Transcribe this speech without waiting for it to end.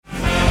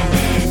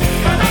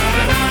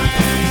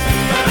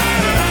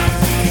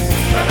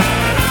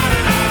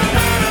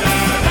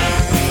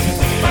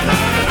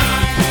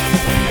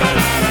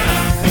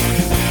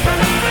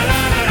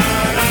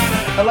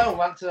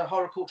to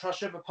Horror Cult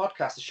Trash Over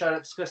podcast, the show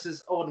that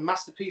discusses all the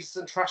masterpieces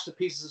and trash the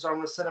pieces on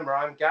the cinema.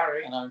 I'm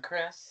Gary. And I'm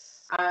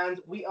Chris.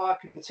 And we are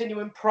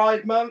continuing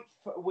Pride Month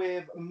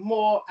with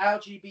more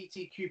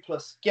LGBTQ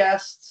plus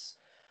guests,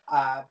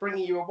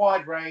 bringing you a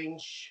wide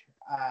range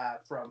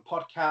from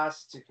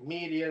podcasts to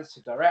comedians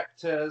to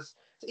directors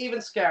to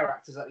even scare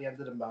actors at the end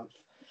of the month.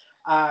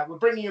 We're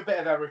bringing you a bit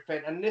of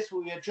everything, and this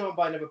week we are joined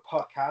by another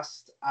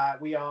podcast.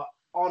 We are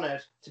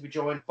honoured to be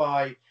joined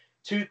by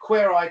two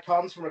queer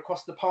icons from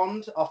across the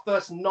pond, our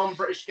first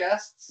non-British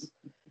guests.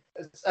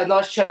 It's a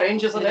nice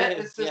change, isn't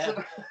it?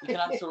 You can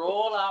answer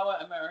all our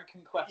American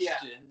questions.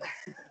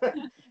 Yeah.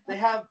 They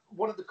have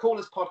one of the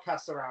coolest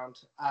podcasts around.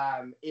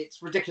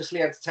 It's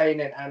ridiculously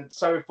entertaining and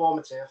so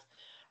informative.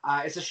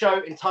 It's a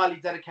show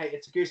entirely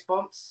dedicated to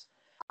Goosebumps.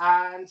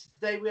 And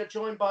today we are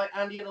joined by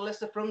Andy and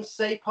Alyssa from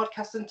Say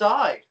Podcast and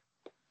Die.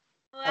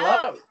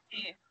 Hello.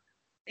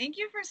 Thank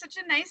you for such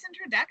a nice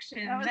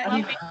introduction.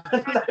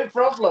 No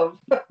problem.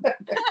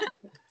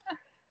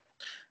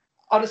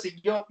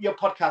 Honestly, your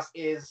podcast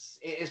is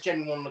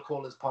genuinely one of the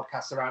coolest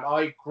podcasts around.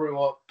 I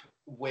grew up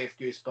with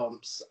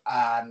Goosebumps,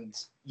 and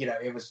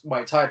it was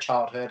my entire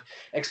childhood.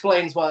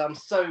 Explains why I'm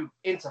so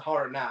into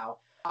horror now.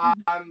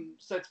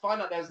 So to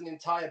find out there's an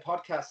entire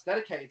podcast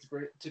dedicated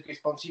to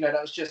Goosebumps,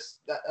 that was just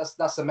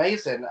that's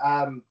amazing.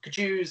 Could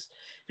you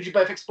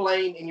both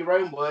explain in your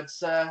own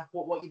words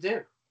what you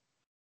do?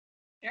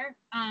 Sure.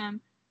 Do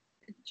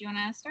you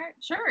want to start?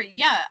 Sure.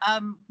 Yeah.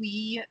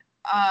 We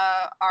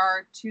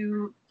are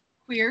two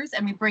queers,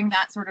 and we bring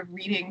that sort of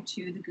reading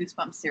to the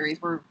Goosebumps series.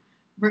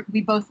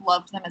 We both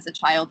loved them as a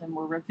child, and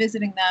we're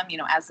revisiting them,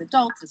 as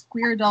adults, as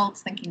queer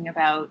adults, thinking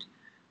about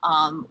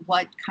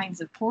what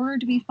kinds of horror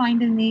do we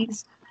find in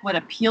these, what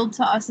appealed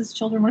to us as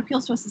children, what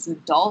appeals to us as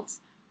adults,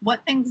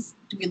 what things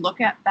do we look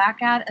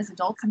back at as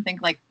adults and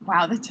think like,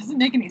 wow, that doesn't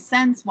make any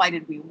sense. Why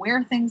did we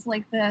wear things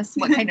like this?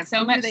 What kind of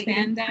so much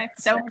spandex?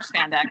 So much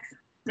spandex.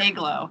 Day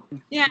glow.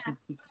 Yeah.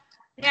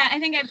 I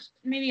think I'd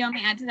maybe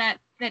only add to that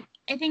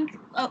I think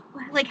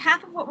like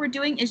half of what we're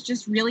doing is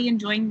just really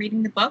enjoying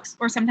reading the books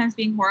or sometimes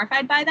being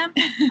horrified by them.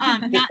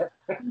 Not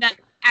in that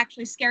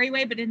actually scary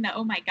way, but in the,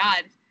 oh my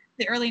God,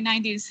 the early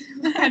 90s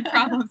had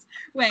problems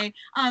way.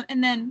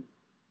 And then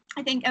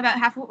I think about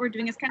half of what we're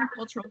doing is kind of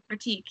cultural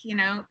critique,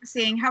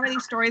 seeing how are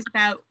these stories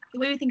about the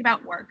way we think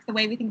about work, the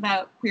way we think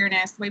about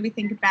queerness, the way we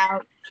think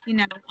about,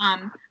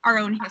 our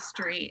own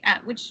history,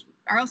 which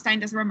R.L. Stine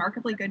does a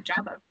remarkably good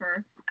job of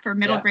for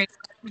middle grade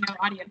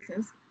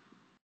audiences.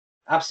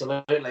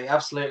 Absolutely.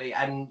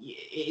 And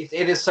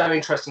it is so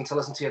interesting to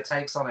listen to your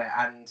takes on it,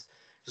 and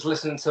just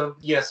listening to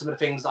some of the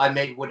things I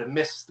maybe would have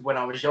missed when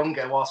I was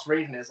younger whilst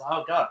reading this.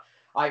 Oh God,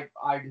 I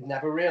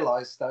never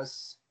realised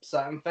those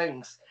certain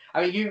things.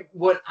 I mean, you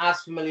weren't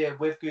as familiar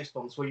with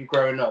Goosebumps when you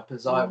growing up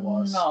as I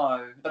was.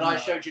 No. But I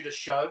showed you the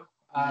show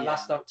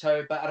last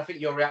October, and I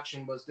think your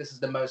reaction was, this is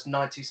the most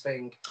 90s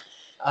thing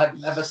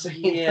I've ever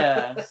seen.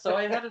 Yeah, so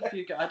I had a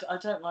few... I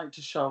don't like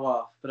to show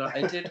off, but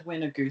I did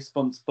win a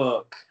Goosebumps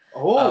book.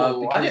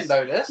 Oh, I didn't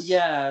know this.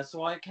 Yeah,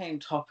 so I came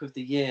top of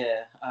the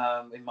year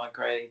in my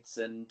grades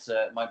and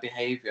my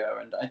behaviour,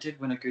 and I did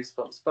win a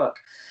Goosebumps book.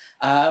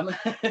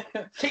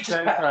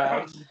 Teacher's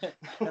proud.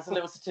 There's a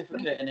little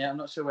certificate in it. I'm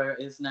not sure where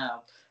it is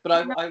now. But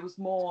I was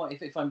more,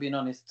 if I'm being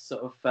honest,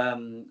 sort of,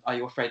 Are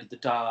You Afraid of the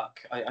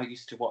Dark? I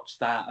used to watch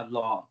that a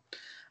lot.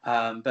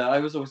 But I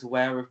was always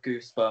aware of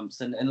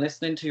Goosebumps, and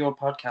listening to your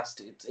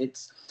podcast,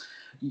 it's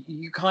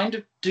you kind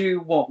of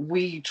do what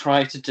we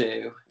try to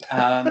do.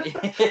 What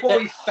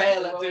we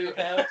fail to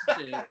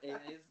do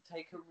is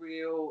take a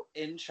real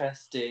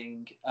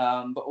interesting,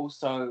 but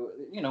also,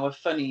 a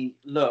funny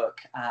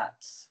look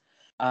at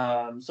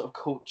sort of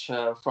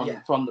culture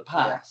from the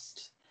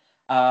past.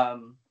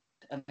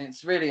 And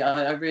it's really,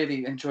 I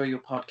really enjoy your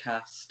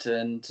podcast,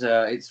 and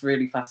it's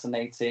really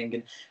fascinating,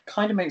 and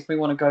kind of makes me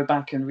want to go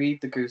back and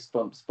read the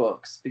Goosebumps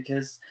books,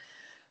 because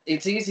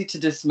it's easy to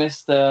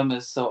dismiss them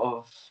as sort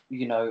of,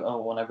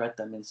 when I read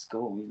them in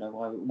school,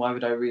 why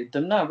would I read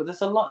them? No, but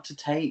there's a lot to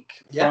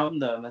take from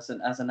them as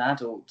an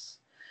adult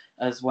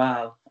as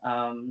well.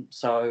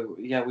 So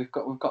yeah, we've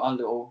got our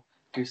little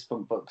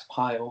Goosebump books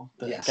pile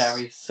that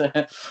Gary's, so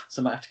I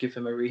might have to give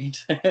him a read.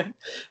 But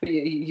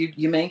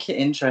you make it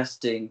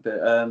interesting, but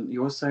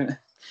you're also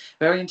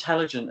very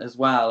intelligent as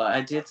well.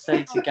 I did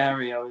say to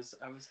Gary, I was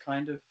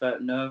kind of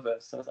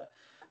nervous. I was like,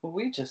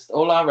 well,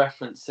 all our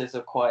references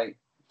are quite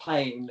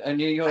plain,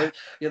 and you're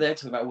there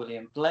talking about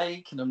William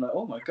Blake, and I'm like,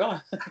 oh my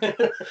God,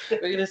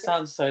 we're gonna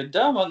sound so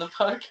dumb on the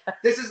podcast.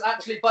 This is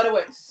actually, by the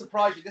way, to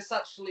surprise you, this is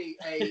actually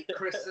a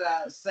Chris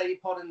Say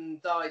Pod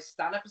and Die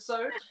Stan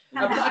episode.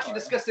 I was actually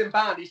discussing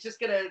band.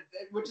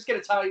 We're just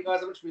gonna tell you guys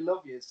how much we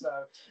love you.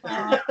 So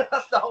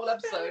that's the whole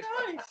episode.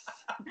 Nice.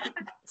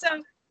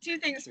 So 2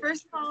 things.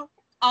 First of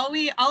all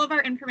of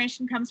our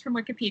information comes from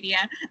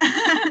Wikipedia.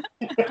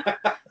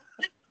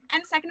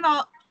 And second of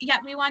all,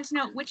 we want to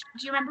know do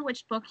you remember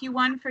which book you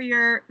won for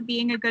your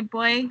being a good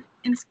boy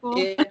in school?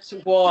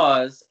 It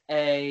was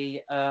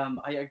I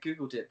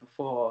Googled it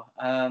before.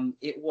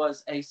 It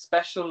was a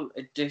special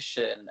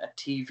edition, a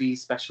TV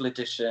special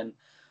edition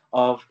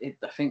of it.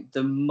 I think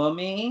The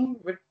Mummy.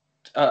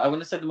 I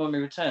want to say The Mummy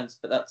Returns,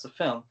 but that's a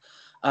film.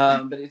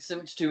 But it's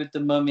something to do with The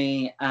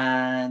Mummy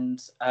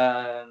and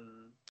I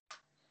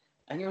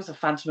think it was a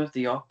Phantom of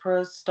the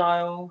Opera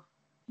style.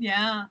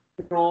 Yeah.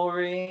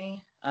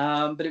 Story.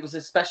 But it was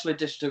a special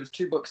edition. It was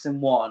 2 books in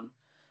one.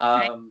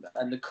 And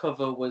the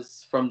cover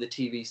was from the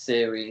TV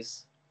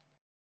series.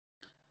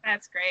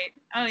 That's great.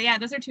 Oh yeah,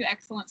 those are 2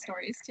 excellent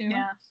stories too.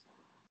 Yeah.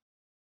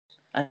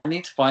 I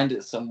need to find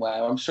it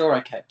somewhere. I'm sure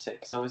I kept it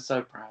because I was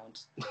so proud.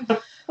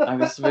 I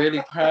was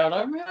really proud.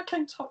 I mean, I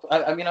came top.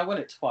 I mean, I won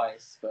it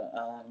twice, but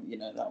you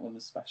know, that one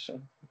was special.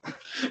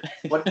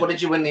 What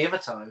did you win the other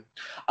time?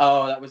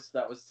 Oh, that was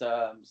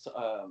some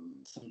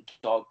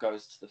dog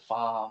goes to the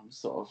farm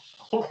sort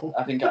of.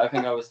 I think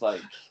I was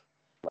like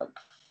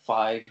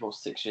 5 or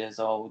 6 years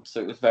old,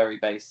 so it was very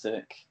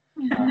basic.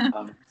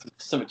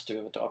 Something to do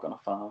with a dog on a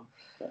farm.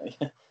 But,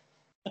 yeah.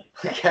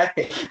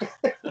 Okay.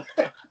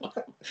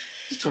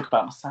 Just talk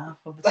about myself,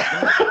 obviously.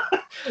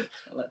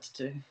 Let's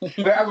do.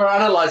 We're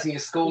analysing your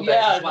school days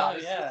as well.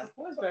 Yeah,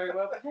 I was very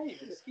well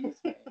behaved. Excuse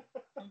me.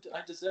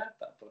 I deserve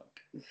that book.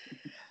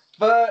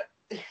 But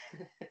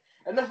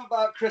enough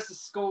about Chris's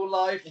school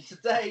life.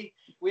 Today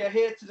we are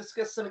here to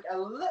discuss something a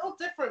little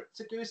different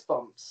to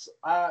Goosebumps.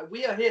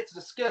 We are here to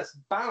discuss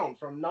Bound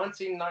from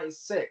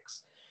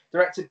 1996,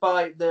 directed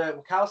by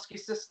the Wachowski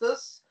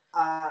sisters.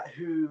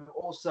 Who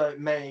also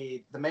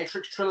made the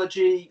Matrix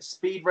trilogy,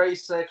 Speed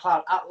Racer,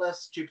 Cloud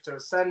Atlas, Jupiter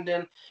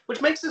Ascending, which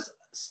makes this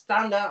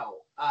stand out.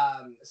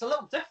 It's a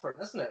little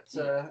different, isn't it,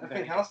 to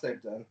everything else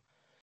they've done.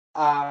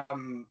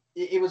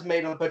 It was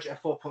made on a budget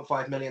of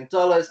 $4.5 million,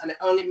 and it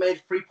only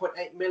made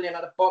 $3.8 million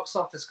at the box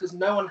office because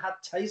no one had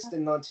taste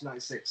in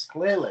 1996,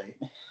 clearly.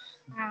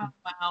 Wow.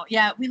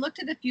 Yeah, we looked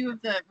at a few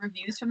of the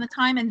reviews from the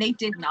time, and they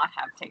did not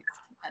have taste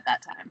at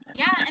that time.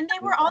 Yeah, and they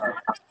were all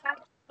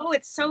oh,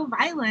 it's so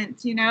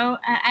violent, you know,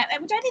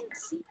 which I didn't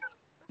see.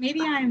 Maybe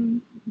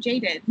I'm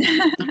jaded.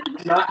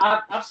 No,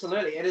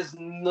 absolutely. It is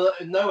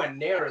nowhere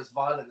near as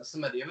violent as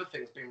some of the other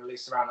things being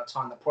released around that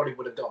time that probably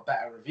would have got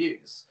better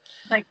reviews.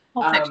 Like,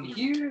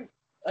 you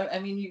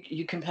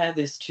compare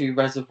this to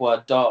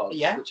Reservoir Dogs,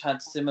 which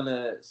had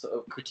similar sort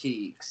of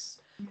critiques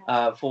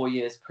 4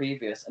 years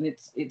previous, and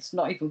it's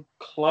not even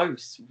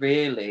close,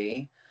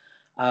 really.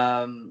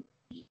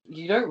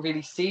 You don't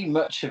really see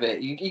much of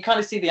it. You kind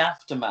of see the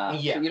aftermath,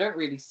 but you don't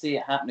really see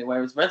it happening.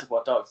 Whereas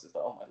Reservoir Dogs is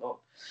like, oh my lord,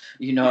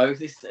 you know,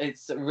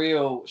 it's a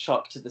real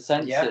shock to the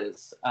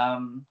senses.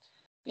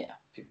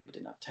 People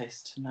didn't have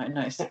taste in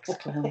 1996,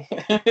 clearly.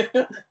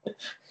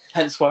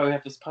 Hence why we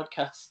have this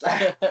podcast.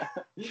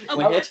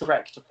 We're here to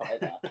rectify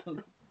that.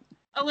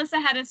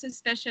 Alyssa had a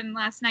suspicion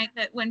last night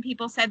that when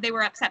people said they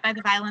were upset by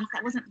the violence,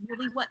 that wasn't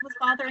really what was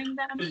bothering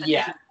them.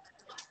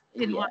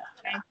 Didn't want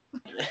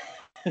to say.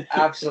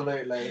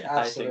 Absolutely.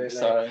 I think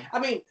so. I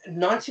mean,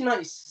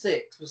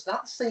 1996, was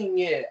that the same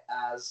year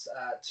as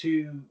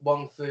To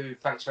Wong Fu,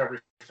 Thanks for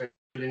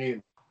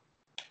Everything?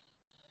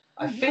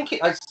 I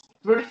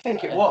really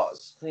think it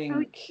was. I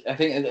think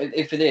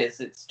if it is,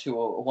 it's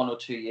 1 or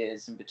 2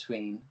 years in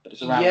between, but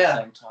it's around the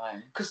same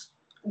time. Because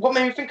what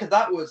made me think of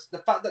that was the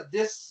fact that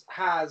this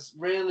has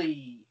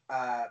really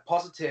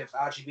positive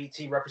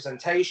LGBT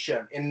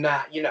representation in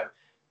that, you know,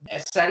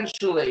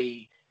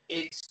 essentially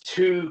it's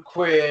 2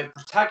 queer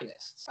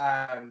protagonists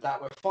that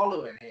we're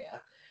following here.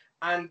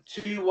 And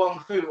To Wong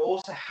Fu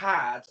also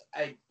had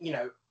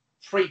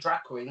 3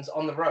 drag queens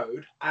on the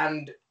road,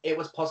 and it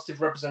was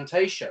positive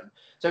representation.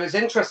 So it's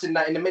interesting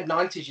that in the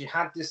mid-90s you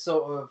had this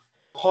sort of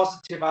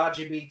positive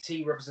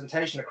LGBT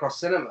representation across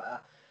cinema,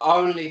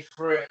 only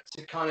for it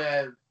to kind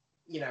of,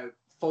 you know,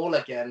 fall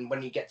again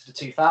when you get to the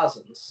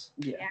 2000s.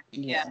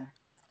 Yeah.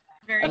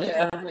 Very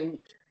good. I mean,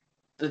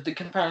 the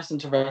comparison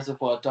to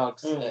Reservoir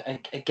Dogs,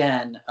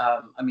 again,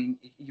 I mean,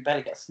 you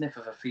better get a sniff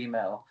of a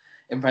female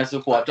in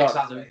Reservoir Dogs.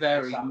 It's a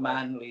very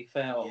manly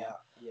film.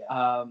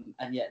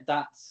 And yet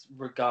that's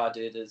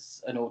regarded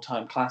as an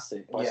all-time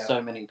classic by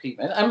so many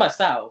people. And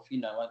myself, you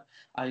know,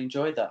 I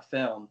enjoyed that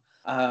film.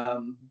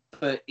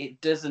 But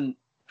it doesn't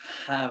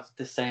have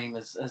the same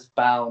as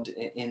Bound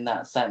in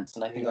that sense.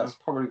 And I think that's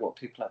probably what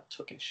people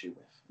took issue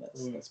with.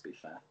 Let's be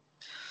fair.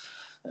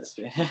 Let's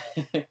be...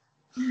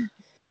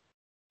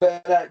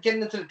 But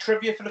getting into the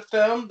trivia for the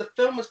film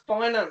was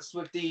financed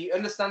with the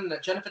understanding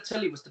that Jennifer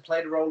Tilly was to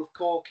play the role of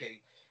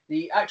Corky.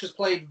 The actress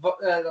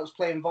that was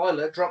playing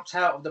Violet dropped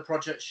out of the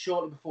project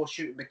shortly before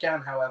shooting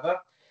began, however.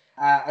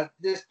 At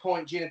this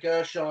point, Gina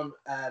Gershon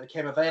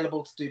became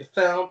available to do the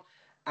film,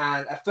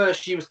 and at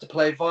first she was to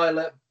play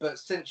Violet, but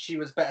since she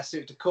was better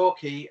suited to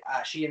Corky,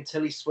 she and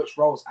Tilly switched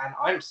roles, and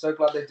I'm so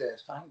glad they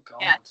did. Thank God.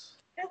 Yeah.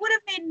 It would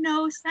have made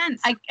no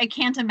sense. I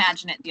can't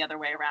imagine it the other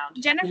way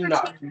around. Jennifer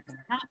Tilly,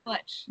 not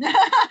Butch.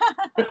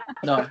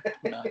 No.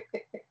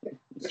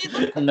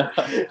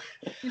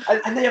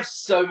 And they have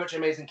so much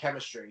amazing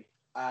chemistry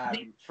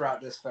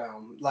throughout this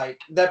film.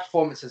 Like, their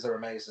performances are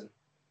amazing.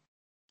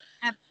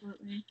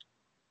 Absolutely.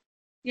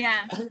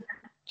 Yeah.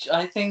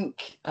 I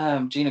think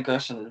Gina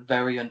Gershon is a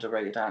very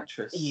underrated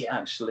actress,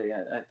 actually.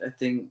 I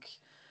think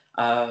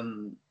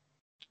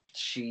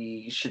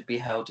she should be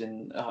held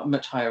in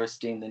much higher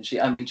esteem than she.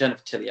 I mean,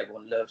 Jennifer Tilly,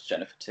 everyone loves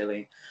Jennifer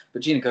Tilly,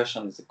 but Gina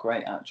Gershon is a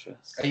great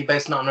actress. Are you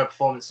basing it on her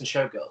performance in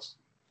Showgirls?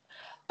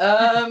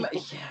 Yeah.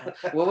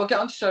 Well, we'll get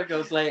on to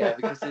Showgirls later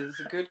because there's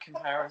a good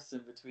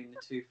comparison between the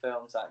two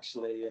films,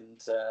 actually,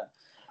 and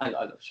I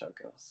love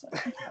Showgirls. So.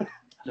 I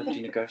love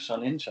Gina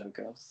Gershon in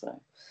Showgirls.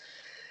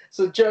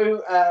 So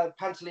Joe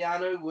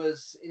Pantoliano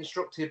was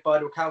instructed by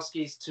the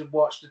Wachowskis to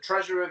watch The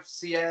Treasure of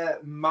Sierra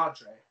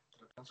Madre.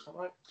 Did I pronounce that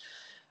right?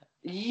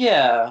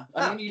 Yeah,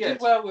 I mean, you good,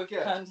 did well with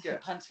good.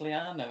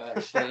 Pantoliano,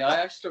 actually.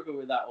 I struggled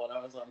with that one. I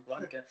was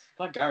like,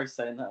 glad Gary's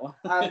saying that one.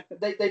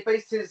 They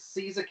based his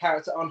Caesar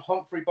character on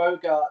Humphrey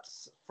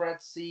Bogart's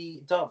Fred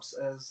C. Dobbs.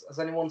 Has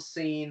anyone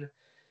seen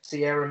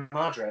Sierra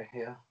Madre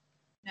here?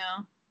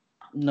 No.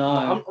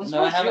 No, I'm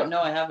I haven't.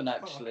 No, I haven't Oh,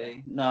 okay.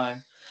 actually. No,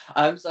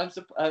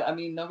 I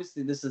mean,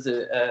 obviously, this is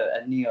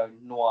a neo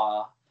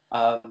noir.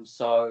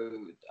 So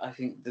I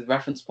think the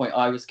reference point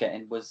I was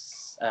getting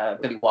was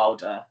Billy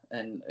Wilder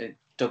and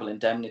Double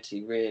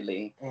Indemnity,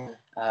 really.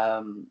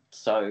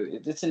 So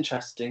it's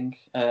interesting.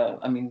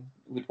 I mean,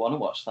 we'd want to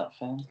watch that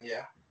film.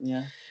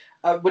 Yeah.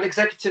 When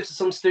executives of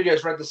some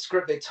studios read the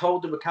script, they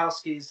told the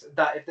Wachowskis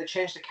that if they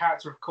changed the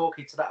character of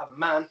Corky to that of a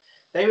man,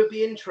 they would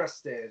be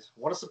interested.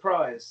 What a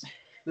surprise.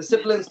 The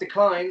siblings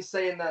declined,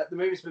 saying that the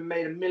movie's been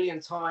made 1 million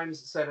times,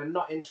 so they're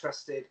not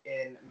interested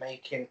in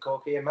making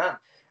Corky a man.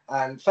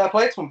 And fair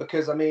play to them,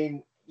 because, I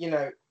mean, you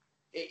know,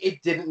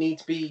 it didn't need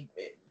to be,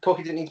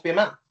 Corky didn't need to be a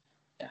man.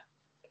 Yeah.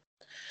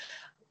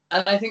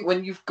 And I think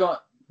when you've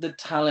got the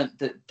talent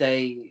that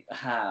they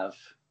have,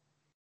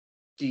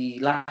 the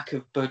lack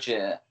of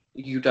budget,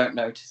 you don't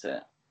notice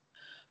it.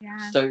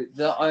 Yeah. So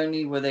not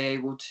only were they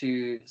able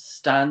to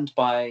stand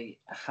by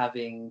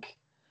having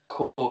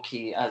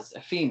Corky as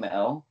a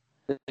female,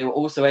 they were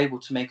also able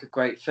to make a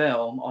great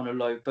film on a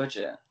low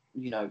budget,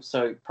 you know,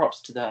 so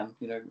props to them,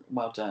 you know,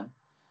 well done.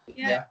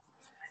 Yeah.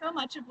 So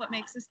much of what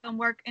makes this film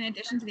work, in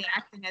addition to the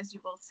acting, as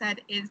you both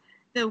said, is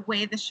the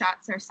way the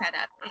shots are set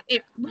up.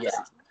 It looks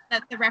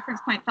that the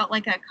reference point felt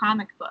like a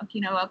comic book,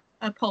 you know,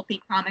 a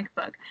pulpy comic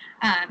book.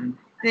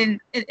 Then,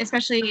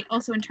 especially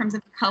also in terms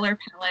of the color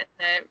palette,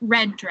 the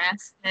red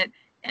dress that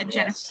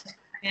Jennifer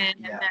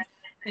in, and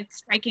the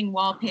striking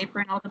wallpaper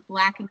and all the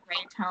black and gray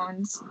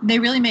tones. They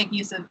really make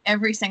use of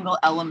every single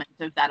element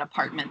of that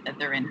apartment that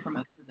they're in for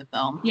most of the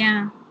film.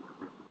 Yeah.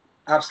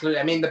 Absolutely.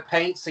 I mean, the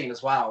paint scene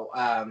as well,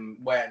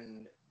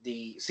 when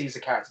the Caesar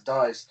character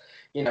dies,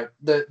 you know,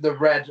 the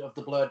red of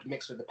the blood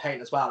mixed with the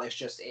paint as well, it's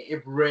just,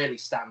 it really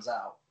stands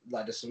out.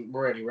 Like, there's some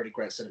really, really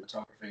great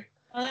cinematography.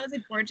 Well, that was a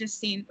gorgeous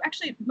scene.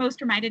 Actually,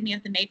 most reminded me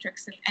of The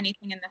Matrix of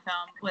anything in the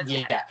film.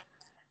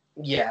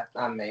 Yeah,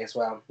 and me as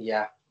well,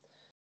 yeah.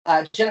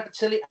 Jennifer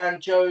Tilly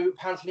and Joe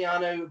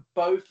Pantoliano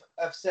both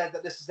have said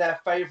that this is their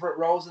favourite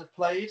roles they've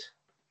played.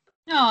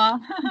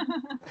 Aww.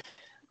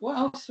 What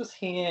else was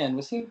he in?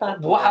 Was he in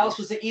Bad Boys? What else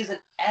was it? He's in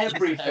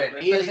everything.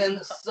 He is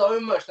in so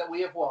much that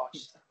we have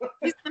watched.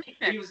 He's the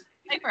Matrix. He was,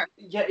 Hyper.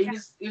 yeah, he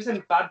was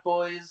in Bad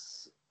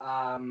Boys.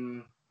 I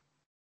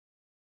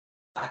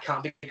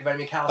can't think of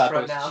any cast Bad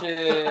right Boys now.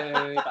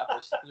 2, Bad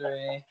Boys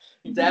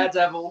 3.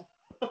 Daredevil.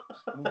 Oh,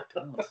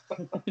 God.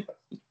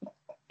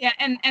 Yeah,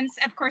 and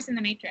of course in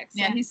The Matrix.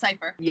 Yeah, he's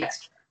Cypher.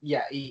 Yes.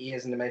 Yeah, he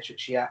is in The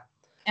Matrix, yeah.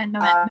 And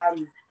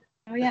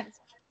Oh, yeah.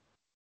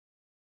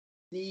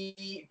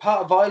 The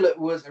part of Violet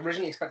was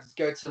originally expected to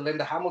go to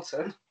Linda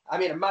Hamilton. I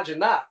mean, imagine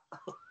that.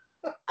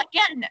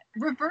 Again,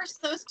 reverse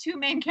those two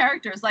main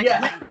characters. Like,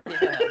 Yeah.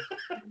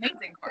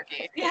 amazing,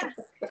 Corky. Yeah.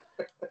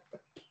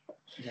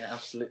 Yeah,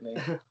 absolutely.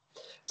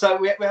 So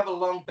we have a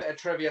long bit of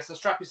trivia, so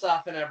strap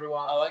yourself in,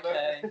 everyone. Oh,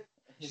 okay.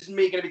 It's just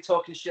me going to be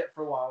talking shit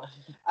for a while.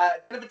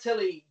 Jennifer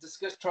Tilly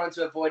discussed trying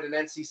to avoid an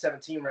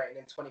NC-17 rating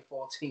in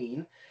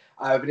 2014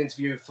 with an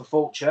interview for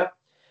Vulture.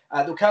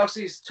 The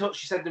Wachowskis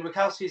she said the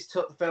Wachowskis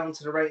took the film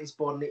to the ratings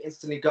board and they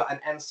instantly got an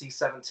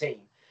NC-17.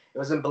 It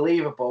was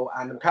unbelievable,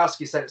 and the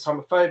Wachowskis said it's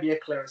homophobia,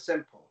 clear and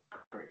simple.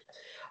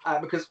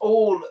 Because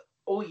all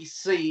you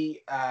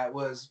see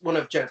was one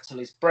of Jennifer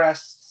Tilly's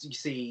breasts. You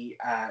see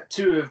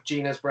two of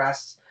Gina's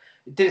breasts.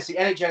 You didn't see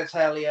any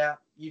genitalia.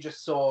 You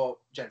just saw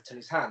Jennifer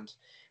Tilly's hand.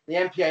 The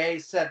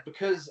MPAA said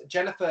because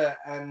Jennifer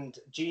and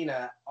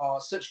Gina are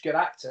such good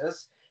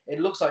actors, it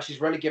looks like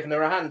she's really given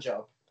her a hand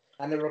job.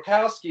 And the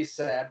Wachowskis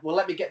said, well,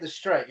 let me get this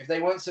straight. If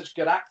they weren't such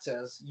good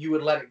actors, you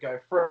would let it go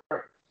through.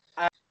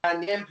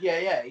 And the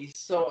MPAA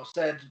sort of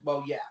said,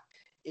 well, yeah,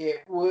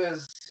 it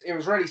was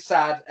really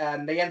sad.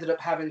 And they ended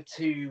up having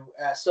to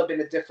sub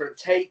in a different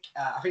take.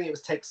 I think it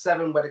was take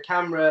 7 where the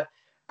camera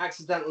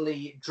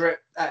accidentally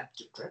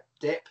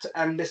dipped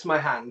and missed my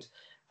hand.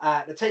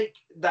 The take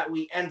that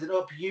we ended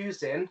up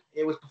using,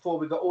 it was before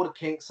we got all the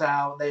kinks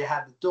out. They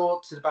had the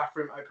door to the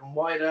bathroom open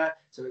wider,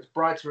 so it's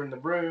brighter in the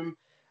room.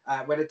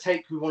 Where the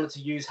take we wanted to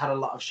use had a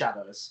lot of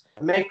shadows.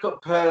 The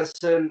makeup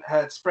person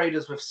had sprayed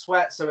us with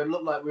sweat, so it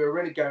looked like we were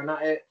really going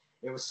at it.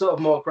 It was sort of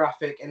more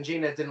graphic, and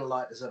Gina didn't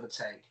like this other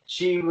take.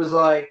 She was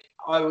like,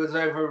 I was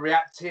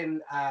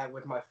overreacting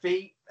with my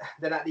feet.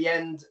 Then at the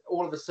end,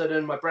 all of a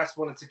sudden, my breast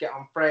wanted to get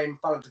on frame,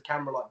 fell into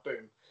camera like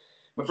boom.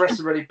 my breasts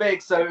are really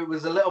big, so it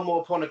was a little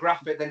more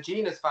pornographic than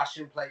Gina's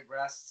fashion plate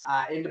breasts.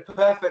 In the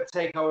perfect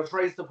take, I was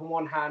raised up on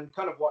one hand,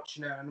 kind of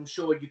watching it, and I'm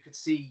sure you could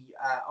see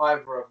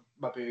either of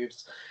my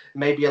boobs,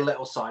 maybe a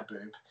little side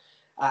boob.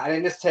 And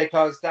in this take,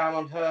 I was down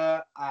on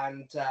her,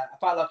 and I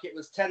felt like it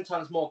was 10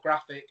 times more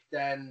graphic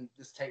than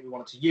this take we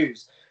wanted to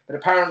use. But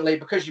apparently,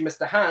 because you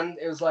missed a hand,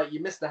 it was like you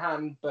missed a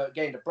hand but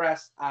gained a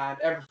breast, and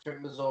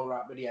everything was all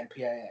right with the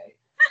MPAA.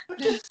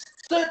 Which is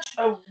such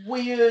a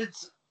weird,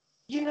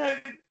 you know,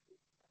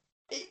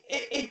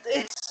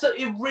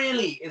 it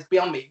really is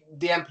beyond me,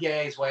 the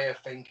MPAA's way of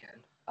thinking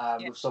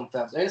with some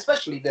films, and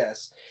especially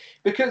this.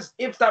 Because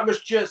if that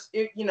was just,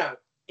 you know,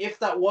 if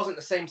that wasn't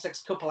the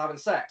same-sex couple having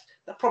sex,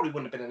 that probably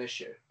wouldn't have been an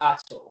issue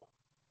at all.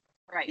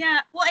 Right. Yeah.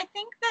 Well, I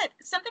think that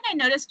something I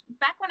noticed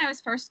back when I was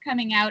first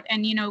coming out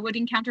and, you know, would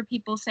encounter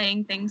people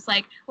saying things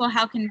like, well,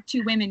 how can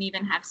two women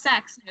even have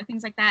sex? You know,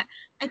 things like that.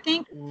 I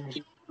think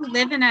people who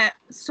live in a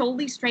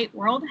solely straight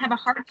world have a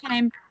hard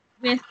time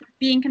with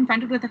being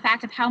confronted with the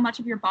fact of how much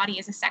of your body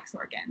is a sex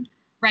organ,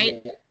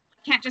 right? Yeah.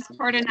 You can't just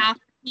cordon off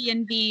P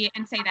and V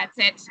and say that's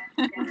it.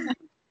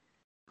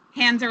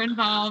 Hands are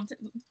involved.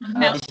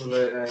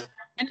 Absolutely.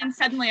 And then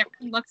suddenly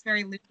everything looks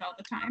very lewd all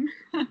the time.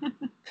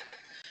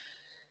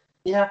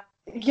 Yeah,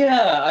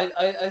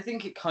 I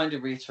think it kind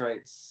of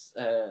reiterates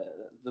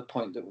the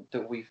point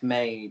that we've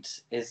made,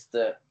 is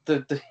that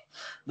the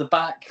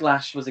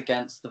backlash was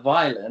against the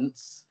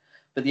violence,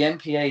 but the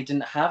MPA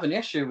didn't have an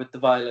issue with the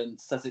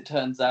violence, as it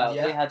turns out.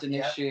 They had an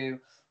issue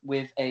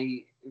with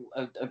a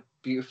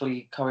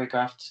beautifully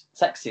choreographed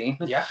sex scene.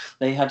 Yeah,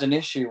 they had an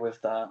issue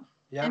with that.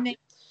 Yeah,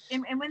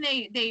 and when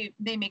they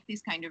make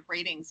these kind of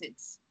ratings,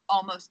 it's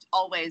almost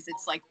always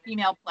it's like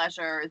female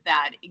pleasure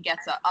that it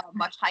gets a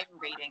much higher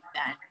rating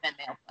than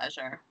male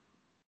pleasure.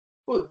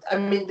 Well, I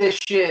mean, this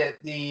year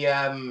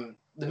the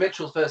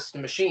Mitchells versus the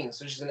Machines,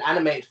 which is an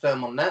animated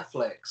film on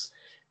Netflix,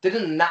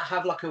 didn't that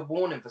have like a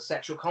warning for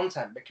sexual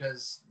content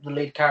because the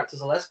lead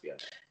character's a lesbian?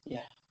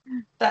 Yeah.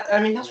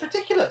 That's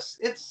ridiculous.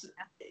 It's,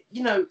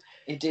 you know,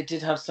 it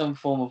did have some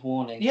form of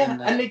warning. Yeah,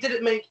 and they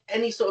didn't make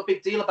any sort of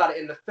big deal about it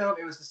in the film.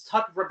 It was this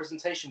type of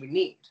representation we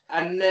need,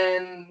 and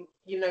then,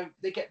 you know,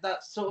 they get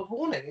that sort of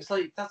warning. It's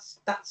like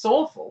that's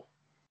awful.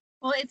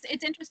 Well,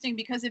 it's interesting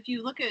because if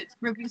you look at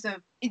reviews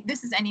of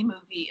this is any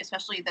movie,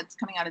 especially that's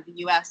coming out of the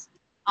U.S.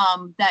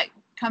 That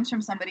comes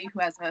from somebody who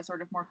has a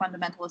sort of more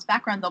fundamentalist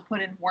background,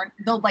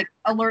 they'll like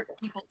alert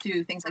people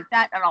to things like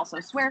that, and also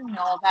swearing and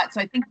all of that.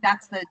 So I think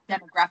that's the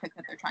demographic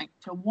that they're trying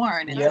to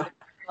warn. And so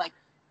like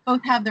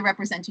both have the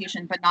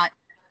representation, but not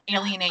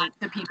alienate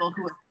the people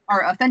who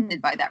are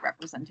offended by that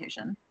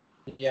representation.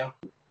 Yeah,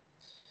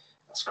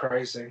 that's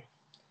crazy.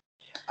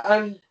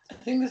 I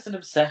think there's an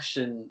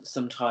obsession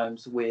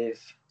sometimes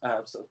with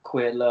sort of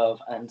queer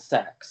love and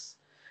sex,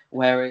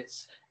 where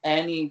it's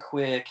any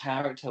queer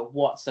character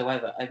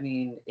whatsoever. I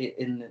mean,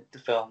 in the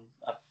film,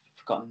 I've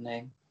forgotten the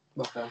name.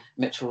 What film?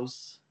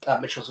 Mitchells.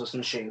 Mitchells versus the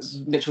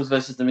Machines. Mitchells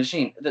versus the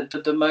Machine.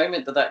 The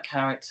moment that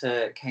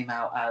character came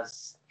out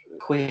as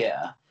queer,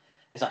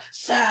 it's like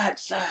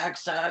sex,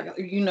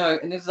 you know,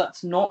 and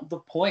that's not the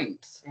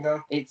point.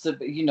 No. It's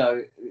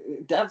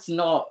that's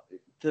not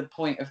the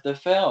point of the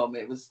film.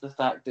 It was the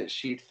fact that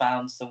she'd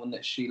found someone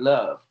that she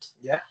loved.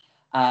 Yeah.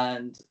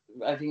 And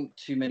I think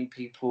too many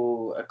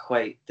people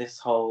equate this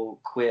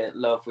whole queer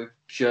love with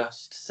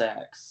just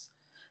sex.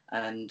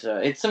 And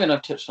it's something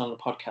I've touched on the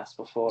podcast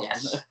before.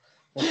 Yes.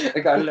 I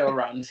got a little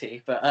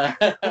ranty, but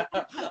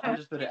I'll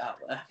just put it out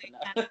there for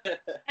now.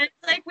 And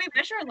it's like, we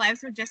wish our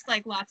lives were just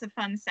like lots of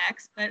fun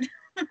sex, but...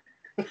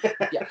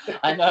 Yeah,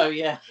 I know,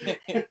 yeah.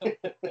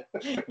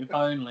 If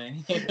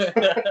only.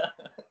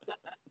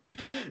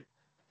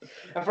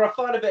 And for a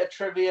final bit of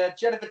trivia,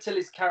 Jennifer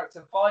Tilly's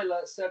character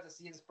Violet served as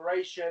the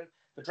inspiration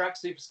for drag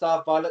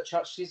superstar Violet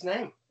Chachki's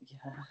name. Yeah.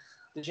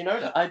 Did you know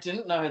that? I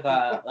didn't know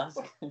that. That's...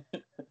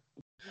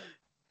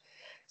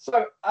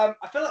 So I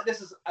feel like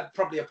this is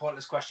probably a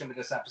pointless question with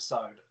this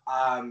episode.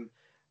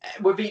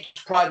 With each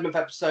Pride Month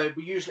episode,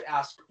 we usually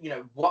ask, you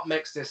know, what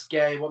makes this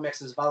gay? What makes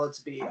this valid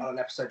to be on an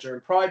episode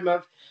during Pride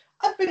Month?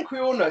 I think we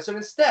all know. So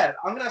instead,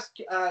 I'm going to ask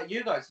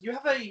you guys. You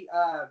have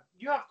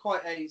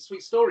quite a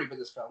sweet story with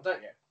this film,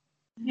 don't you?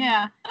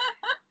 Yeah.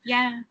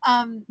 Yeah.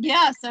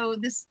 So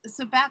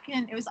back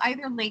in, it was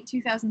either late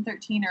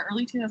 2013 or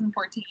early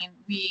 2014.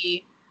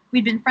 We'd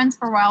been friends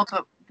for a while,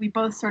 but we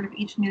both sort of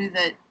each knew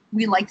that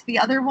we liked the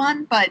other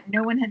one, but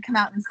no one had come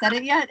out and said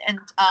it yet. And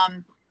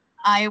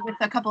I, with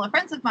a couple of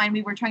friends of mine,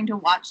 we were trying to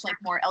watch like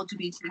more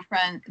LGBT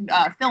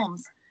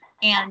films,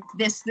 and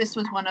this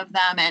was one of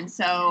them. And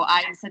so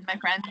I said to my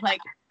friend,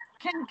 like,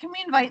 can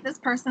we invite this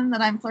person that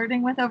I'm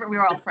flirting with over? We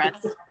were all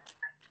friends.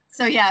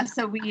 So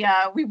we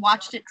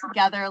watched it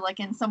together, like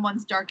in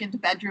someone's darkened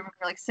bedroom. We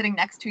were like sitting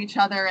next to each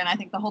other, and I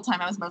think the whole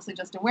time I was mostly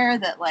just aware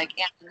that like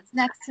Anna was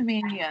next to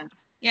me, and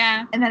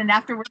yeah. And then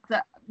afterwards,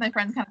 my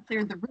friends kind of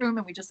cleared the room,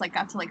 and we just like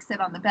got to like sit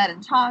on the bed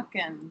and talk,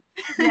 and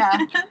yeah.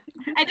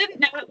 I didn't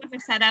know it was a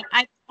setup.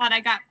 I thought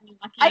I got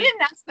lucky. I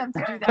didn't ask them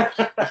to do that.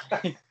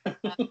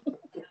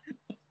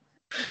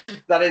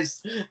 That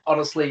is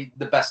honestly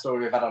the best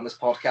story we've had on this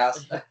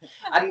podcast.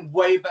 And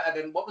way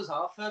better than, what was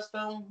our first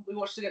film we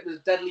watched together? It was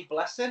Deadly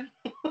Blessing.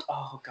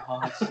 Oh,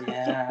 God,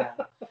 yeah.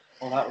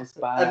 Well, that was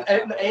bad.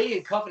 And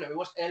Alien Covenant. We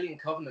watched Alien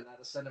Covenant at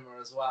the cinema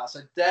as well.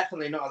 So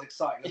definitely not as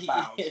exciting as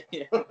Bound. Can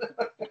I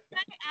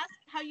ask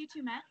how you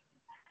two met?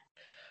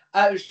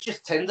 It was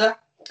just Tinder.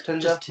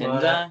 Just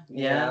Tinder,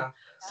 yeah.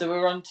 So we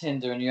were on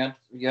Tinder, and you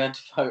had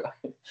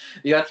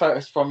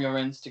photos from your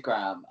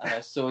Instagram, and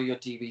I saw your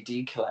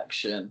DVD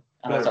collection,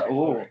 and I was like,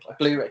 oh,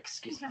 Blu-ray.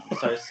 Excuse me, I'm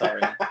so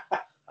sorry.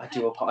 I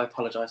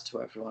apologise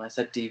to everyone. I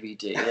said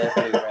DVD, yeah,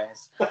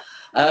 Blu-rays.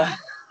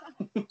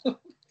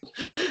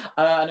 And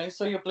I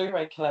saw your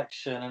Blu-ray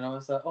collection, and I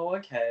was like, oh,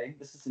 okay,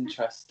 this is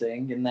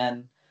interesting. And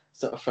then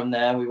sort of from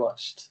there, we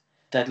watched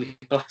Deadly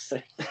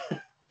Blessing.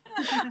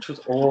 Which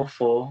was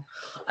awful,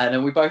 and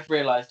then we both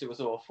realised it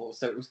was awful,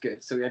 so it was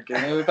good. So we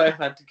both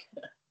had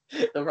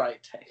the right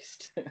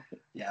taste.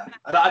 Yeah,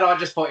 and I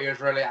just thought he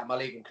was really out of my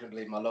league and couldn't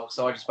believe my luck,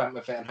 so I just went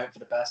with it and hoped for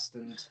the best.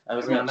 And I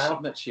was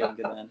much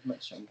younger then,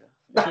 much younger.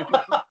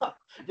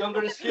 Younger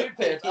and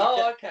stupid.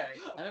 Oh, okay.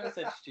 I never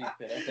said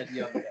stupid. I said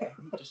younger,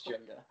 just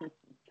younger.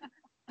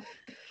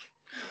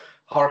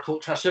 Horror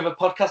Cult Trash River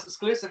podcast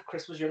exclusive.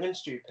 Chris was young and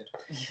stupid.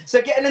 So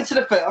getting into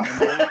the film.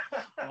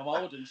 I'm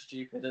old and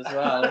stupid as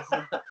well.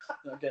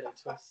 Not get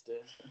it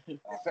twisted.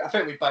 I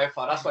think we both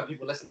are. That's why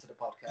people listen to the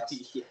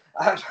podcast. Yeah.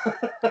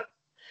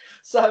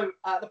 So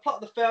the plot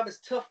of the film is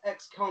tough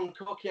ex-con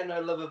Corky and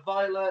her lover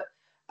Violet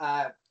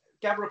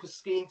gather up a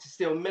scheme to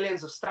steal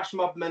millions of stash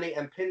mob money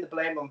and pin the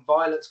blame on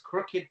Violet's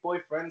crooked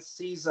boyfriend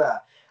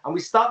Caesar. And we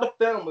start the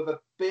film with a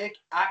big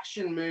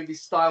action movie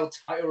style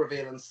title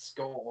reveal and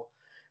score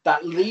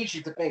that leads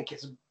you to think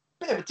it's a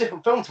bit of a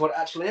different film to what it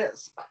actually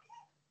is.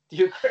 Do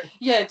you agree?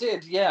 Yeah, it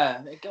did.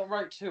 Yeah, it got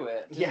right to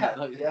it.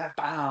 Yeah, yeah.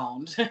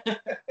 Bound.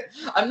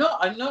 I'm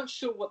not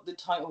sure what the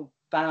title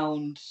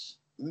Bound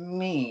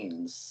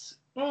means.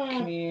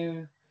 Can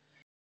you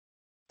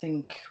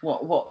think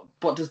what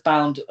does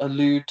Bound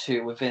allude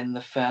to within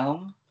the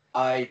film?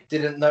 I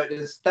didn't note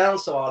this down,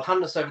 so I'll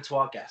hand this over to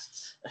our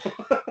guests.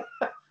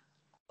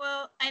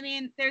 Well, I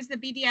mean, there's the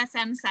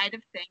BDSM side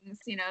of things.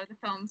 You know, the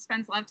film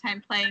spends a lot of time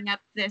playing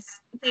up the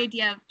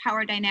idea of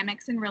power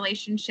dynamics and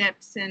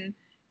relationships and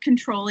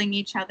controlling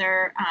each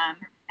other,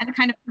 and the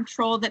kind of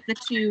control that the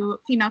two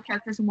female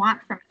characters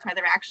want from each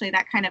other, actually,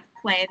 that kind of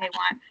play they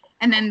want.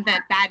 And then the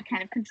bad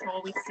kind of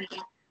control we see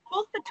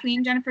both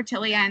between Jennifer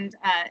Tilly and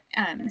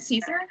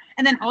Caesar,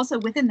 and then also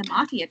within the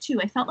Mafia,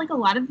 too. I felt like a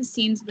lot of the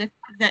scenes with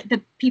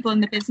the people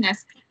in the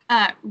business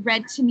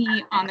read to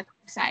me on the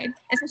side,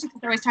 especially because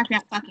they're always talking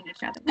about fucking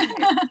each other.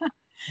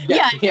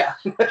 Yeah.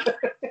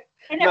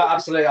 No,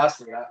 absolutely, I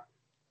see that.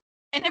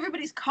 And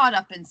everybody's caught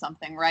up in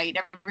something, right?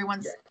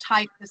 Everyone's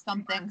tied to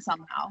something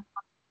somehow.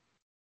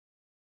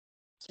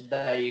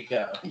 There you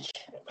go.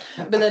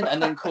 But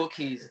then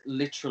Corky's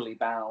literally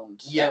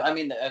bound. Yeah, I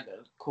mean,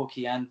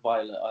 Corky and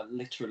Violet are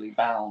literally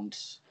bound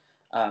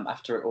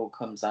after it all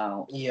comes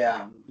out.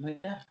 Yeah.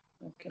 Yeah.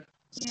 Okay.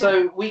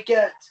 So we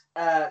get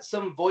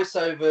some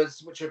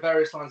voiceovers, which are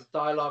various lines of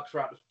dialogue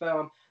throughout the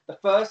film. The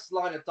first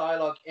line of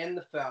dialogue in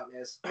the film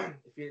is,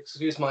 if you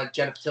excuse my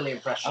Jennifer Tilly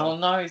impression. Oh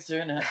no, he's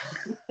doing it.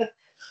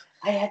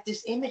 I had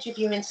this image of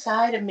you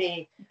inside of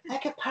me,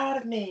 like a part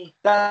of me.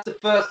 That's the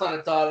first line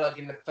of dialogue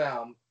in the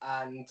film.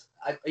 And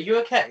are you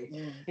okay?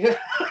 Was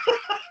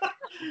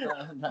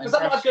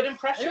that not a good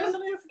impression? It was a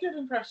good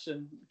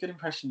impression. Good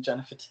impression,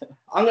 Jennifer Tilly.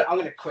 I'm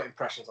going to quit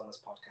impressions on this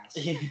podcast.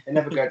 They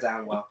never go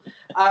down well.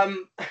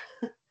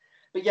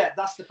 But yeah,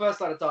 that's the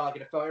first line of dialogue in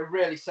the film. It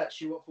really sets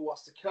you up for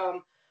what's to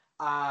come.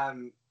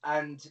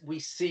 And we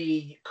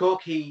see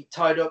Corky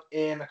tied up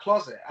in a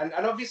closet. And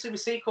obviously we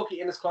see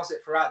Corky in his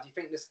closet throughout. Do you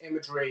think this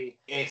imagery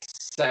is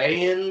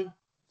saying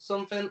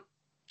something?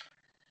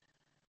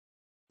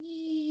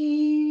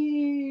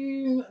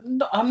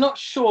 I'm not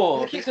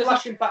sure. It keeps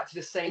flashing back to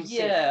the same scene.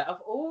 Yeah, of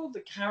all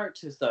the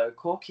characters though,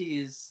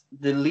 Corky is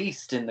the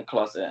least in the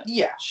closet.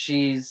 Yeah.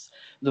 She's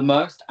the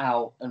most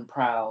out and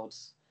proud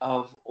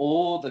of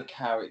all the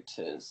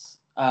characters.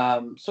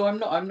 So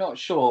I'm not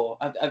sure.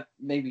 I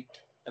maybe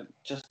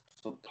just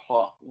for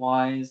plot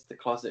wise, the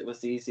closet was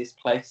the easiest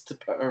place to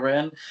put her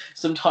in.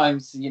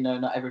 Sometimes,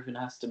 not everything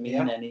has to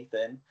mean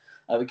anything.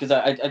 Because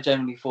I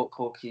generally thought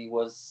Corky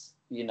was,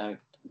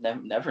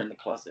 never in the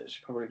closet.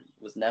 She probably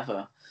was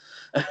never.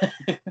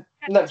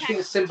 No, do you think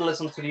it's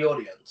symbolism to the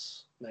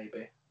audience?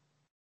 Maybe.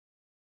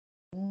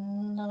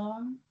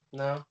 No.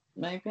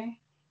 Maybe.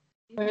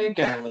 Where are you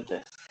going with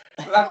this?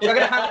 I'm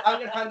gonna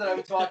hand it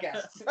over to our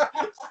guests.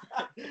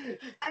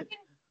 I mean,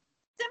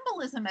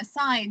 symbolism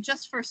aside,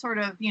 just for sort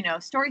of,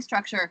 story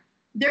structure,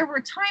 there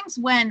were times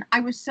when I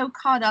was so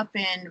caught up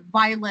in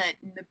Violet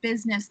and the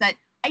business that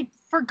I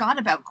forgot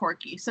about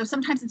Corky. So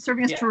sometimes it's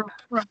serving us to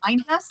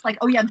remind us, like,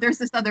 oh yeah, there's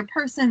this other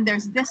person,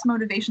 there's this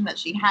motivation that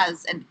she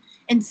has.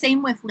 And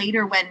same with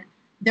later when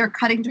they're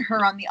cutting to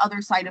her on the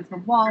other side of the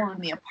wall in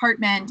the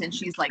apartment and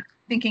she's like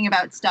thinking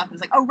about stuff.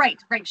 It's like, oh, right,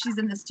 she's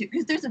in this too.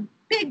 Because there's a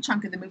big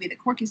chunk of the movie that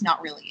Corky's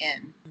not really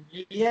in.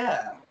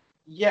 Yeah.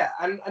 Yeah,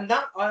 and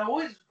that I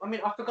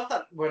mean, I forgot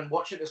that when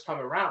watching this time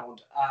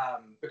around,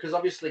 because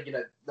obviously,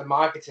 the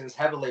marketing's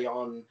heavily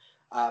on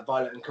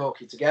Violet and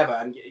Corky together,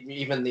 and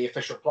even the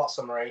official plot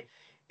summary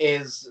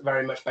is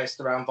very much based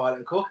around Violet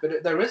and Corky,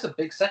 but there is a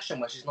big section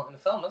where she's not in the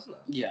film, isn't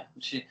there? Yeah,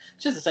 she's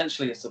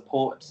essentially a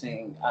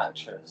supporting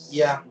actress.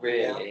 Yeah.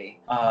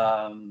 Really.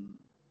 Yeah.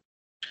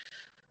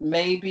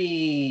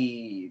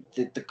 Maybe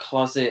the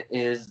closet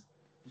is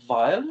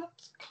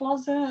Violet's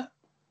closet.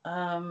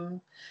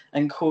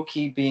 And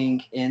Corky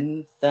being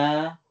in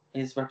there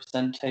is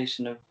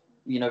representation of,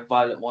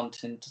 Violet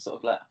wanting to sort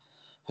of let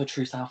her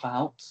true self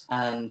out,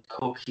 and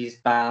Corky's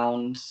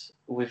bound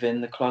within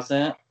the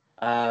closet.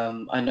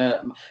 I know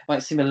it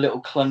might seem a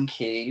little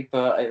clunky,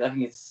 but I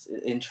think it's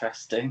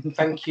interesting.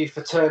 Thank you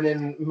for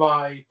turning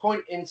my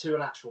point into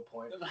an actual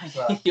point.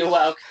 So. You're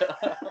welcome.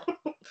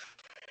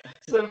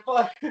 So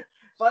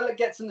Violet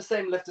gets in the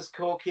same lift as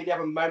Corky. They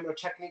have a moment of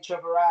checking each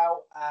other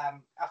out.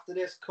 After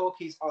this,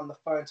 Corky's on the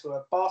phone to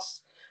her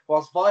boss,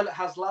 whilst Violet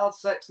has loud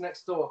sex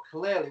next door,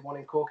 clearly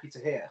wanting Corky to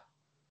hear.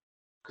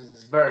 Because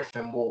it's very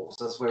thin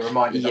walls, as we're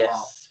reminded of.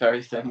 Yes,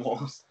 very thin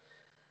walls.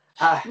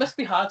 It must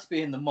be hard to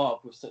be in the mob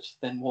with such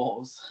thin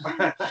walls.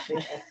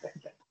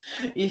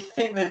 You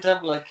think they'd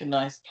have like a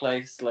nice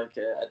place, like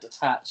a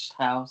detached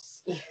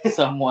house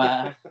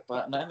somewhere,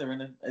 but no,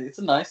 it's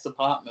a nice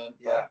apartment.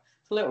 Yeah,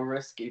 it's a little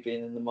risky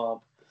being in the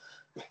mob.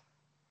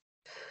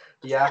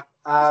 Yeah.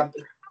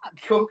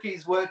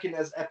 Corky's working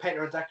as a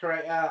painter and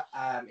decorator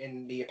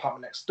in the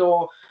apartment next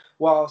door,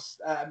 whilst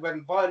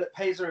when Violet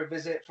pays her a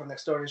visit from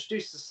next door and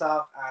introduces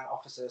herself and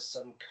offers her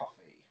some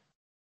coffee.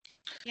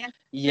 Yeah.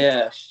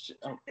 Yeah.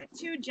 The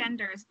two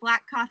genders,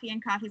 black coffee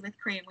and coffee with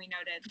cream, we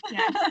noted.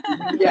 Yeah.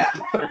 Yeah.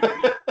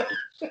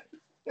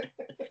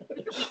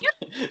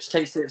 She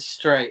takes it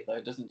straight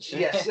though, doesn't she?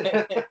 Yes. And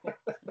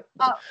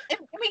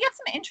we get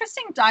some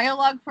interesting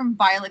dialogue from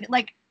Violet.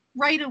 Like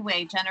right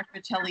away, Jennifer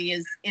Tilly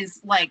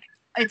is like,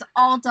 it's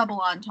all double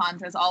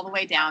entendres all the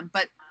way down.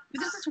 But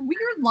there's this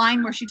weird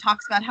line where she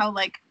talks about how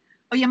like,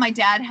 oh yeah, my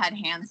dad had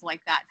hands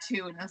like that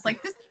too, and I was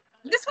like, this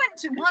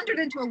wandered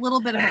into a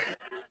little bit of a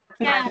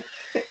yeah.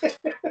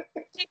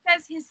 She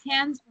says his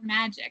hands were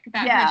magic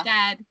about her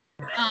dad.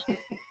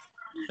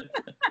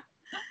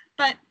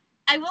 But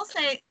I will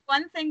say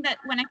one thing that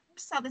when I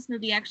first saw this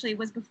movie actually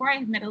was before I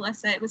had met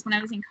Alyssa. It was when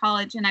I was in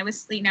college and I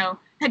was,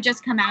 had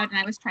just come out and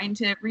I was trying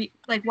to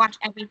watch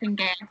everything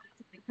gay I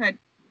possibly could.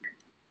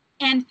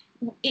 And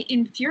it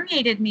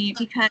infuriated me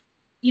because,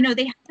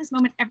 they have this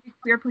moment every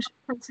queer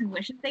person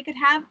wishes they could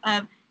have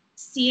of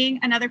seeing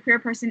another queer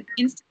person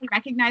instantly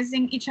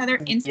recognizing each other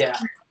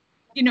instantly,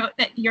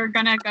 that you're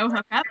gonna go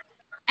hook up.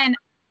 And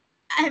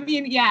I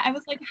mean, yeah, I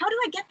was like, how do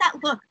I get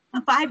that look?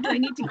 What vibe do I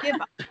need to give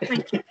up?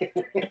 I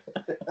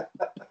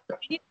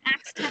need an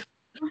axe tattoo.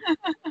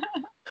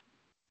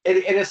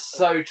 It is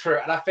so true,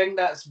 and I think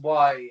that's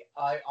why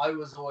I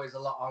was always a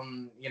lot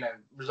on,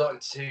 resorting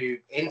to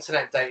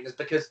internet dating, is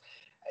because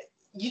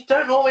you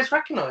don't always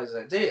recognize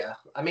it, do you?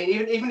 I mean,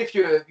 even if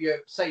you're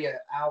say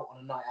you're out on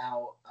a night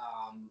out,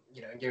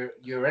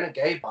 you're in a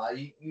gay bar,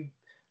 you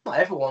not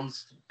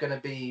everyone's gonna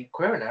be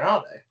queer in there,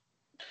 are they?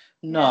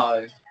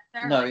 No,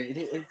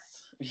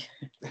 it's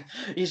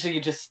usually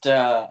you just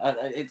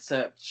it's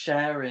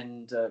Cher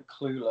and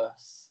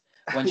Clueless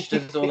when she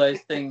does all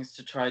those things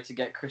to try to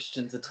get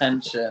Christian's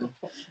attention.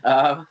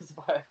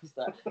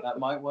 That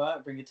might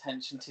work. Bring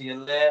attention to your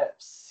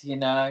lips,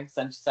 send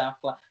yourself,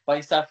 buy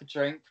yourself a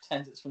drink,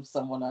 pretend it's from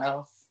someone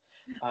else.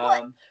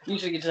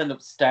 Usually you just end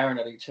up staring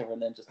at each other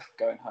and then just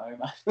going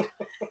home.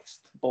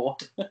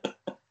 Bored.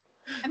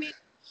 I mean,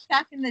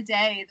 back in the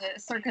day,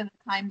 circa the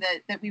time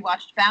that we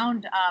watched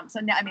Found, so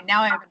now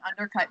I have an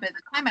undercut, but at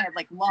the time I had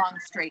like long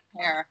straight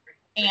hair,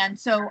 and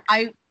so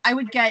I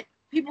would get,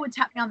 people would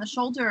tap me on the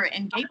shoulder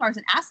in gay bars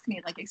and ask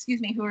me like, excuse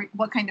me,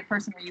 what kind of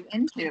person were you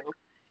into?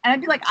 And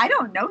I'd be like, I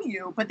don't know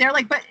you, but they're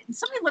like, but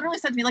somebody literally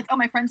said to me like, oh,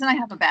 my friends and I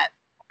have a bet.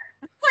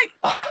 Like,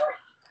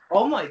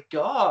 oh my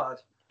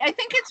God. I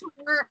think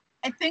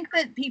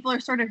that people are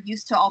sort of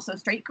used to also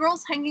straight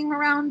girls hanging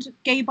around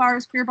gay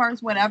bars, queer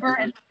bars, whatever,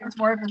 and there's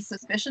more of a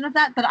suspicion of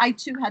that. But I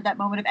too had that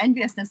moment of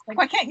enviousness, like,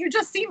 why can't you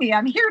just see me?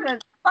 I'm here to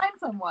find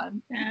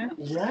someone.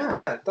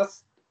 Yeah,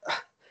 that's.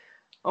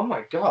 Oh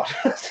my God,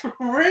 that's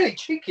really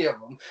cheeky of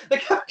them. They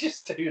can't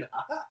just do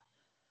that.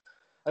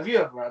 Have you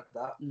ever had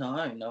that? No,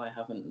 I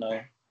haven't. No.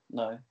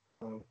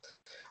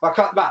 I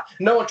can't. But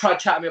no one tried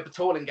chatting me up at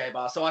all in gay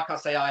bars, so I can't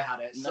say I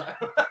had it. So.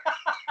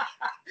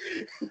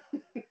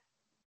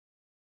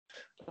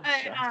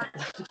 At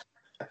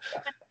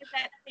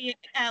the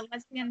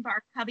lesbian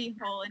bar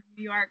Cubbyhole in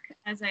New York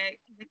as a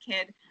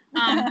kid,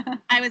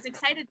 I was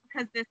excited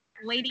because this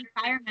lady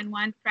fireman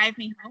wanted to drive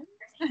me home,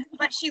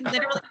 but she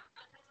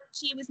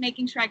was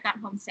making sure I got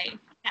home safe.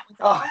 That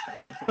was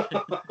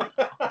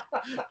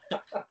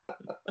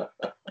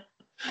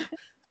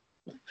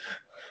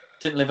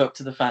Didn't live up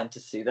to the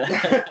fantasy there.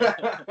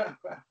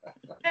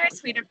 Very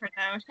sweet of her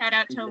though. Shout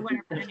out to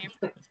whatever her name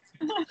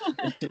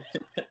is.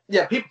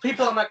 Yeah,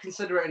 people are not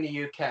considerate in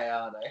the UK,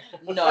 are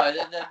they? No,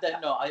 they're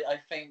not. I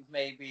think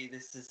maybe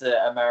this is an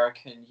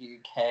American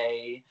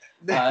UK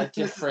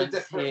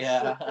difference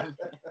here.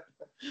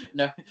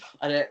 No,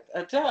 I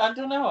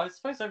don't know. I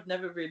suppose I've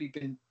never really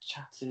been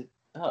chatted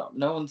up.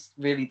 No one's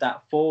really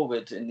that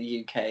forward in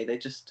the UK. They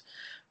just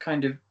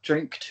kind of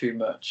drink too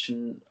much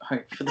and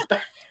hope for the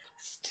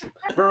best.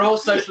 We're all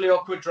socially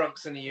awkward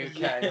drunks in the UK.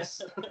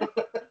 Yes.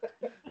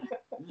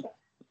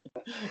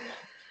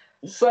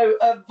 So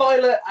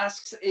Violet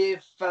asks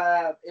if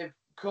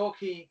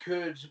Corky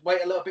could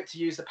wait a little bit to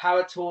use the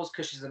power tools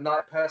because she's a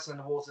night person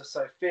and the walls are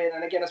so thin.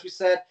 And again, as we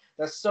said,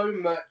 there's so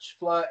much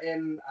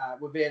flirting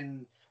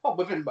within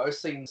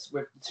most scenes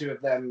with the two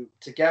of them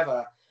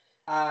together.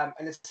 And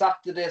it's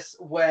after this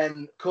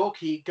when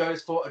Corky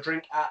goes for a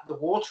drink at the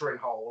watering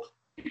hole.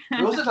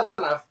 We also don't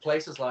have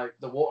places like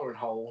the watering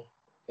hole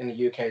in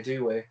the UK,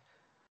 do we?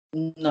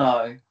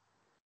 No,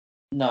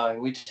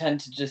 we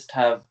tend to just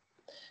have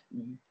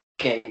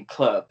gay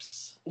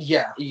clubs,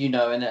 yeah,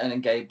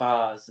 and gay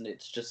bars, and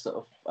it's just sort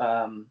of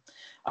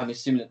I'm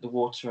assuming that the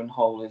watering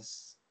hole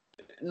is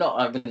not,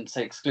 I wouldn't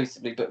say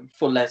exclusively, but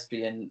for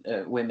lesbian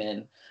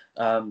women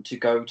to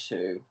go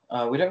to.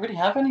 We don't really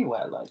have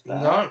anywhere like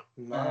that.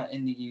 No.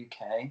 In the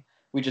UK,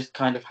 we just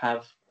kind of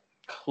have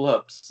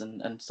clubs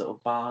and sort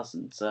of bars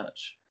and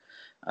such,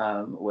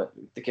 where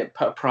they get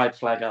put a pride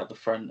flag out the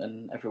front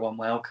and everyone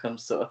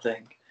welcomes, sort of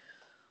thing.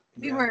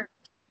 We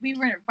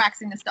were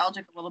waxing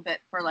nostalgic a little bit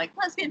for like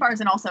lesbian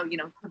bars and also,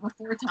 the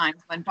before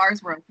times when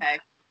bars were okay.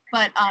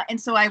 But and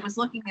so I was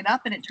looking it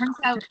up, and it turns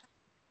out,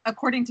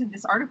 according to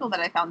this article that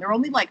I found, there are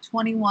only like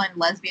 21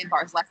 lesbian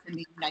bars left in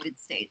the United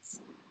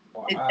States.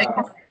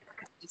 Wow.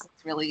 It's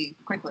really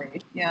quickly,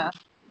 yeah.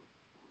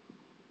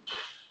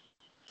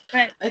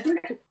 But I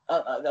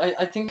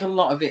think a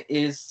lot of it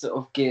is sort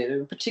of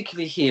geared,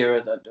 particularly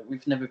here. That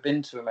we've never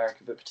been to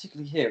America, but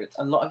particularly here,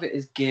 a lot of it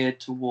is geared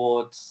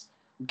towards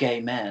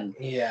gay men.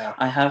 Yeah.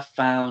 I have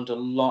found a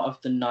lot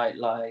of the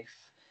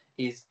nightlife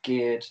is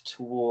geared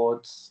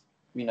towards,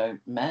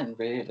 men,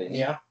 really.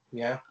 Yeah.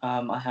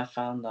 I have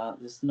found that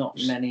there's not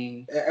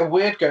many. A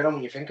weird going on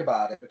when you think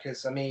about it,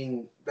 because I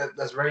mean,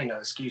 there's really no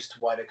excuse to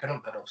why they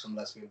couldn't put up some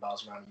lesbian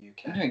bars around the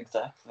UK. No,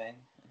 exactly.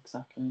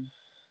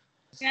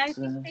 Yeah, I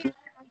think they have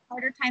a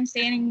harder time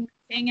staying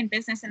in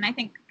business, and I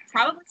think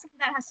probably some of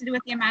that has to do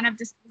with the amount of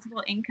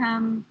disposable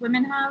income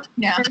women have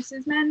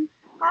versus men,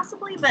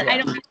 possibly. But I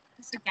don't know.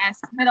 Just a guess.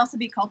 It might also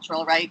be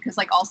cultural, right? Because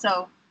like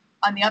also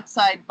on the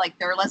upside, like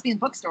there are lesbian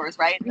bookstores,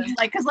 right? And it's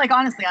like, because like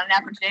honestly, on an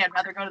average day, I'd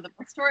rather go to the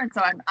bookstore, and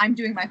so I'm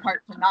doing my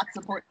part to not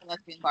support the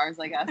lesbian bars,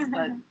 I guess.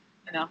 But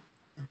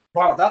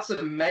Wow, that's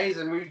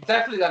amazing. We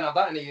definitely don't have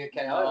that in the UK.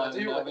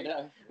 We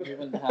don't. We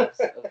wouldn't have.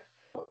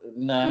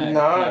 No.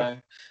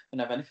 We don't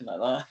have anything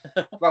like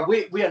that. Well,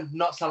 we are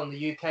not selling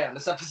the UK on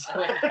this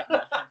episode.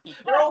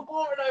 We're all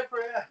boring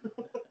over here.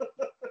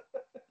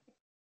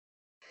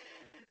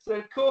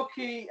 So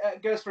Corky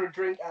goes for a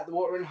drink at the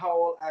watering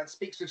hole and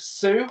speaks with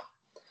Sue,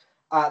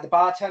 the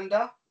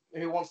bartender,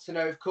 who wants to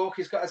know if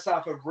Corky's got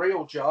herself a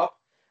real job.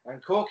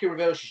 And Corky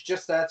reveals she's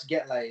just there to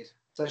get laid.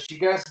 So she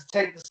goes to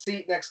take the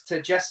seat next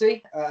to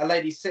Jessie, a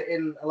lady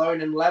sitting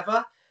alone in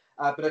leather.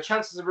 But her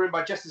chances are ruined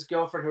by Jessie's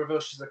girlfriend, who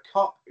reveals she's a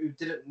cop who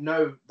didn't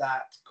know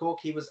that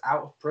Corky was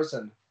out of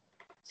prison.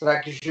 So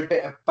that gives you a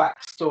bit of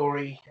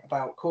backstory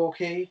about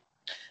Corky.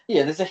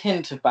 Yeah, there's a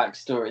hint of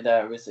backstory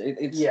there. It's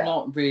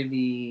not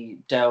really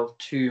delved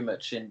too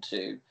much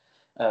into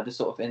the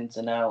sort of ins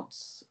and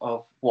outs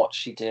of what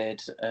she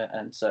did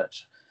and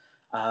such.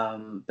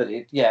 But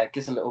it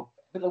gives a little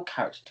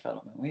character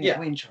development. We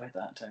enjoy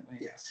that, don't we?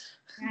 Yes.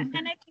 And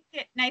I think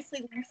it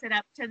nicely links it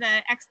up to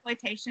the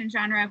exploitation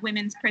genre of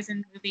women's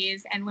prison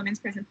movies and women's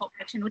prison pulp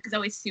fiction, which is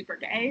always super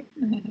gay.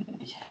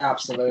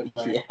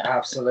 Absolutely. Yeah.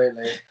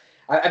 Absolutely.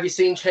 Have you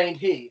seen Chained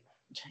Heat?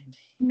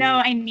 No,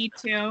 I need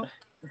to.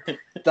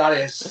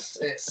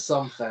 It's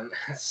something.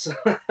 It's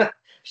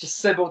just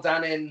Sybil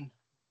Danning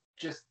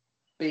just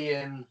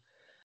being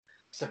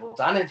Sybil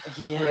Danning,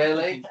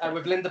 really. And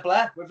with Linda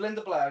Blair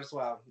as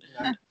well.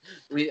 Yeah.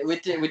 We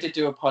did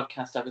do a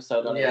podcast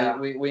episode on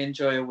it. We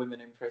enjoy a women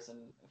in prison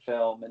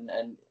film,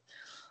 and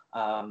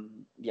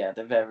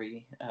they're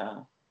very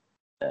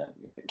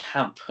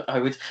camp. I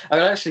would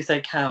actually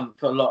say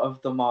camp. A lot of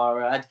them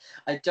are.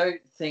 I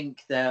don't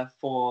think they're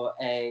for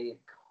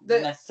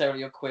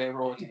necessarily a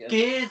queer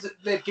audience.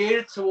 They're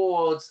geared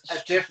towards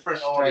a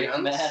different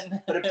audience,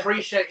 men. but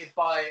appreciated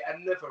by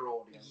another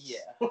audience. Yeah.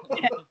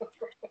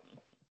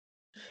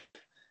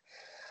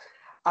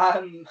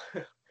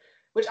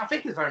 Which I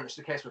think is very much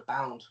the case with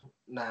Bound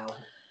now.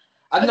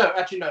 No,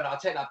 I take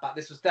that back.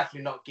 This was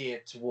definitely not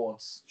geared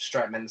towards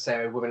straight men, the same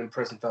way women in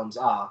prison films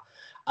are.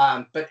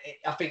 But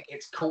I think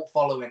its cult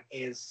following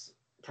is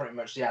pretty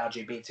much the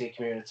LGBT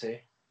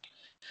community.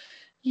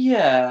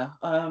 Yeah,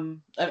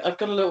 I've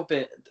got a little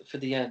bit for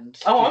the end.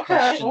 Oh,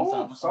 okay.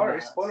 Oh,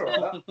 sorry, spoiler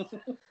alert.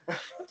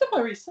 I've done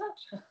my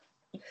research.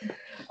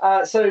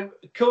 So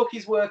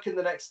Corky's working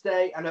the next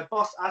day, and her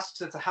boss asks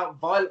her to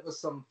help Violet with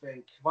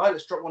something.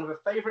 Violet's dropped one of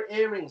her favourite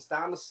earrings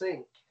down the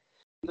sink.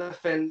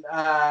 nothing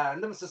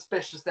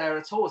suspicious there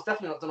at all. It's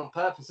definitely not done on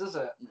purpose, is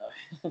it?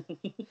 No.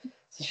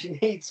 So she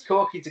needs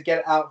Corky to get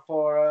it out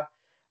for her.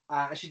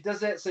 And she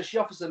does it. So she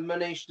offers her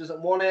money. She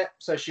doesn't want it.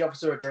 So she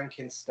offers her a drink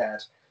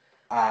instead.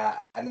 And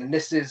then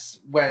this is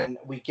when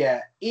we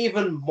get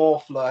even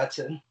more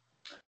flirting.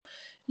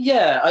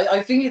 Yeah,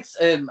 I think it's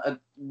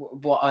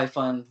what I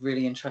find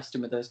really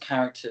interesting with those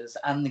characters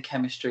and the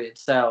chemistry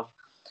itself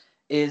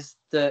is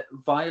that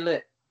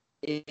Violet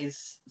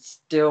is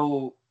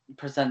still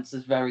presents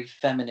as very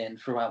feminine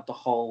throughout the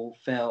whole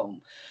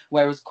film,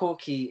 whereas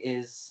Corky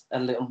is a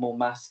little more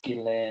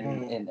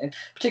masculine, in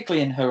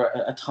particularly in her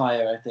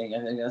attire. I think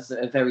that's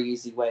a very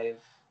easy way of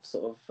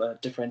sort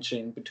of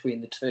differentiating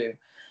between the two.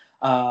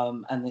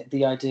 And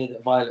the idea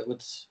that Violet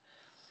would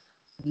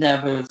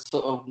never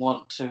sort of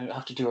want to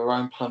have to do her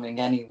own plumbing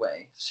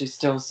anyway. She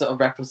still sort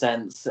of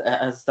represents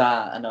as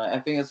that, and I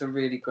think it's a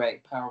really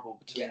great parable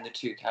between the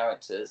two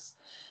characters,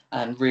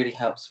 and really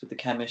helps with the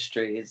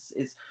chemistry.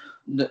 Is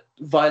that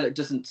Violet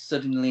doesn't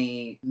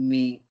suddenly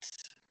meet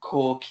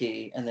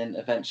Corky and then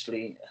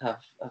eventually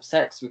have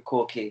sex with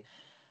Corky,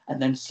 and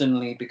then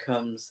suddenly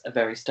becomes a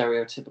very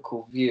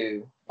stereotypical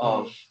view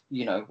of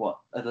what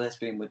a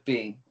lesbian would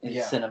be in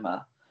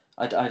cinema.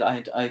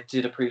 I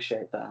did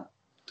appreciate that.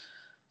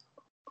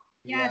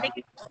 Yeah, they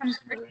could come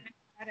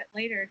about it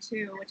later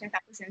too, which I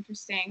thought was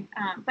interesting.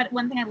 But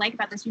one thing I like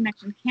about this, you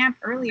mentioned camp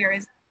earlier,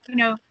 is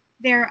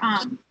they're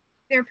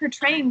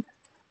portraying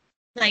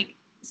like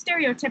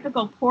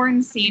stereotypical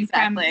porn scenes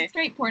from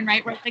straight porn,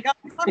 right? Where it's like, oh,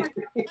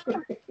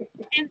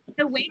 and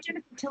the way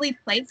Jennifer Tilly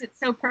plays it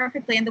so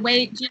perfectly, and the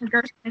way Gina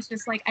Gershon is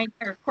just like,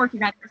 or Corky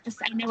rather, is just,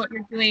 I know what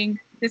you're doing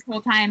this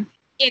whole time.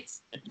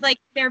 It's like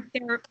they're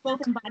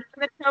both embodying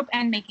the trope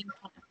and making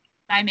fun of it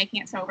by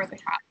making it so over the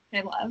top,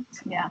 which I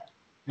loved.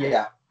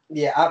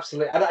 Yeah,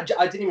 absolutely. And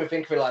I didn't even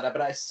think of it like that, but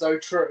that is so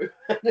true.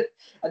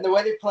 And the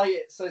way they play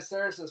it so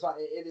seriously,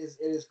 it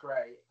is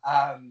great.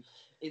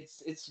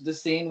 It's the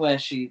scene where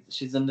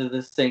she's under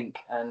the sink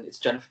and it's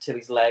Jennifer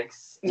Tilly's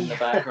legs in the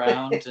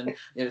background, and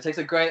it takes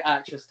a great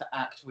actress to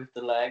act with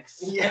the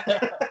legs. Yeah.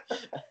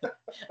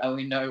 And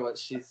we know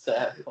what's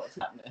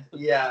happening.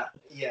 Yeah.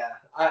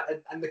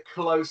 And the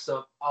close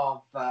up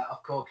of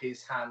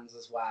Corky's hands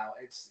as well.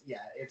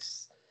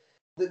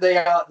 They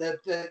are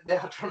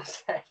trying to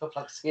set up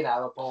like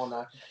skin-hour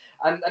porno,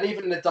 and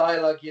even in the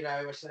dialogue,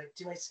 where she's like,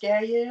 "Do I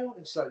scare you?"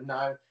 And she's like,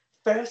 "No."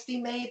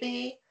 "Thirsty,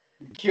 maybe?"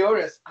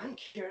 "Curious." "I'm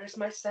curious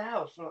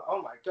myself." Like,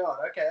 oh my god,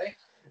 okay.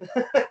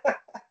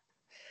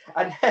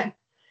 And then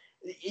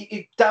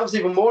it delves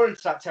even more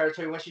into that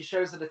territory when she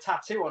shows her the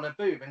tattoo on her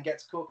boob and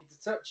gets Corky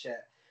to touch it,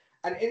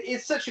 and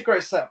it's such a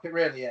great setup. It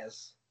really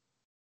is.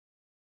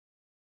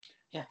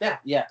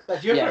 Yeah.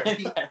 But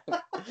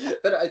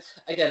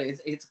again,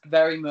 it's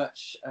very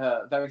much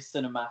very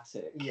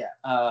cinematic. Yeah.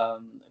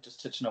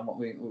 Just touching on what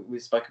we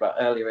spoke about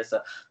earlier, is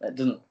that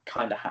doesn't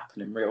kind of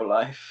happen in real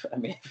life. I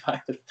mean, if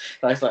I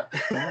was like,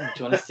 "Oh,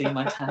 do you want to see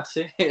my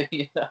tattoo?"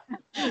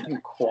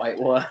 Didn't quite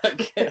work.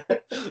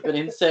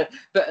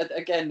 But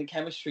again, the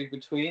chemistry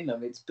between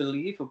them, it's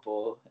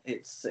believable.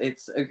 It's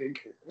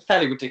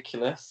fairly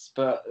ridiculous,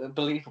 but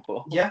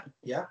believable. Yeah.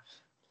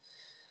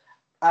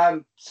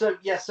 So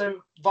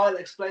Violet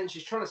explains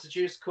she's trying to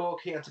seduce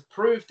Corky, and to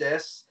prove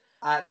this,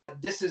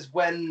 this is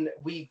when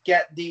we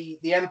get the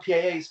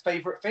MPAA's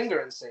favourite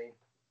fingering scene.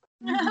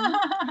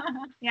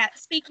 Yeah,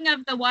 speaking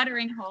of the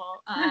watering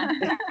hole.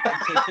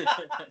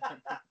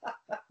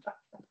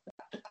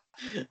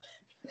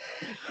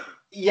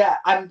 Yeah,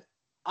 and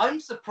I'm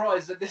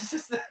surprised that this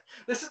is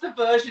the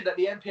version that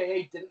the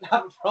MPAA didn't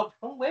have a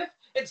problem with.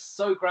 It's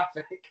so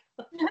graphic.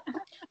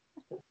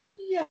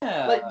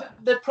 Yeah. Like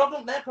their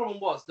problem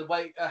was the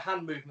way her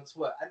hand movements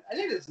were, and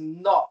it is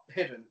not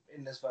hidden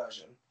in this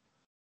version.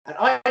 And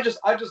I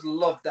just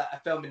love that a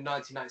film in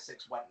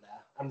 1996 went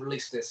there and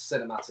released this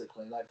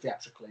cinematically, like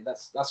theatrically.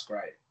 That's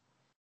great.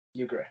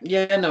 You agree?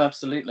 Yeah, no,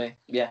 absolutely.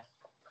 Yeah.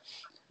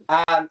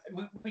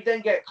 We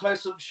then get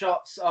close-up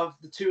shots of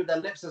the two of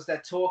their lips as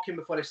they're talking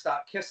before they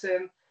start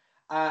kissing.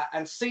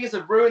 And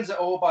Caesar ruins it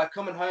all by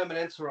coming home and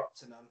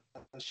interrupting them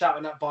and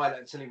shouting at Violet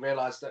until he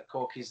realised that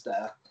Corky's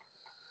there.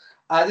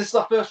 This is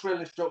our first real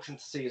introduction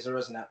to Caesar,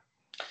 isn't it?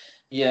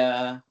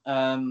 Yeah,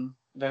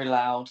 very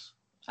loud,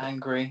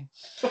 angry.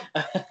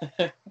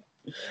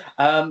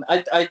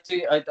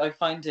 I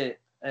find it.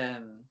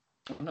 I'm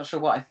not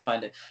sure what I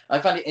find it. I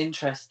find it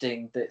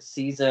interesting that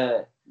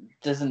Caesar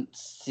doesn't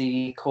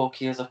see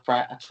Corky as a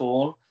threat at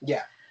all.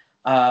 Yeah.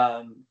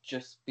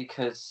 Just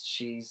because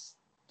she's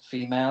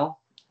female.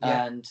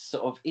 Yeah. And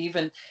sort of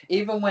even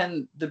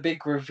when the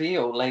big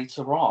reveal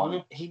later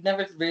on, he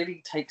never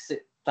really takes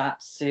it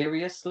that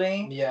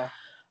seriously. Yeah.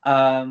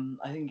 I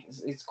think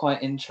it's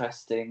quite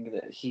interesting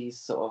that he's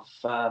sort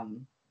of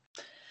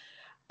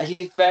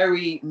he's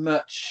very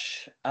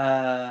much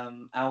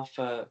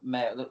alpha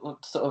male,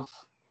 sort of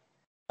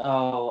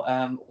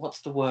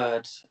what's the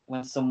word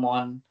when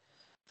someone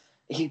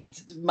he's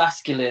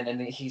masculine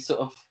and he's sort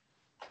of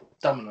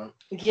dominant.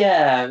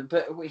 Yeah,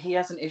 but he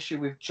has an issue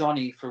with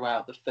Johnny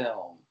throughout the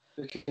film.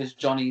 because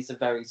Johnny's a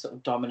very sort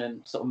of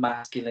dominant, sort of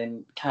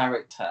masculine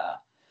character,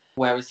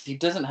 whereas he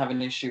doesn't have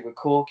an issue with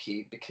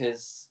Corky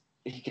because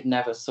he could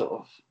never sort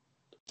of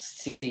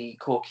see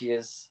Corky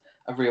as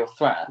a real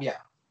threat. Yeah.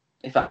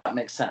 If that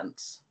makes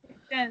sense.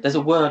 There's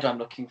a word I'm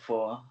looking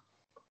for.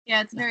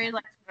 Yeah, it's very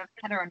like sort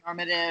of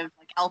heteronormative,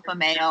 like alpha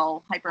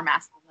male, hyper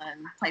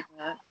masculine type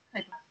of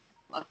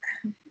look.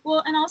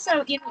 Well, and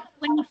also, you know,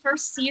 when he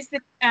first sees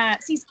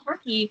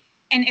Corky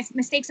and it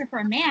mistakes her for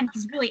a man,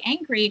 he's really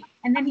angry,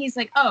 and then he's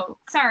like, "Oh,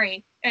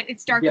 sorry,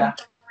 it's dark." Yeah.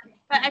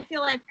 But I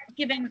feel like,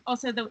 given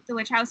also the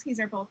Wachowskis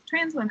are both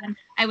trans women,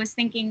 I was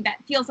thinking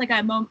that feels like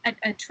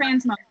a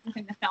trans moment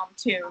within the film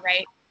too,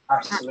 right?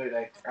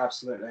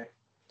 Absolutely.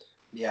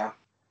 Yeah.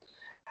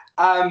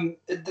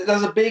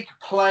 There's a big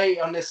play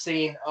on this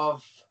scene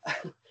of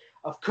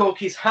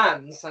Corky's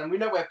hands, and we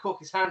know where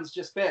Corky's hands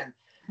just been.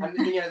 And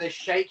you know, they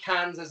shake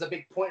hands. There's a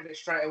big point of it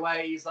straight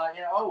away. He's like,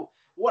 you know, oh,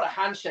 what a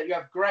handshake! You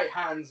have great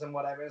hands and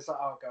whatever. It's like,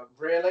 oh god,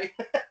 really?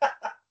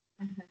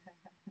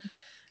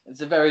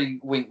 It's a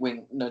very wink,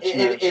 nudge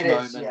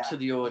moment to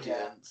the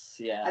audience.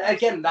 Yeah. And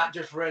again, that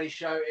just really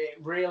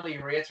really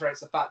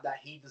reiterates the fact that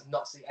he does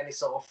not see any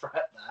sort of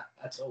threat there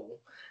at all,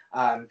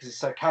 because he's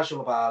so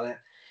casual about it.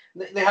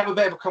 They have a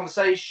bit of a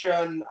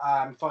conversation,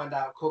 find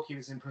out Corky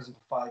was in prison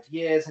for 5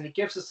 years, and he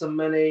gives her some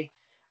money,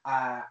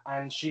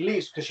 and she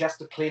leaves because she has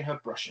to clean her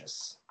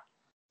brushes.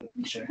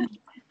 Sure.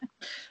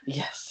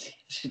 Yes,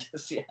 she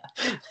does, yeah.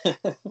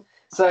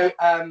 So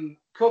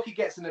Corky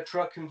gets in the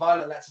truck, and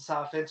Violet lets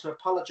herself in to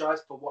apologise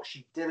for what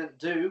she didn't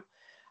do,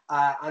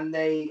 and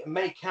they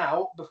make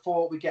out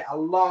before we get a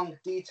long,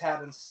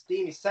 detailed and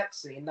steamy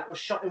sex scene that was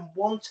shot in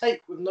one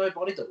take with no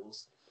body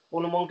doubles,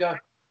 all in one go.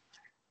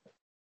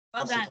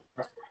 Well done.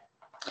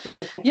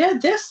 Yeah,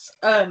 this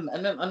and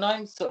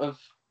I'm sort of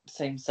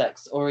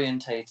same-sex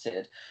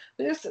orientated.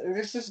 This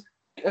is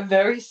a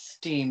very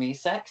steamy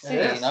sex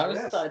scene. I was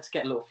starting to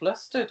get a little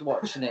flustered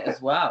watching it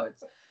as well.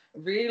 It's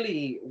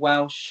really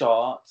well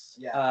shot.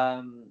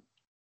 Yeah.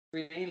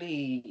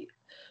 Really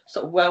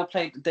sort of well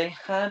played. They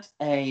had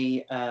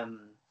a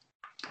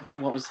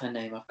what was her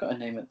name? I've got her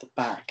name at the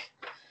back.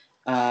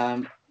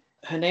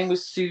 Her name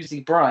was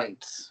Susie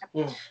Bright,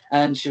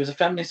 and she was a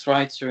feminist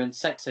writer and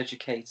sex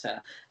educator,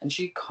 and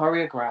she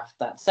choreographed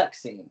that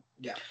sex scene.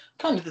 Yeah.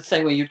 Kind of the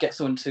same way you'd get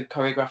someone to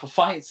choreograph a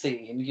fight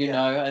scene, you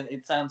know, and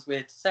it sounds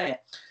weird to say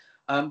it.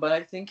 But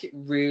I think it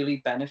really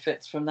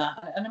benefits from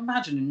that. And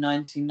imagine in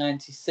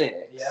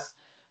 1996,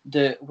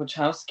 the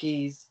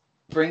Wachowskis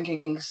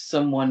bringing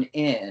someone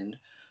in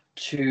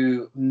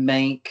to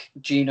make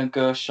Gina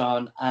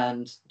Gershon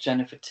and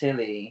Jennifer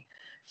Tilly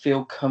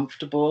feel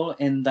comfortable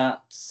in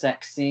that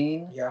sex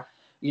scene. Yeah.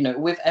 You know,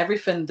 with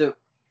everything that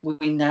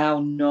we now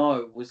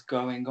know was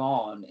going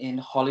on in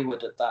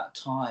Hollywood at that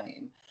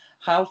time,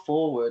 how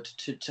forward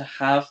to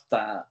have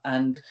that.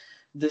 And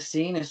the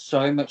scene is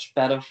so much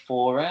better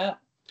for it.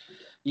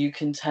 You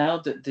can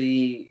tell that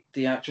the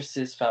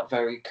actresses felt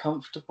very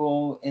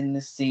comfortable in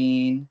the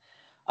scene.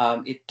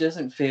 It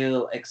doesn't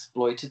feel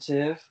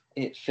exploitative.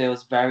 It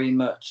feels very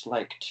much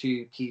like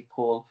two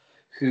people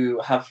who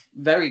have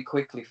very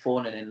quickly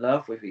fallen in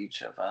love with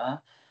each other,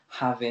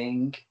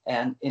 having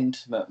an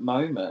intimate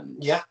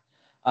moment. Yeah.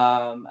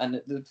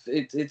 And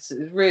it's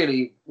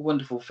really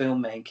wonderful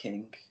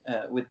filmmaking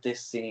with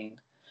this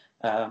scene,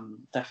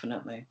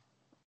 definitely.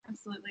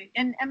 Absolutely.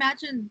 And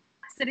imagine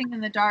sitting in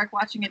the dark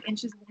watching it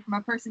inches away from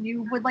a person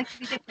you would like to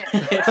be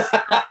dictated.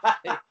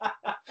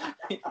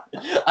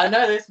 I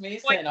know this me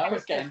saying I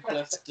was getting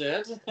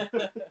flustered.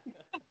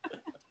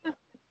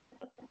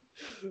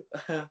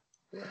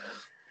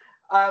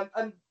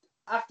 And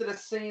after the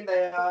scene,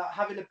 they are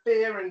having a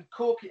beer, and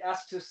Corky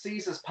asks if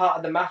Caesar's part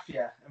of the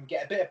mafia, and we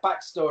get a bit of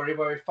backstory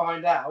where we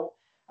find out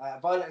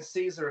Violet and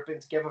Caesar have been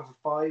together for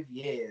 5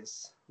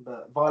 years,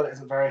 but Violet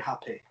isn't very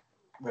happy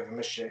with him,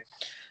 is she?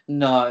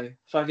 No,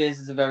 5 years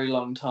is a very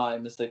long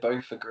time, as they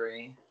both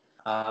agree.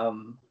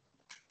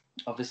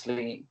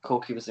 Obviously,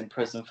 Corky was in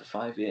prison for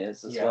 5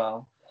 years as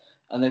well,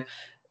 and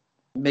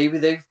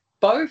they've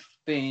both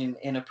been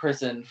in a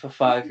prison for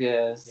 5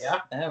 years.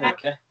 Yeah, there we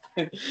go.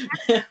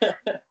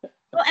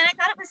 Well, and I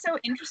thought it was so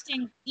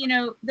interesting, you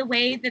know, the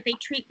way that they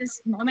treat this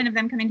moment of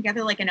them coming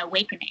together like an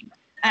awakening.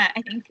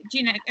 I think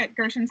Gina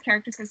Gershon's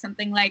character says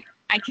something like,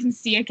 "I can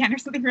see again," or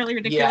something really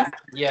ridiculous.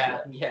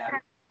 Yeah.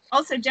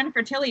 Also,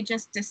 Jennifer Tilly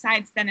just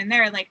decides then and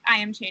there, like, I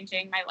am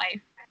changing my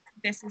life.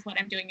 This is what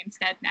I'm doing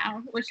instead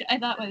now, which I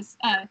thought was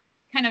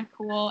kind of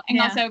cool. And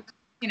also,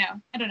 you know,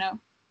 I don't know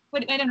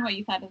what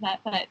you thought of that,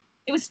 but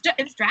it was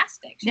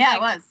drastic. It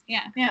was.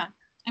 Yeah.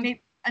 I mean,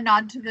 a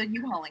nod to the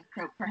U-hauling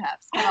trope,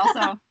 perhaps, but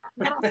also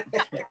very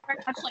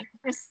much like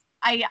this.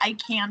 I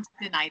can't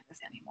deny this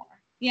anymore.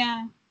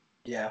 Yeah.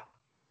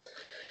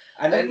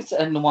 And there's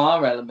a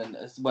noir element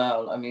as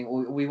well. I mean,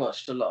 we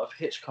watched a lot of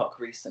Hitchcock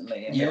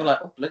recently, and we were like,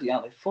 oh, bloody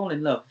hell, they fall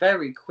in love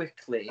very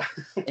quickly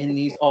in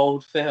these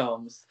old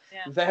films.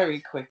 Very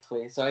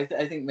quickly. So I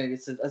think maybe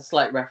it's a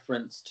slight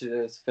reference to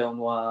those film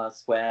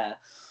noirs where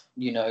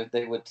you know,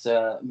 they would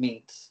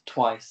meet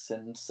twice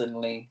and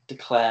suddenly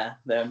declare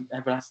their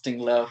everlasting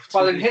love.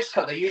 Well, in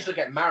Hitchcock, they usually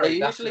get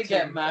married. They usually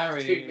get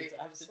married.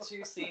 After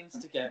 2 scenes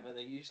together,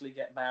 they usually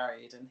get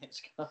married in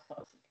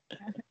Hitchcock.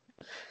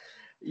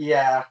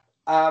 Yeah.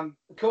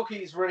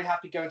 Corky's really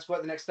happy going to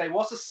work the next day.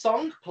 Whilst a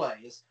song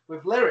plays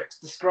with lyrics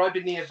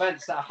describing the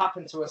events that have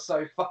happened to us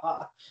so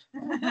far.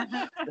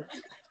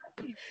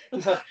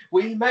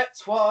 We met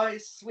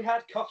twice, we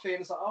had coffee,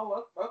 and it's like,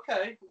 oh,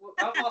 okay, well,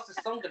 how fast is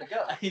this song going to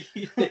go?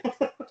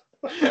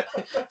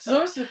 It's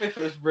almost as if it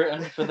was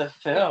written for the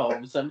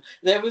films. And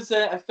there was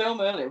a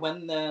film earlier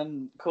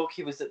when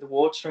Corky was at the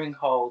watering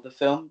hole. The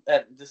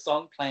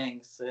song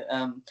playing.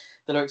 The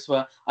lyrics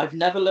were, "I've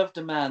never loved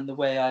a man the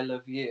way I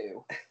love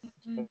you,"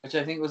 which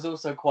I think was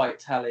also quite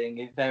telling.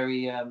 It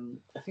very, I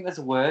think there's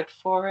a word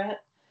for it,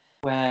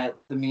 where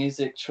the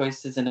music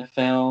choices in a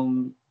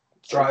film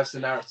drives the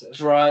narrative.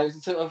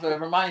 Sort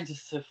of reminds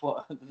us of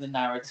what the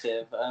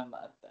narrative. I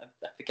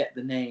forget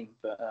the name,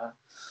 but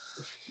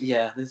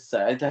yeah, this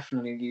it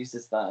definitely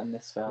uses that in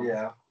this film.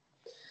 Yeah.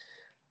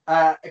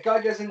 A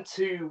guy goes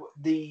into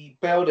the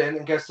building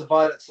and goes to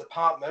Violet's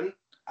apartment.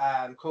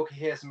 Corky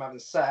hears them having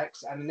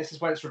sex, and this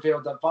is when it's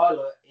revealed that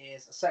Violet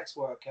is a sex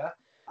worker,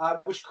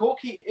 which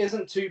Corky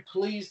isn't too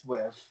pleased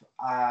with.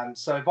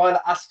 So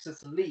Violet asks her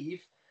to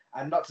leave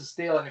and not to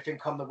steal anything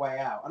on the way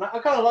out. And I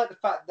kind of like the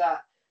fact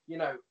that, you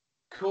know,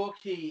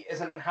 Corky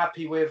isn't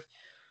happy with.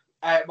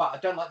 Well, I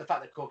don't like the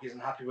fact that Corky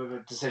isn't happy with a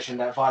decision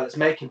that Violet's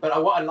making,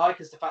 but what I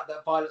like is the fact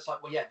that Violet's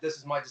like, well, yeah, this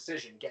is my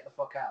decision. Get the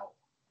fuck out.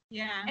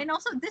 Yeah. And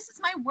also, this is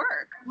my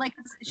work. Like,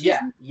 she's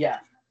never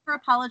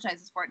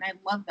apologizes for it, and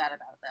I love that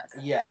about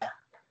this. Yeah.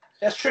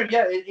 That's true.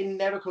 Yeah, it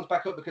never comes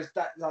back up because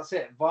that's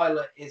it.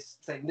 Violet is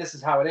saying this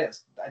is how it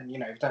is, and you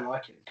know, if you don't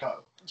like it,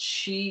 go.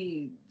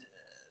 She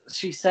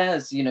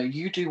says, you know,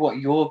 you do what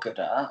you're good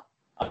at,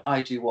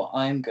 I do what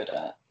I'm good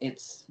at.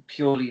 It's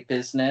purely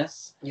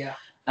business. Yeah.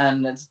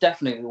 And it's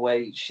definitely the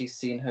way she's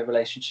seen her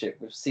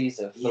relationship with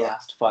Caesar for the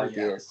last 5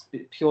 years.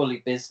 Purely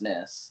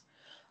business.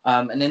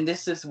 And then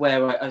this is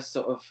where I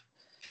sort of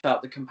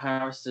felt the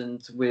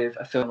comparisons with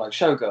a film like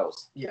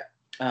Showgirls. Yeah.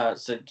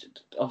 So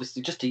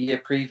obviously just a year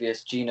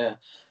previous, Gina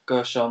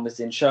Gershon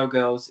was in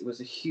Showgirls. It was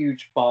a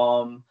huge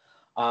bomb.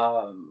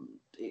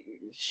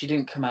 She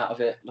didn't come out of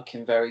it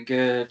looking very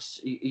good,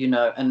 you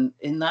know. And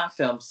in that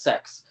film,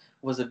 sex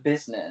was a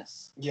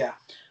business. Yeah.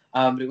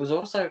 But it was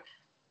also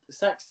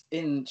sex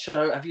in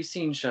show. Have you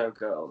seen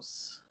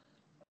Showgirls?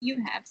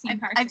 You have seen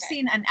parts. I've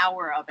seen an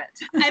hour of it.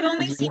 I've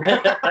only seen.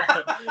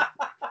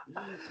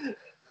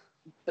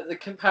 But the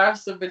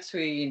comparison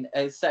between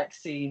a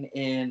sex scene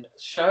in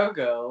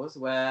Showgirls,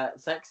 where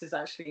sex is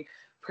actually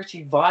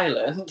pretty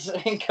violent,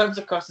 it comes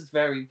across as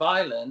very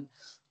violent,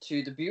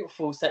 to the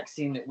beautiful sex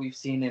scene that we've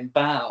seen in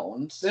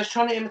Bound. They're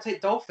trying to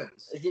imitate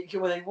dolphins.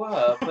 Well, they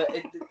were, but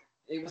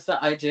it was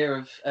that idea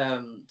of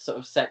sort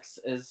of sex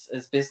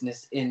as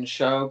business in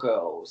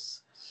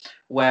Showgirls,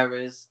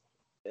 whereas,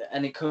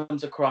 and it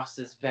comes across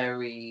as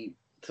very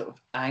sort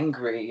of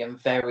angry and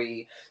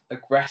very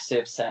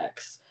aggressive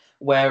sex,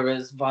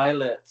 whereas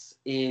Violet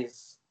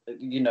is,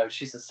 you know,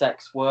 she's a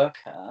sex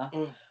worker,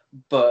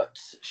 but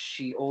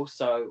she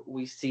also,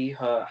 we see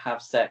her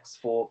have sex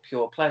for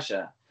pure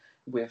pleasure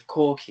with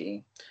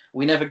Corky.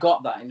 We never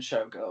got that in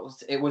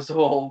Showgirls. It was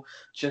all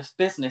just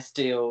business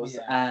deals,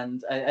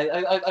 and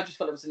I just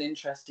felt it was an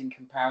interesting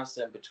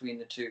comparison between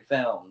the two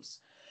films,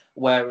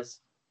 whereas,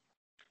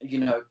 you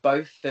know,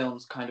 both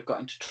films kind of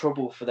got into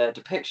trouble for their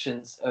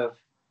depictions of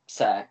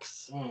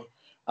sex.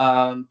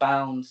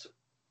 Bound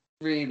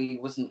really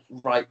wasn't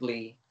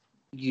rightly,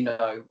 you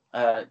know,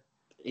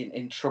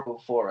 in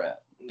trouble for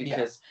it,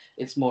 because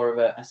it's more of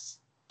a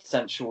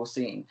sensual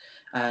scene,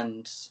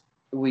 and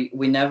we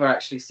never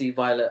actually see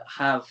Violet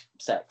have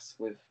sex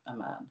with a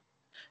man.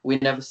 We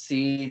never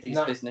see these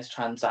business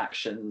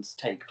transactions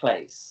take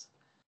place.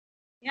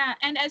 Yeah,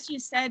 and as you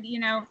said,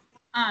 you know,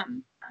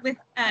 with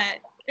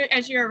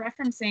as you're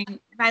referencing,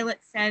 Violet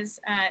says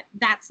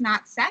that's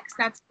not sex,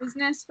 that's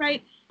business,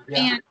 right?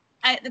 Yeah.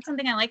 And that's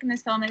something I like in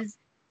this film, is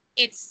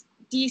it's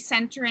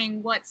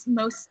decentering what's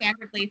most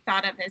standardly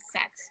thought of as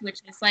sex, which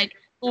is like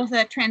both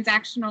a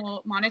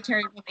transactional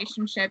monetary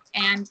relationship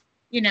and,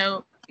 you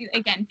know,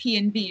 again, P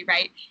and V,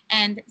 right?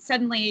 And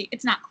suddenly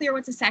it's not clear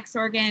what's a sex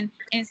organ,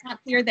 and it's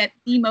not clear that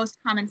the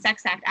most common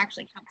sex act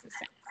actually counts as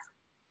sex.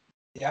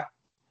 Yeah,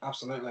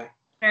 absolutely.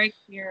 Very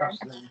clear.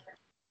 Absolutely.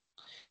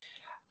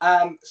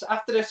 So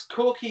after this,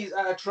 Corky's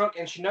at a truck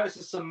and she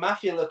notices some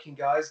mafia-looking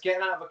guys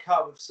getting out of a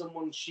car with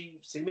someone she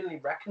seemingly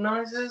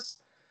recognizes.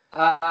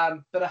 But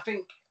I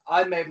think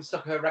I may have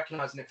mistaken her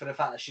recognizing it for the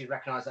fact that she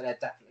recognized that they're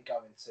definitely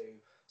going to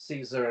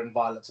Caesar and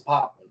Violet's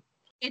apartment.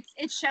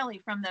 It's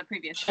Shelley from the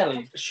previous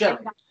Shelley.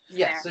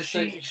 Yeah, so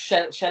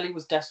Shelley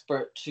was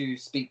desperate to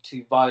speak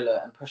to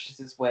Violet and pushes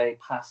his way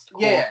past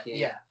Corky.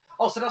 Yeah.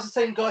 Oh, so that's the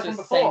same guy from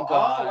before. Same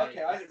guy, oh,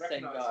 okay, I didn't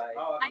recognize him.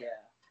 Oh, okay.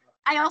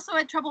 I also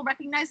had trouble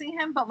recognizing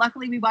him, but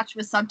luckily we watched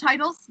with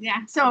subtitles.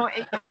 Yeah. So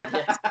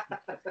Yes.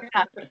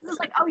 yeah, it was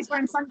like, oh, he's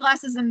wearing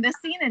sunglasses in this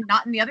scene and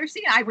not in the other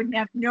scene. I would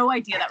have no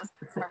idea that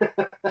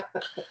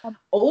was.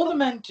 All the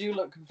men do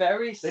look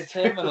very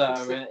similar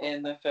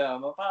in the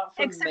film, apart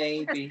from Except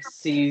maybe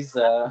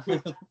Caesar.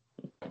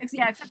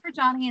 Yeah, except for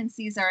Johnny and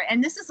Caesar.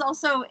 And this is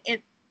also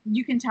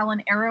you can tell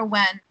an era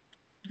when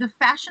the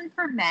fashion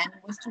for men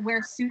was to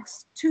wear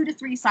suits 2 to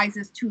 3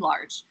 sizes too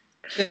large.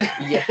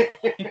 Yeah.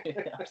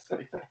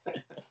 Absolutely.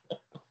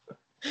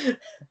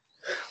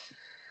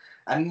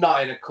 And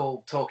not in a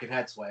cool Talking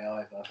Heads way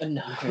either.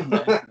 No.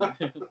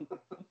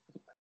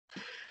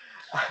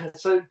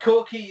 So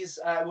Corky's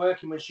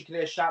working when she can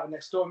hear shouting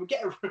next door, and we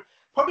get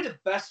probably the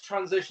best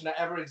transition that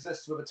ever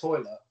exists with a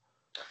toilet.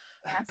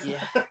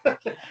 Yeah.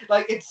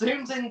 Like it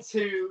zooms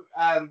into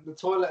the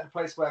toilet, the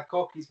place where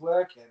Corky's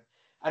working,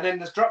 and then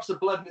there's drops of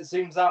blood, and it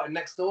zooms out in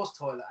next door's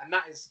toilet, and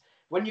that is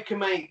when you can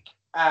make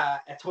a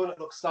toilet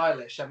look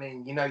stylish. I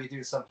mean, you know you're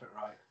doing something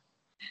right.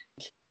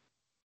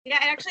 Yeah,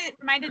 it actually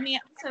reminded me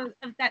also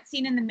of that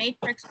scene in The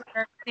Matrix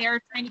where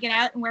they're trying to get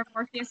out and where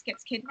Morpheus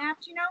gets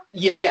kidnapped, you know?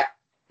 Yeah.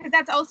 Because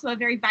that's also a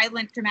very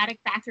violent,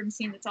 dramatic bathroom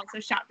scene that's also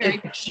shot very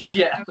good.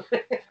 Yeah.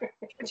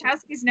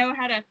 Wachowskis know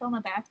how to film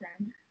a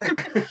bathroom.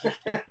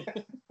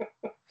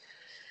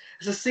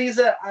 So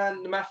Caesar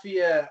and the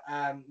mafia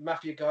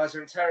guys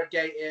are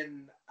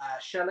interrogating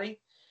Shelley,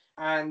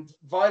 and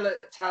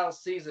Violet tells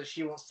Caesar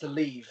she wants to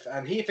leave,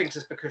 and he thinks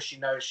it's because she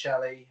knows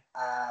Shelley,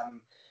 and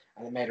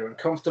it made her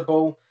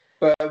uncomfortable.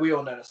 But we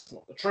all know that's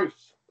not the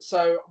truth.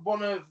 So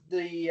one of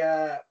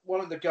the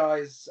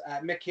guys,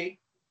 Mickey,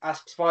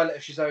 asks Violet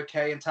if she's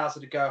okay and tells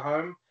her to go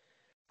home.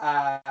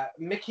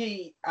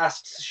 Mickey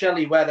asks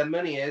Shelley where their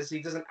money is.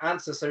 He doesn't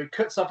answer, so he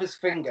cuts off his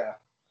finger.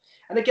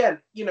 And again,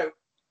 you know,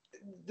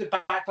 the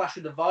backlash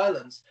of the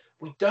violence,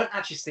 we don't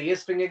actually see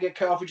his finger get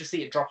cut off. We just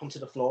see it drop onto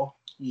the floor.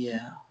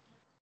 Yeah.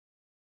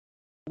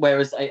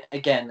 Whereas,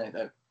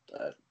 again,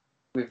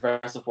 with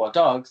Reservoir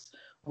Dogs,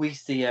 we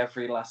see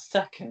every last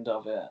second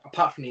of it.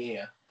 Apart from the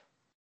ear.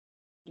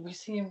 Do we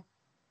see him?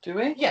 Do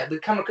we? Yeah, the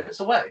camera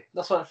cuts away.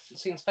 That's why the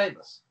scene's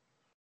famous.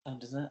 Oh,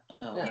 does it?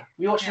 Oh. Yeah.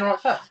 You watching the right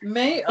film?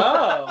 Me?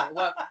 Oh,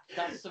 well,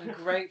 that's some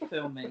great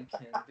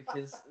filmmaking,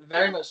 because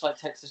very much like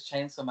Texas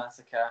Chainsaw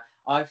Massacre,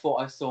 I thought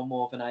I saw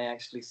more than I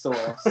actually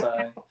saw,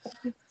 so...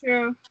 It's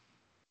true.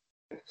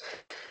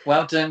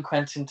 Well done,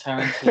 Quentin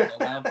Tarantino.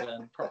 Well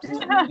done. Props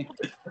to me.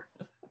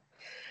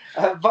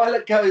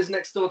 Violet goes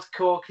next door to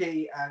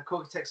Corky, and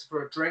Corky takes her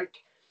for a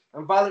drink.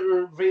 And Violet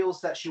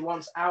reveals that she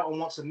wants out and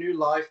wants a new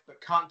life,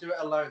 but can't do it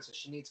alone, so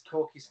she needs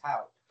Corky's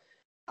help.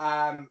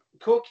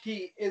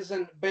 Corky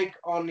isn't big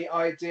on the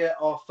idea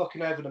of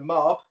fucking over the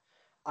mob,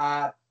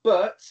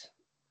 but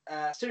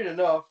soon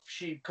enough,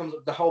 she comes up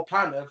with the whole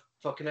plan of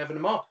fucking over the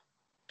mob.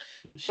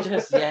 She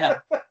does, yeah.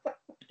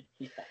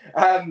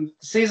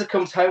 Caesar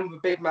comes home with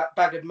a big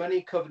bag of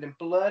money covered in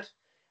blood,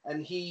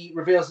 and he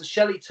reveals that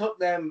Shelley took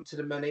them to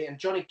the money, and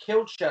Johnny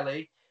killed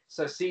Shelley,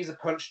 so Caesar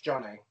punched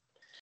Johnny.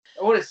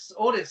 All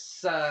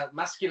this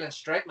masculine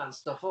straight man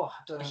stuff. Oh,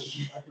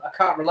 I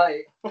can't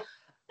relate.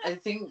 I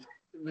think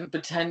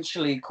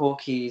potentially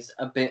Corky's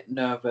a bit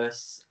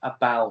nervous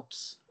about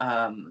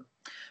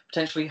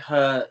potentially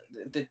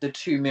the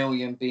 2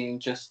 million being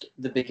just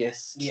the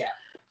biggest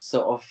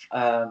sort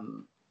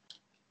of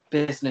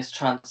business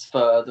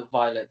transfer that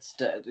Violet's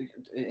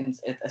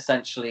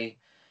essentially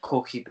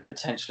Corky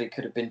potentially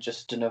could have been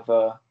just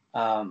another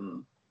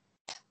oh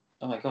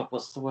my god,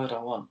 what's the word I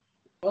want?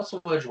 What's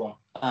the word you want?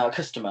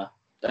 Customer,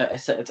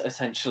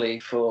 essentially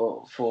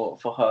for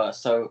her.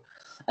 So,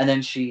 and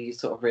then she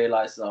sort of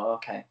realizes, oh,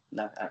 okay,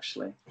 no,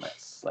 actually,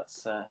 let's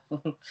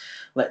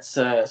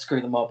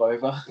screw the mob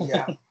over.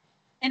 Yeah.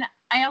 And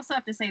I also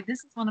have to say,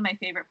 this is one of my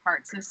favorite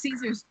parts. So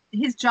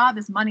his job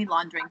is money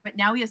laundering, but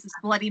now he has this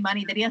bloody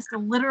money that he has to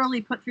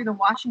literally put through the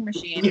washing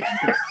machine.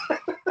 Yeah.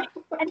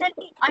 And then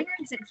he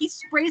irons it. He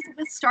sprays it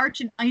with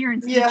starch and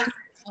irons it. Yeah.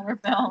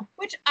 Bill.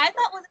 Which I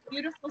thought was a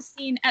beautiful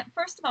scene.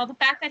 First of all, the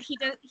fact that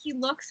he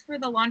looks for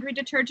the laundry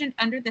detergent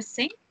under the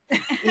sink.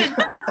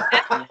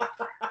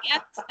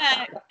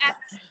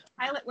 Asks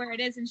Violet where it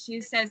is, and she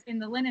says in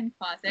the linen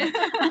closet.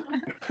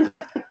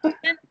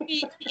 And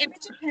the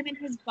image of him in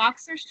his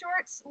boxer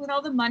shorts with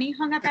all the money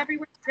hung up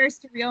everywhere, very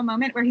surreal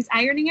moment where he's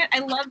ironing it. I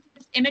love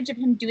this image of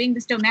him doing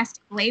this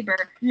domestic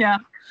labor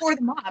for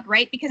the mob,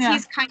 right? Because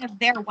he's kind of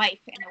their wife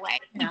in a way.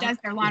 He does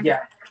their laundry.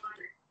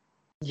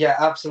 Yeah,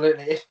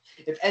 absolutely.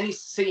 If any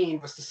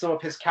scene was to sum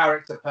up his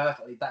character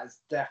perfectly, that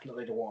is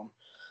definitely the one.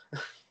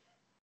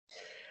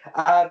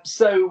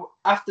 So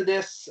after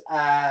this,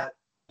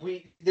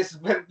 we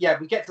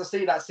get to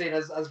see that scene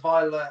as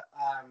Violet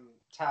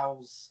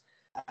tells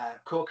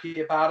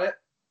Corky about it.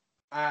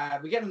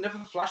 We get another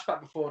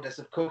flashback before this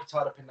of Corky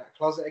tied up in that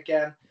closet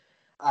again,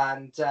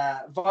 and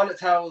Violet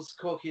tells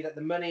Corky that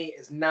the money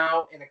is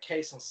now in a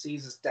case on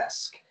Caesar's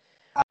desk.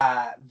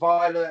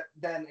 Violet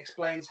then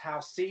explains how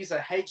Caesar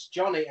hates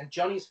Johnny, and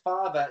Johnny's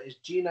father is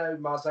Gino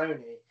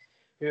Marzoni,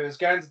 who is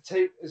going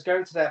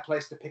to their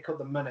place to pick up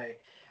the money.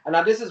 And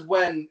now this is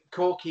when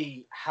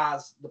Corky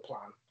has the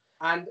plan.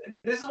 And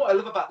this is what I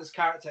love about this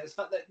character. It's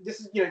the fact that this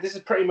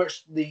is pretty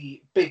much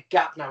the big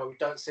gap now where we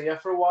don't see her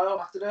for a while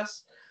after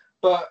this.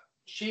 But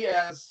she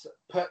has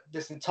put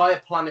this entire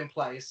plan in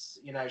place.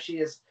 She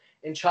is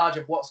in charge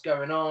of what's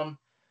going on.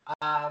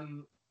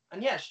 And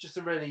yeah, she's just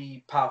a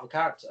really powerful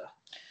character.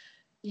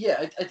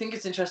 Yeah, I think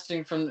it's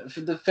interesting from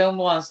the film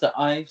ones that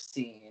I've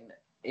seen,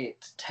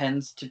 it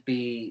tends to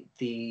be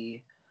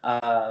the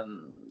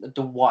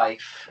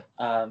wife.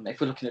 If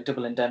we're looking at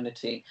Double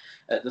Indemnity,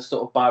 the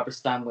sort of Barbara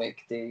Stanwyck,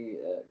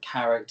 the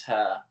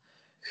character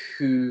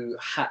who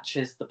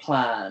hatches the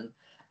plan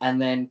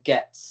and then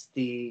gets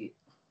the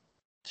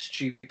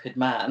stupid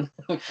man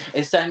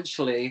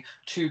essentially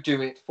to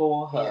do it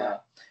for her. Yeah.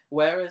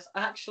 Whereas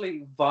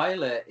actually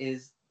Violet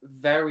is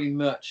very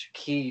much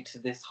key to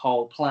this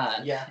whole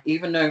plan. Yeah.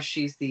 Even though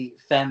she's the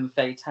femme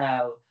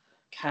fatale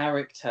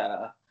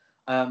character,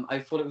 I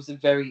thought it was a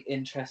very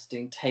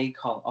interesting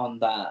take on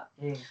that.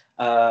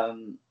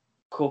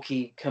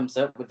 Corky comes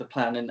up with the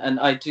plan, and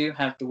I do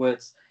have the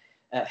words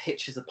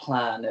hitches a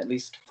plan at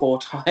least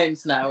 4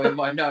 times now in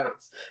my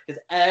notes,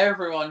 because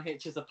everyone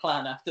hitches a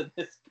plan after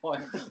this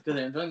point because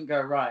it doesn't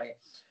go right.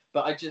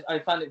 But I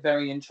found it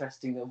very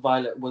interesting that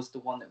Violet was the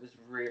one that was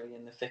really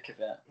in the thick of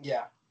it.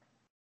 Yeah.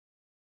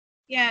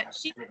 Yeah,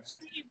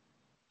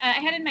 I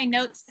had in my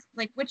notes,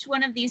 like, which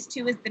one of these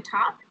two is the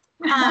top?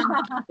 And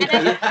I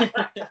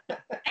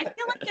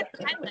feel like it's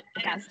Violet,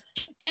 yes.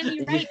 And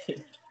you're right.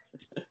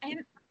 I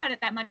hadn't thought about it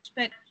that much,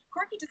 but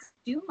Corky doesn't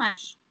do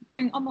much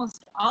in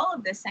almost all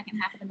of the second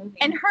half of the movie.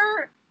 And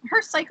her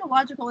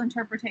psychological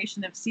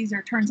interpretation of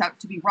Caesar turns out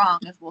to be wrong,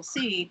 as we'll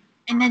see.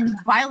 And then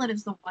Violet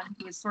is the one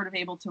who is sort of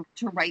able to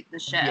right the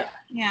ship.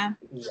 Yeah.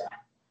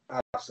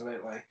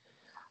 Absolutely.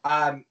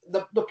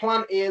 The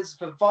plan is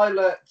for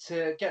Violet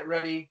to get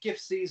ready, give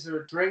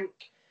Caesar a drink,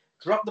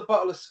 drop the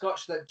bottle of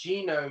scotch that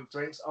Gino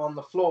drinks on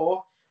the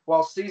floor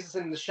while Caesar's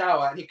in the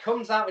shower, and he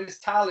comes out in his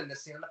towel in the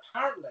scene. And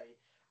apparently,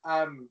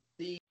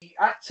 the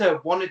actor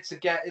wanted to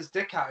get his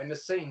dick out in the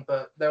scene,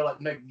 but they were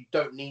like, "No, you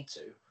don't need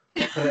to.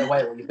 Put it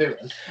away while you're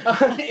doing."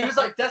 He was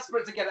like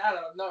desperate to get it out.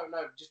 Like,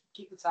 no, just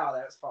keep the towel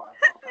there. It's fine.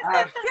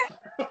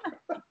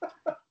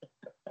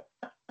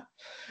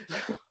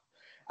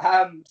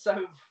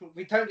 So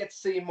we don't get to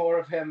see more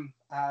of him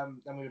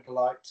than we would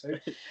like to.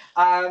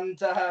 And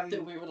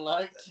that we would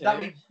like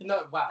to.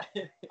 Wow,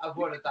 I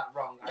worded that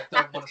wrong. I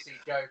don't want to see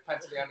Joe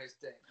Pantoliano's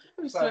dick.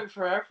 We spoke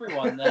for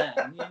everyone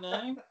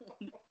then,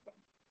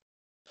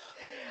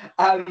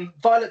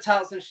 Violet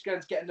tells him she's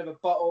going to get another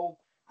bottle,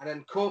 and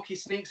then Corky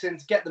sneaks in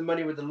to get the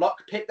money with the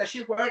lockpick that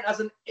she's wearing as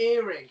an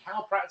earring.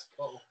 How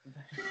practical!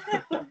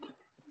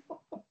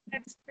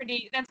 That's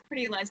pretty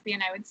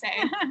lesbian, I would say.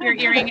 Your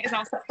earring is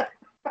also.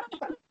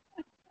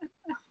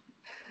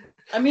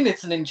 I mean,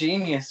 it's an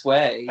ingenious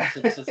way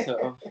to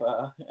sort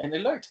of, and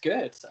it looked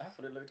good. I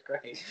thought it looked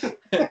great.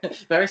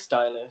 Very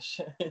stylish.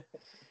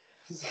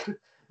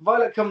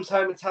 Violet comes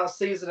home and tells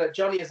Caesar that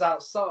Johnny is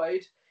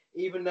outside,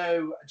 even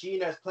though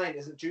Gino's plane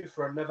isn't due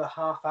for another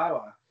half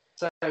hour.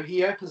 So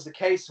he opens the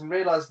case and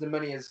realizes the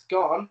money is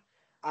gone.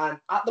 And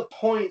at the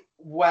point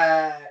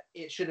where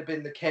it should have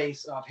been the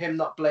case of him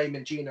not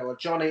blaming Gino or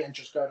Johnny and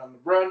just going on the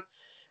run,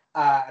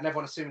 and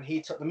everyone assuming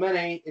he took the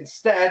money,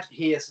 instead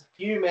he is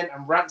fuming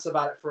and rants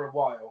about it for a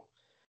while.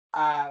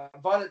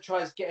 Violet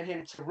tries getting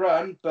him to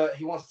run, but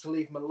he wants to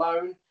leave him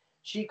alone.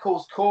 She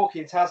calls Corky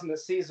and tells him that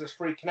Caesar is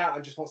freaking out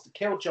and just wants to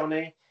kill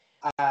Johnny.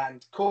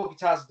 And Corky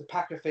tells her to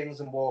pack her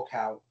things and walk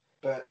out.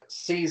 But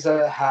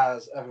Caesar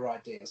has other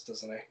ideas,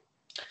 doesn't he?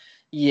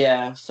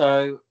 Yeah,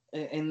 so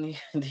in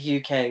the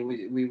UK,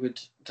 we would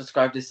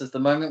describe this as the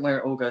moment where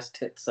it all goes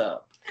tits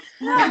up.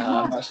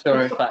 I'm not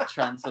sure if that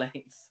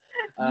translates.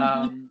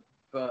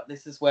 But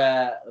this is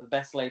where the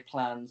best laid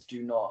plans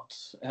do not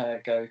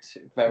go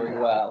to very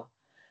well.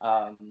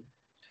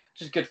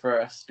 Which is good for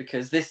us,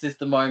 because this is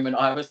the moment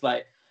I was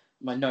like,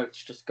 my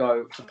notes just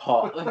go to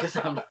pot, because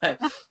I'm like,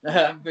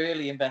 I'm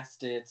really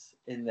invested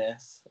in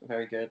this.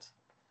 Very good.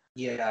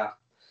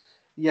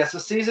 Yeah, so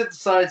Caesar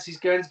decides he's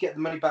going to get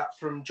the money back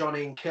from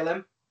Johnny and kill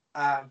him.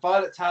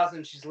 Violet tells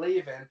him she's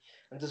leaving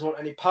and doesn't want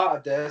any part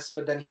of this,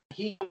 but then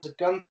he holds a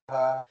gun to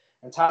her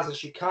and tells her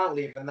she can't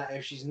leave, and that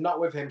if she's not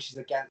with him, she's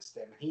against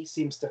him. He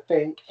seems to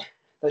think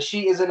that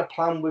she is in a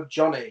plan with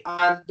Johnny.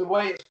 And the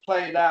way it's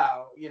played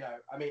out,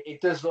 I mean,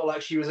 it does look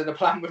like she was in a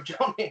plan with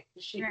Johnny.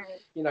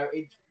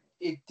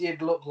 It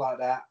did look like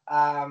that.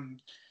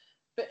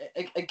 But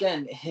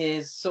again,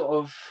 his sort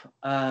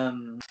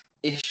of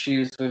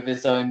issues with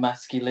his own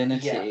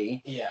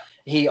masculinity. Yeah.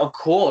 He, of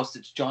course,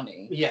 it's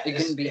Johnny. Yeah. It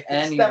couldn't be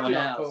anyone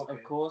else.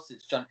 Of course,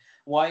 it's Johnny.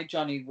 Why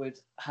Johnny would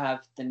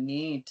have the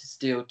need to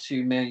steal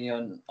 $2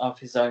 million of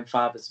his own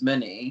father's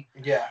money?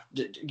 Yeah.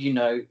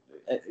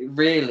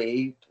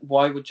 Really,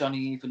 why would Johnny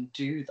even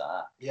do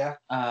that? Yeah.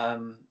 I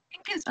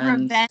think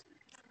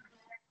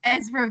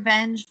it's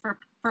revenge for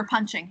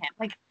punching him.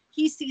 Like,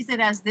 he sees it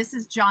as, this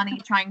is Johnny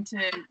trying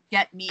to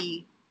get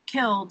me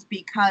killed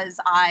because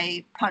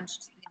I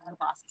punched the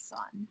boss's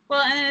son.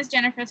 Well, and then as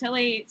Jennifer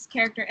Tilly's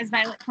character, as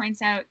Violet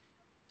points out,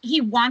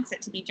 he wants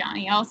it to be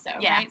Johnny also,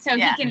 right? So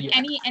he can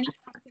any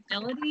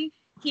possibility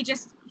he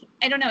just,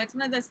 I don't know, it's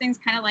one of those things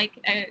kind of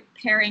like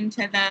pairing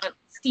to the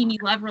steamy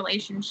love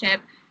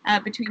relationship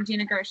between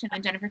Gina Gershon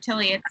and Jennifer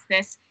Tilly. It's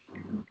this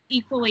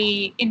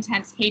equally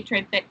intense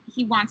hatred that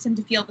he wants him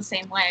to feel the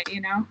same way,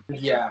 you know?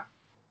 Yeah,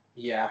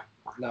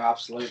 no,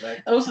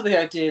 absolutely. And also the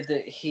idea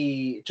that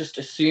he just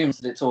assumes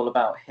that it's all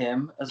about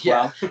him as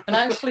well. And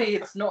actually,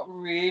 it's not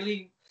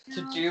really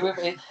to do with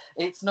it.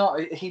 It's not,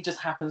 he just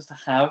happens to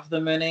have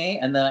the money,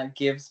 and then it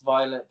gives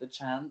Violet the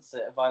chance,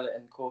 Violet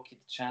and Corky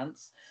the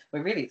chance.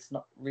 But really, it's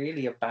not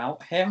really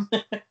about him.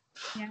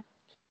 Yeah.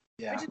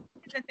 Which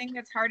is the thing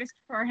that's hardest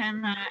for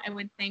him, I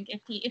would think,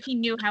 if he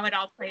knew how it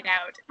all played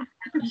out.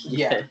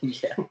 Yeah.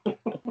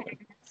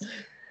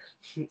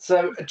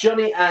 So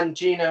Johnny and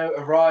Gino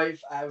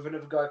arrive with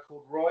another guy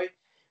called Roy,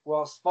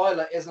 whilst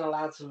Violet isn't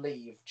allowed to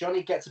leave.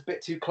 Johnny gets a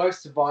bit too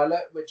close to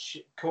Violet, which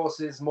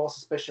causes more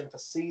suspicion for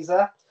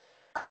Caesar.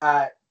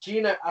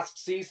 Gino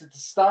asks Caesar to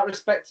start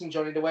respecting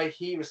Johnny the way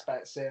he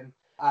respects him,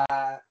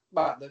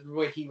 the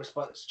way he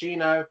respects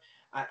Gino,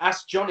 and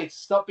asks Johnny to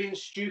stop being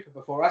stupid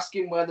before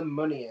asking where the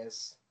money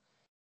is.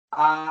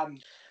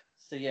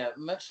 So yeah,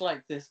 much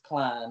like this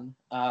plan,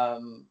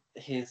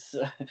 his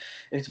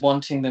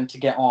wanting them to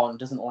get on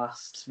doesn't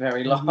last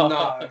very long.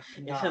 No.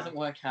 It doesn't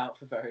work out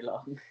for very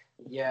long.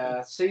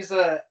 Yeah,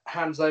 Caesar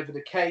hands over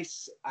the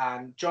case,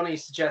 and Johnny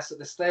suggests that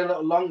they stay a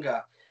little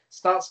longer.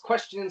 Starts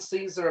questioning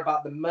Caesar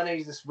about the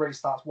money. This really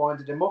starts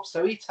winding him up,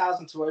 so he tells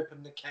him to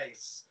open the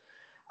case.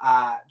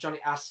 Johnny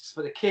asks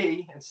for the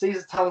key, and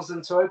Caesar tells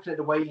him to open it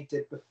the way he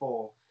did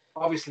before.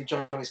 Obviously,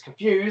 Johnny's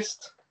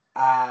confused,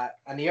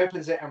 and he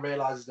opens it and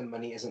realizes the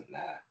money isn't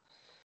there.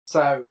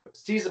 So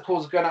Caesar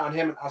pulls a gun out on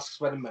him and asks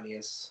where the money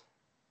is.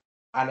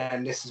 And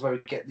then this is where we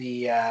get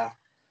the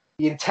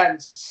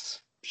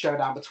intense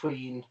showdown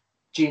between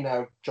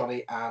Gino,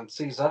 Johnny, and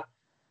Caesar.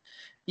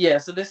 Yeah,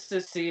 so this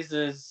is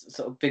Caesar's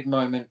sort of big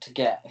moment to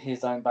get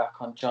his own back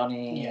on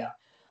Johnny. Yeah.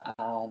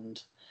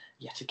 And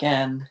yet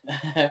again,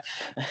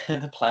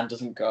 the plan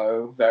doesn't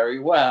go very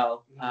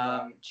well.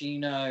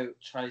 Gino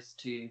tries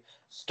to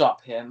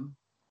stop him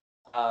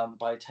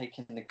by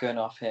taking the gun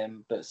off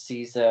him, but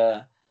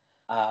Caesar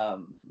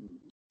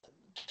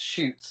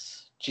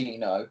shoots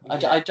Gino.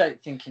 I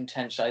don't think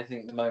intentionally. I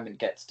think the moment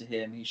gets to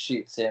him, he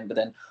shoots him, but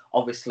then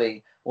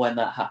obviously when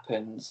that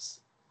happens,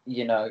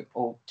 you know,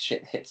 all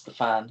shit hits the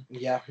fan.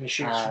 Yeah, he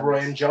shoots Roy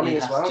and Johnny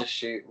as well. He has to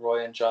shoot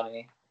Roy and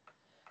Johnny.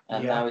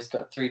 And now he's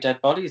got 3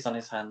 dead bodies on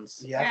his hands.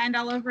 Yeah, and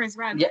all over his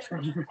rug. Yeah.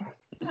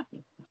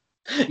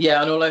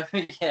 Yeah, and all over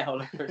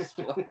his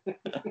floor.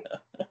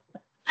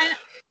 I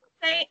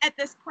say at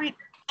this point,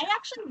 I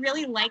actually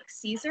really like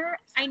Caesar.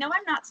 I know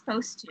I'm not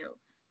supposed to,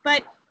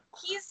 but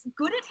he's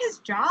good at his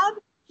job.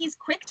 He's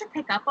quick to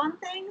pick up on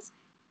things.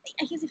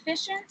 He's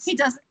efficient. He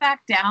doesn't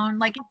back down.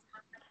 Like,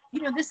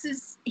 you know, this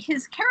is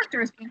his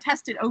character is being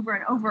tested over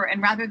and over,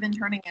 and rather than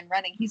turning and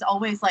running, he's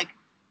always like,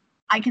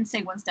 I can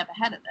stay one step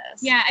ahead of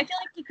this. Yeah, I feel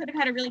like he could have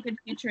had a really good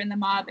future in the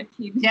mob if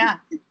he,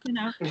 you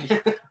know.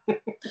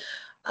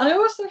 And I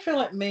also feel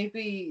like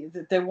maybe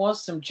there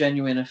was some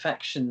genuine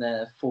affection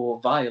there for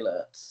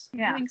Violet.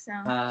 Yeah, I think so.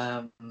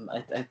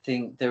 I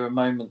think there were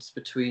moments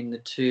between the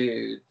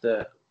two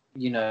that,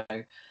 you know,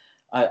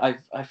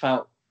 I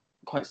felt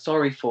quite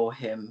sorry for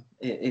him.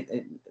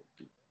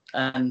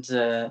 I mean,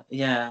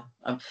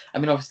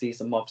 obviously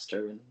he's a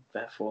mobster and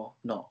therefore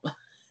not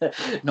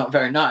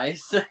very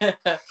nice.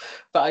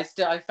 But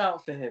I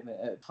felt for him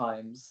at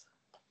times.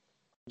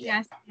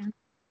 Yes.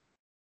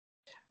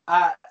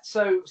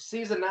 So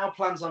Caesar now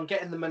plans on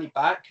getting the money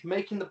back,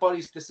 making the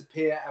bodies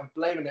disappear, and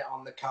blaming it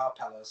on the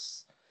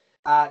Carpellas.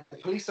 The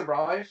police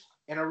arrive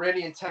in a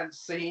really intense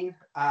scene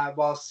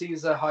while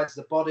Caesar hides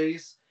the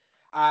bodies,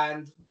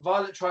 and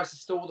Violet tries to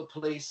stall the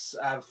police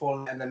before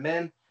letting them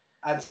in.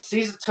 And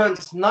Caesar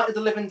turns Night of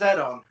the Living Dead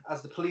on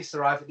as the police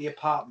arrive at the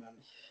apartment,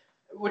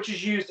 which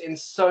is used in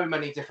so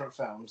many different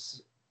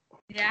films.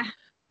 Yeah.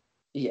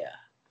 Yeah.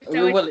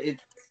 So well,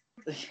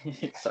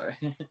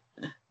 sorry.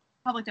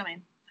 Public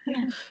domain.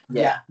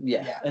 Yeah.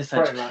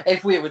 Essentially. Much.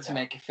 If we were to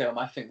make a film,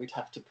 I think we'd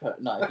have to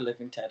put Night of the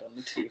Living Dead on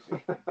the TV.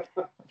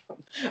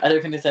 I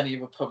don't think there's any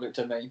other public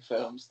domain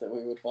films that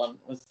we would want.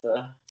 Was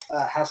the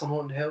House on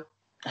Haunted Hill?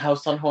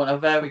 House on Haunted? Oh,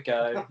 there we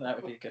go. That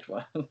would be a good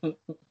one.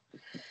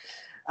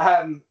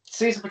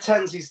 Caesar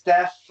pretends he's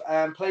deaf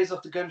and plays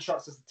off the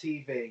gunshots as the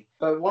TV.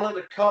 But one of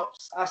the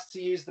cops asks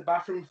to use the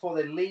bathroom before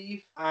they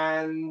leave,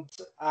 and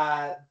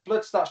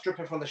blood starts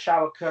dripping from the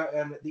shower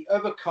curtain. The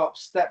other cop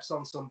steps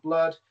on some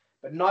blood,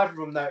 but neither of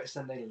them notice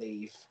and they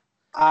leave.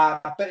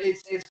 But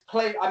it's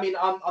played. I mean,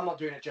 I'm not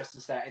doing it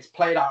justice there. It's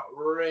played out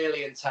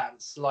really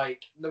intense.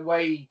 Like the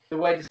way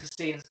this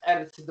scene is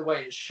edited, the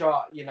way it's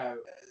shot. You know,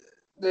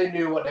 they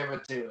knew what they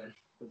were doing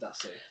with that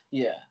scene.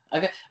 Yeah, I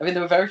mean, they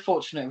were very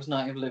fortunate it was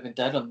Night of the Living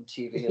Dead on the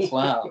TV as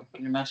well.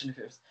 Can you imagine if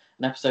it was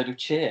an episode of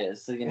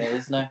Cheers? So, you know,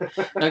 there's no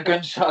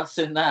gunshots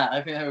in that.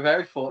 I think they were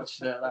very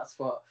fortunate. That's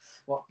what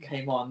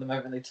came on the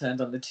moment they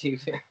turned on the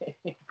TV.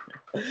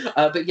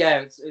 But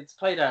yeah, it's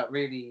played out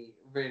really,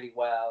 really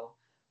well.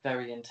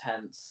 Very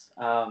intense.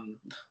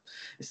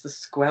 It's the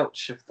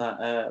squelch of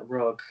that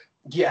rug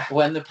Yeah.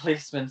 When the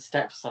policeman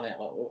steps on it,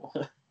 like, oh.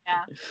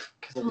 Yeah.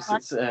 Because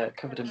obviously it's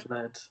covered in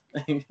blood.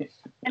 And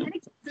then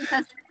he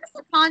says, "Is this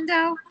a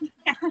condo?"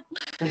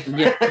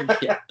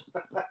 Yeah.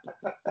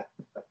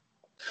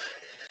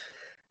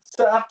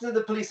 So after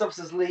the police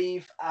officers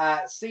leave,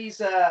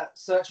 Caesar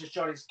searches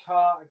Johnny's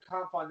car and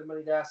can't find the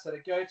money there. So they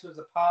go to his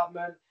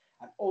apartment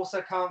and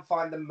also can't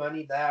find the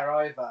money there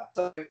either.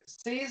 So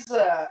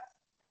Caesar,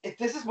 if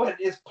this is when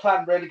his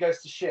plan really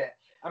goes to shit,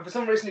 and for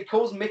some reason he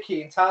calls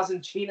Mickey and tells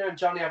him Gino and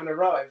Johnny haven't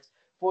arrived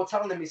before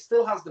telling him he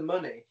still has the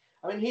money.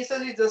 I mean, he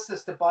says he does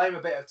this to buy him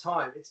a bit of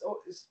time. It's a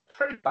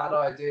pretty bad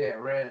idea,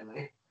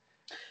 really.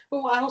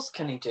 Well, what else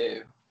can he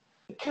do?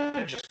 He could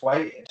have just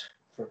waited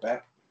for a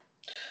bit.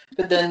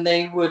 But then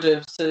they would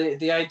have. So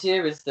the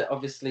idea is that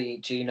obviously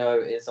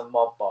Gino is a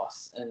mob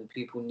boss, and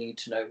people need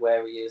to know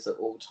where he is at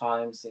all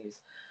times.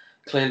 He's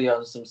clearly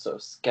on some sort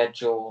of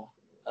schedule,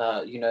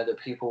 that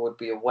people would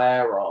be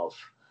aware of.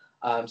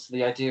 So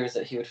the idea is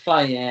that he would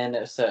fly in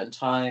at a certain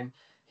time.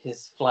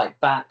 His flight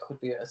back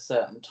would be at a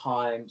certain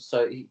time.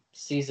 So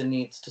Caesar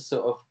needs to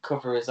sort of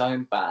cover his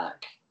own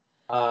back,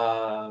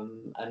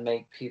 and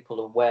make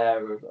people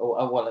aware of.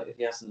 Well,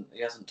 he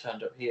hasn't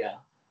turned up here.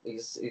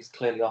 He's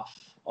clearly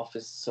off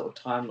his sort of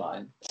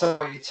timeline. So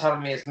what you're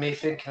telling me is me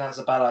thinking that's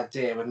a bad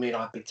idea would mean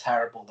I'd be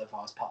terrible if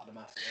I was part of the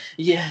mafia.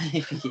 Yeah.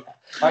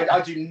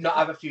 I do not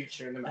have a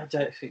future in the mafia.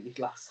 I don't think you'd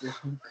last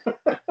long.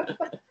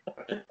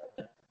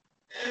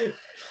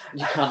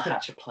 You can't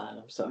hatch a plan,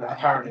 I'm sorry. No,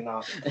 apparently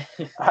not.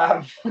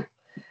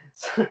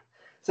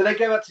 So they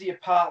go back to the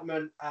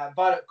apartment.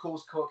 Violet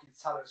calls Corky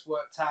to tell her it's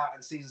worked out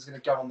and Caesar's going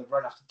to go on the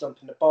run after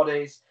dumping the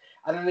bodies.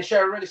 And then they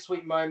share a really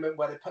sweet moment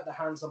where they put their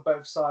hands on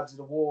both sides of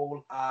the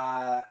wall.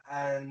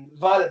 And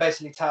Violet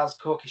basically tells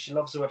Corky she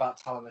loves her without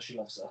telling her she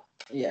loves her.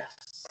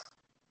 Yes.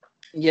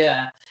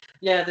 Yeah.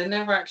 Yeah, they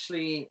never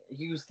actually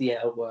use the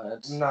L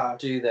word, No.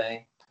 do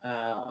they?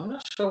 I'm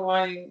not sure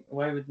why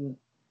wouldn't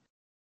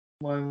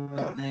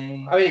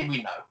they? I mean,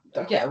 we know.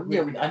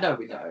 I know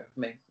we know. I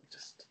mean,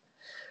 just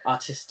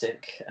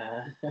artistic.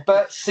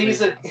 But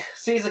Caesar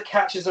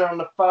catches her on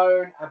the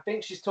phone and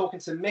thinks she's talking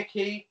to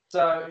Mickey.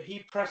 So he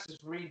presses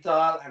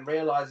redial and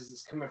realizes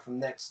it's coming from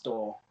next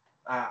door.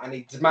 And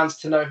he demands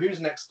to know who's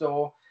next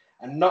door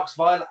and knocks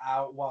Violet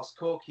out whilst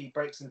Corky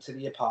breaks into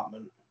the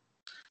apartment.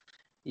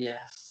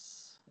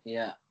 Yes.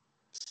 Yeah.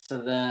 So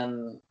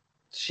then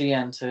she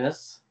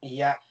enters.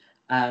 Yeah.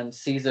 And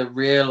Caesar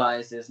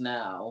realizes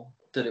now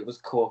that it was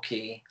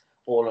Corky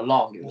all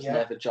along. It was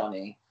never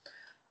Johnny.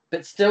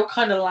 But still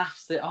kind of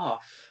laughs it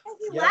off.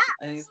 He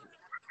laughs.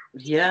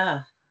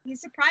 Yeah.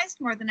 He's surprised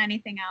more than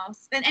anything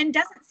else. And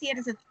doesn't see it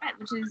as a threat,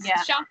 which is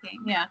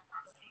shocking. Yeah.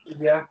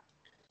 Yeah.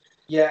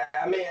 Yeah,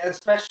 I mean,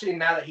 especially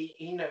now that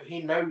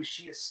he knows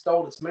she has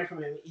stolen this money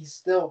from him, he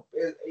still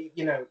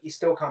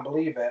can't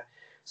believe it.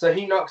 So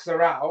he knocks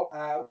her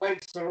out,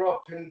 wakes her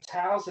up, and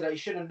tells her that he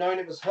should have known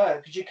it was her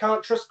because you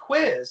can't trust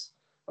queers.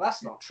 Well,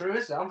 that's not true,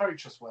 is it? I'm very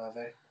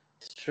trustworthy.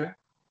 It's true.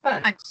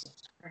 Thanks.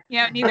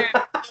 Yeah, neither.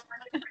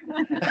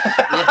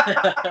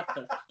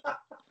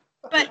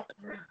 But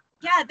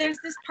yeah, there's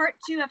this part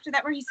too after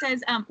that where he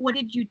says, "What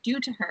did you do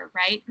to her?"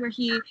 Right, where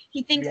he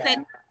thinks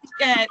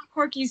that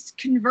Corky's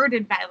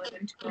converted Violet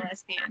into a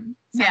lesbian.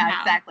 Somehow.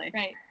 Yeah, exactly.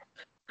 Right.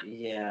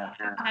 Yeah.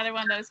 Another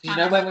one of those. You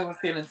know when we were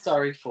feeling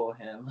sorry for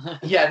him.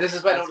 Yeah, this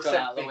is when all the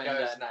sympathy sympathy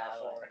goes now.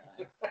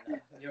 No,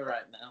 you're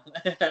right now.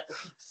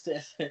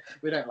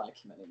 We don't like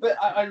him anymore. But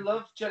I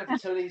love Jennifer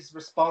Tilly's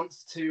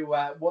response to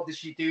what did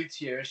she do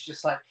to you? It's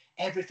just like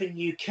everything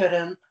you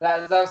couldn't.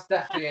 That was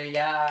definitely a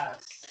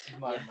yes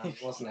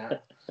moment, wasn't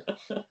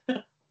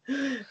it?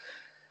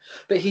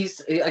 But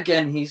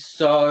he's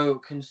so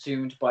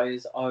consumed by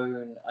his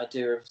own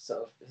idea of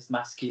sort of his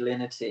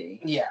masculinity.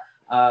 Yeah.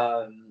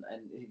 And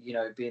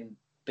being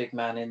big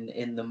man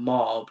in the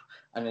mob,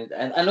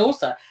 and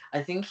also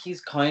I think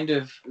he's kind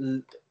of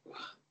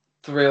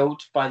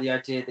thrilled by the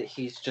idea that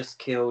he's just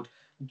killed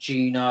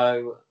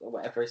Gino,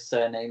 whatever his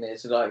surname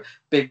is, like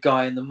big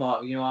guy in the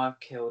mob. I've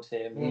killed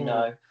him.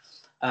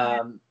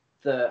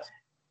 That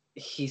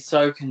he's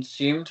so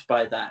consumed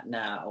by that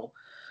now,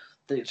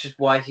 which is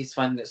why he's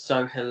finding it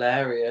so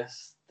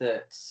hilarious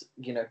that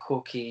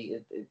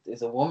Corky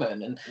is a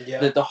woman, and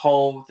that the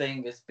whole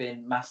thing has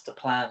been master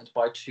planned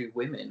by two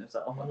women. It's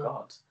like, oh my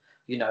god,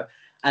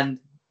 and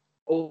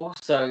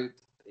also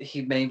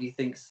he maybe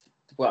thinks,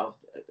 well,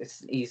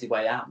 it's an easy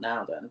way out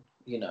now. Then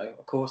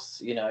of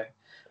course,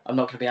 I'm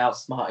not going to be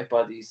outsmarted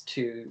by these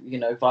two.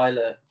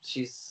 Violet,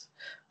 she's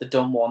the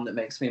dumb one that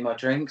makes me my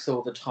drinks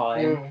all the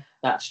time.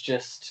 That's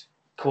just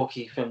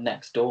Corky from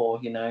next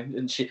door,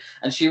 and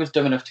she was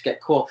dumb enough to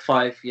get caught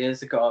 5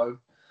 years ago.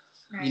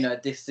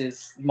 Right. This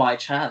is my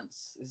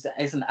chance. It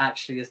isn't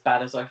actually as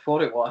bad as I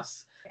thought it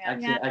was.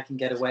 Yeah. I can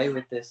get away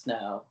with this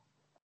now.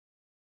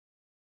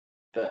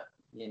 But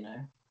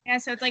Yeah,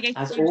 so it's like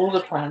all the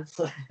plans.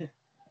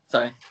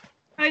 Sorry.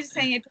 I was just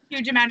saying it's a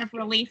huge amount of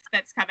relief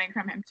that's coming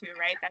from him too,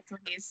 right? That's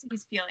what he's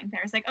feeling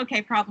there. It's like,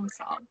 okay, problem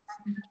solved.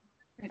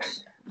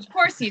 Of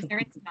course, Caesar,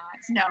 it's not.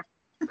 No.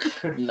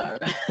 No.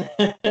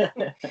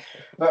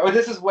 But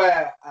this is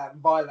where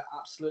Violet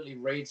absolutely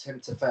reads him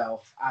to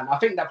filth, and I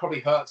think that probably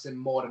hurts him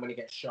more than when he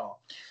gets shot.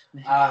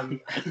 And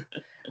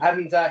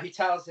he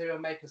tells her he'll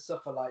make her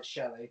suffer like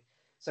Shelley.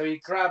 So he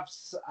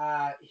grabs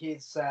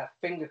his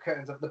finger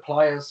cuttings of the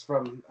pliers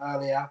from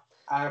earlier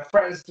and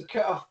threatens to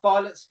cut off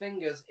Violet's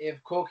fingers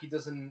if Corky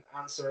doesn't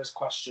answer his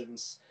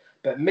questions.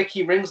 But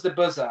Mickey rings the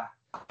buzzer.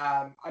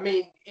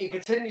 He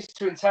continues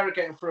to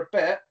interrogate him for a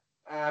bit,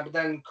 but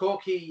then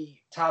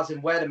Corky tells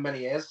him where the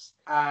money is.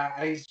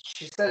 And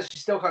she says she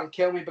still can't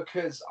kill me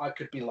because I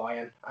could be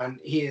lying. And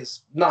he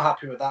is not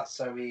happy with that,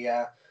 so he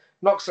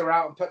knocks her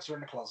out and puts her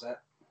in the closet.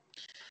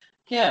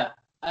 Yeah,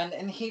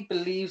 and he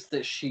believes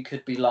that she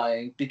could be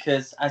lying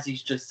because, as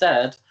he's just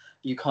said,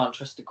 you can't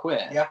trust a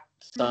queer. Yeah.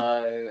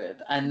 So,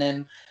 and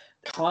then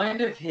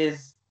kind of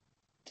his,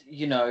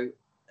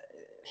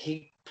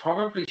 he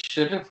probably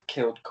should have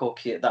killed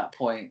Corky at that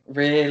point,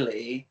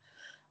 really,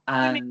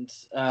 and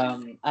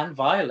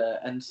Violet,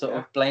 and sort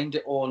of blamed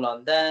it all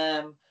on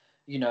them.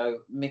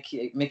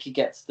 Mickey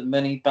gets the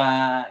money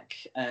back,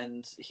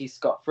 and he's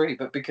scot-free.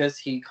 But because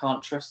he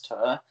can't trust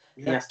her,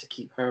 he has to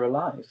keep her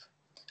alive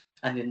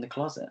and in the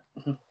closet.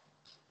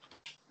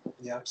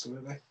 Yeah,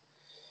 absolutely.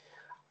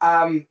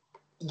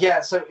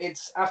 So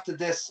it's after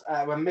this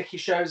when Mickey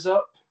shows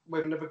up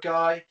with another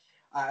guy.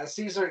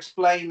 Caesar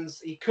explains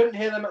he couldn't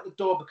hear them at the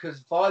door because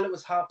Violet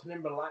was helping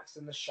him relax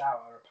in the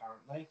shower,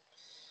 apparently.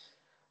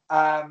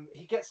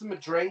 He gets him a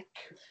drink.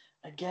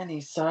 Again,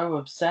 he's so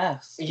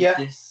obsessed with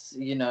this,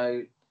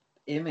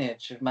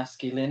 image of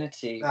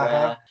masculinity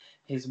where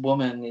his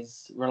woman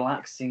is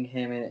relaxing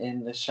him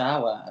in the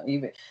shower.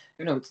 Even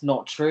it's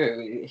not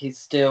true. He's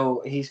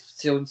still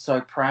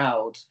so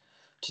proud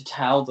to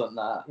tell them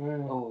that.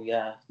 Oh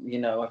yeah,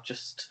 I've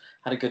just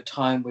had a good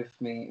time with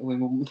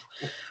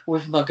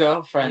my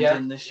girlfriend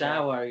in the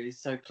shower. He's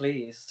so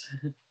pleased.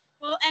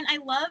 Well, and I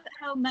love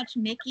how much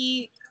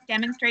Mickey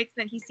demonstrates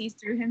that he sees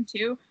through him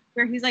too,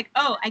 where he's like,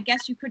 "Oh, I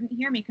guess you couldn't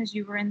hear me because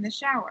you were in the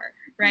shower,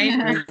 right?"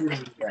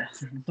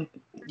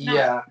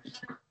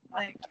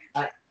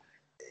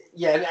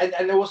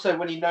 And also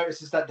when he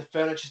notices that the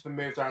furniture's been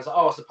moved around, he's like,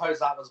 "Oh, I suppose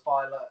that was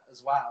Violet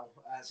as well."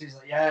 So he's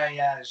like,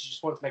 "Yeah, she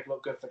just wanted to make it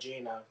look good for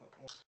Gino."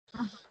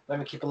 Let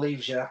Mickey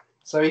believes you.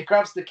 So he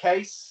grabs the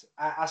case,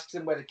 asks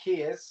him where the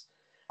key is,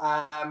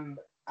 and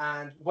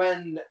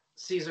when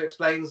Caesar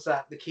explains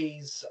that the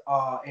keys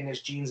are in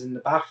his jeans in the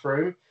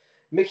bathroom,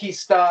 Mickey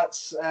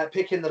starts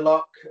picking the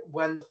lock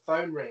when the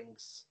phone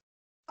rings.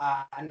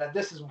 And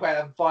this is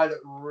where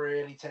Violet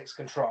really takes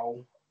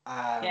control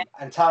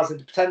and tells him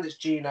to pretend it's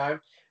Gino,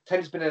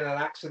 pretend he's been in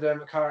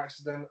a car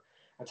accident,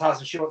 and tells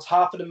him she wants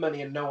half of the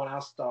money and no one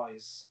else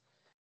dies.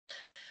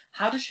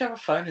 How does she have a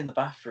phone in the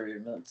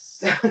bathroom?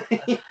 That's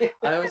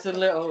I was a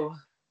little...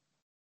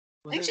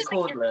 Was it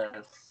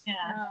cordless?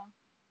 Yeah.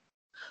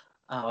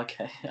 Oh,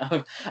 okay.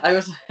 I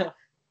was...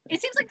 It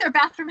seems like their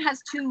bathroom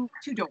has two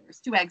doors,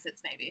 two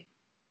exits, maybe.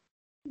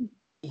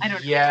 I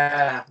don't know.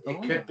 Yeah,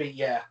 it could be.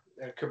 Yeah,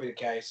 it could be the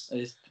case. It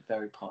is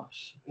very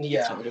posh.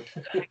 Yeah. It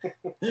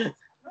really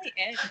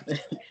is.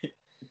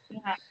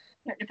 Yeah.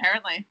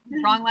 Apparently,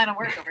 wrong line of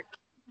work over.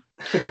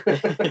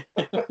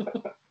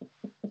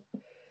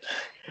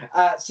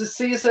 So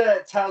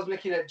Caesar tells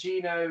Mickey that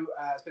Gino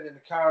has been in a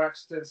car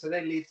accident, so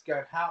they leave to go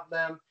and help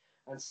them.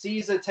 And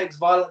Caesar takes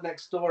Violet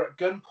next door at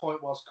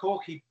gunpoint whilst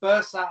Corky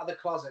bursts out of the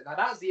closet. Now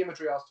that's the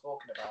imagery I was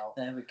talking about.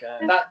 There we go.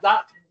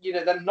 That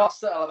they're not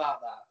subtle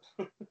about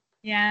that.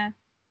 Yeah.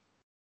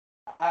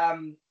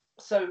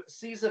 So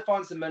Caesar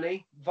finds the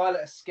money.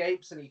 Violet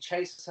escapes and he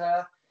chases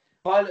her.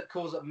 Violet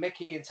calls up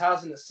Mickey and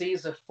tells him that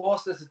Caesar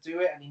forced her to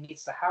do it and he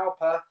needs to help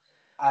her.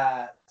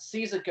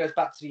 Caesar goes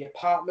back to the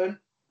apartment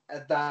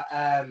that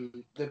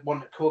the one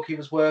that Corky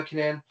was working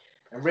in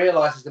and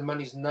realizes the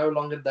money's no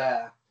longer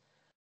there.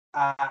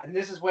 And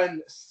this is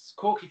when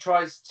Corky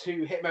tries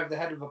to hit him over the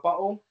head with a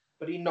bottle,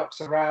 but he knocks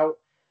her out.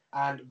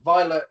 And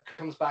Violet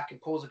comes back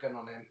and pulls a gun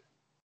on him.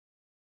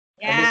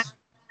 Yeah.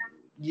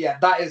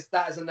 That is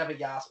another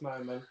Yas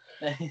moment.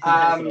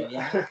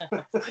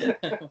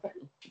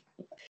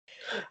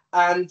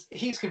 And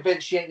he's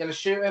convinced she ain't going to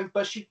shoot him,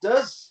 but she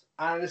does.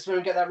 And this is when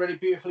we get that really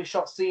beautifully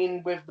shot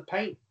scene with the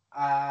paint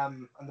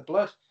and the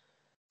blood.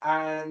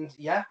 And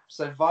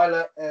so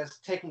Violet has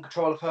taken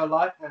control of her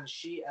life and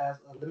she has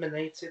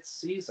eliminated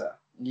Caesar.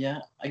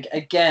 Yeah.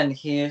 Again,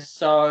 he is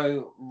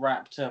so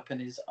wrapped up in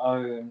his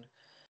own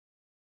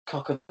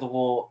cock of the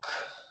walk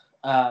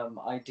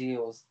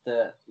ideals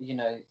that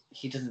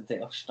he doesn't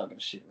think, oh, she's not going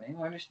to shoot me.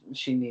 Why does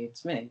she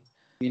needs me?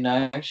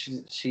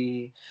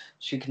 She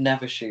could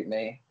never shoot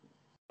me.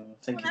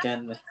 Think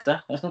again,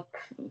 mister. That's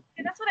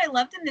what I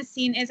loved in this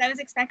scene is I was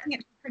expecting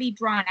it to be pretty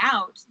drawn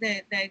out,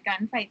 the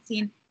gunfight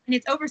scene, and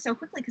it's over so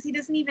quickly because he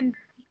doesn't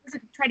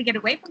try to get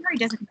away from her. He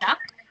doesn't duck.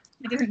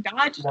 He doesn't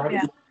dodge. No.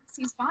 Yeah.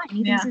 He's fine.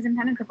 He thinks he's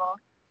impenetrable.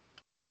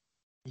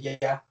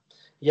 Yeah.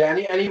 And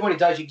even when he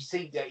does, you can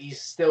see that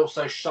he's still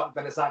so shocked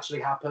that it's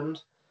actually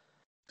happened.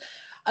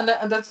 And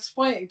that's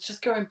why,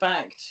 just going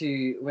back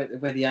to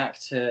where the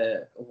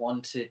actor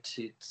wanted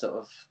to sort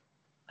of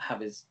have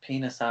his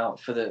penis out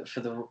for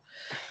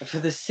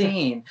the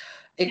scene.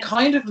 It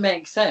kind of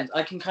makes sense.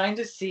 I can kind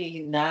of see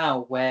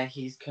now where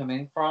he's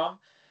coming from,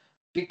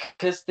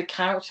 because the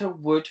character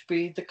would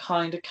be the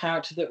kind of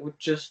character that would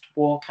just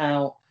walk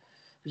out,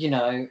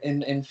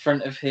 in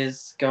front of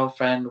his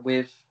girlfriend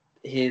with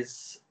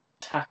his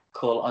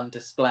tackle on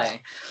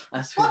display,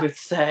 as we would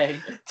say.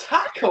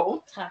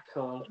 Tackle?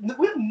 Tackle.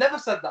 We've never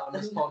said that on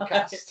this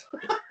podcast.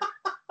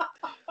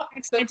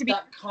 But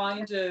that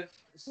kind of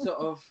sort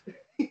of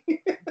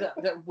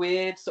that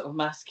weird sort of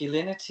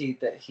masculinity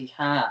that he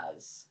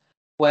has,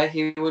 where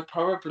he would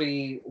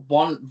probably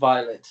want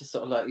Violet to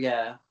sort of like,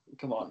 yeah,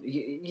 come on, do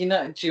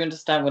you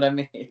understand what I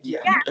mean?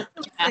 Yeah.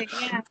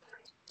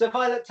 So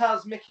Violet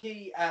tells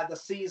Mickey that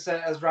Caesar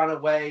has run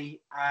away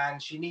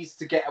and she needs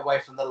to get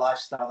away from the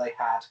lifestyle they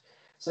had.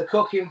 So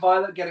Corky and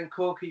Violet get in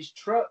Corky's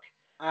truck,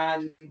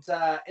 and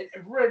a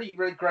really,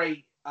 really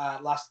great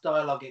last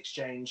dialogue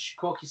exchange.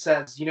 Corky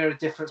says, "You know the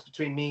difference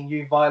between me and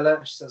you, Violet?"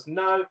 And she says,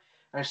 "No."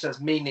 And she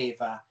says, "Me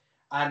neither."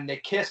 And they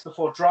kiss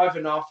before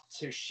driving off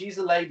to She's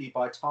a Lady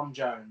by Tom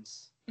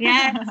Jones.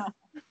 Yes.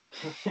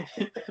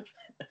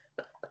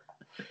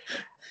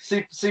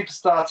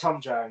 Superstar Tom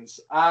Jones.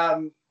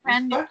 We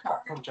spoke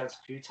about Tom Jones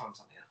a few times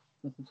on here.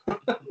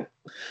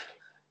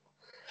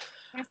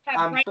 There's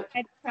that bright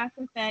red truck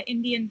with the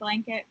Indian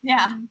blanket.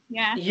 Yeah.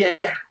 Yeah.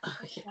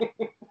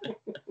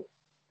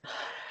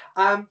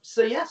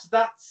 So yes,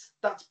 that's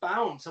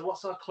Bound. So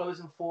what's our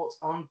closing thoughts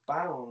on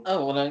Bound?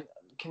 Oh well,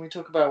 can we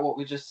talk about what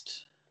we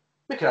just?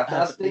 We could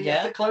have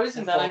the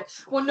closing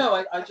thoughts.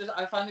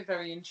 I find it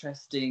very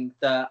interesting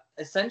that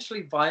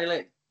essentially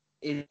Violet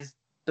is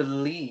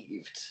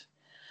believed,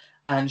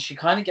 and she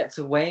kind of gets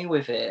away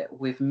with it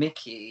with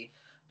Mickey,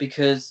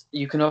 because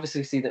you can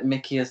obviously see that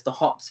Mickey has the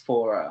hots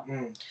for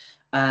her,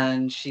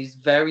 and she's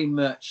very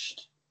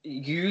much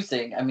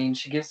using. I mean,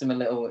 she gives him a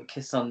little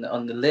kiss on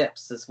the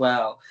lips as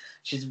well.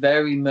 She's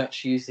very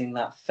much using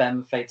that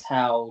femme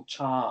fatale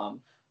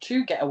charm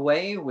to get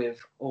away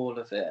with all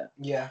of it.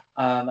 Yeah.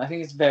 I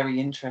think it's very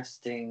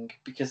interesting,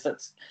 because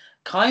that's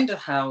kind of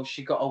how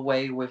she got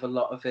away with a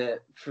lot of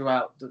it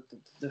throughout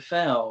the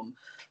film.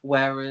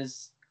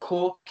 Whereas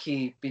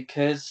Corky,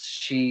 because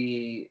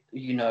she,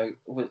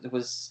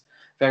 was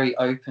very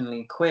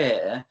openly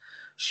queer,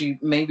 she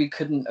maybe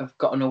couldn't have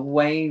gotten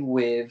away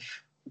with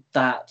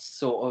that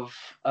sort of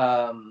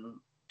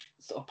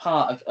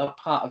part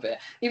of it,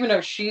 even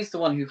though she's the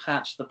one who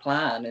hatched the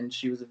plan, and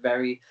she was a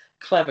very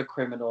clever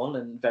criminal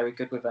and very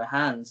good with her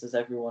hands, as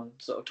everyone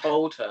sort of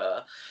told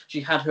her. She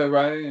had her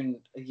own,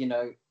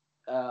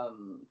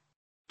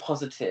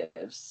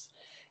 positives.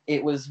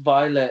 It was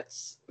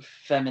Violet's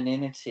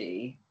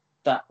femininity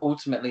that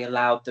ultimately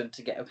allowed them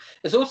to get.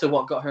 It's also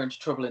what got her into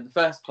trouble in the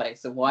first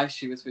place, and why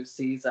she was with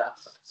Caesar.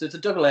 So it's a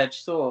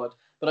double-edged sword.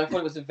 But I thought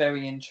it was a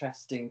very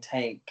interesting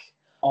take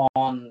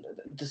on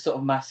the sort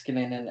of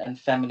masculine and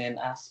feminine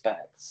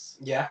aspects.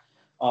 Yeah.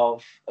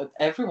 Of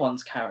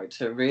everyone's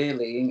character,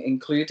 really,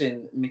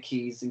 including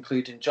Mickey's,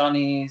 including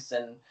Johnny's,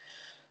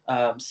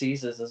 and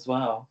Caesar's as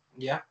well.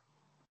 Yeah.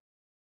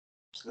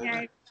 Absolutely. Yeah,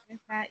 I agree with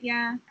that.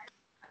 Yeah.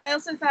 I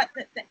also thought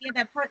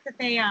that part that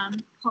they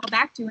call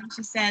back to when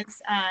she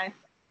says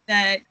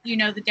that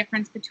the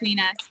difference between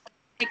us.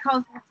 It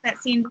calls back to that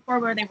scene before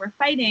where they were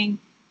fighting,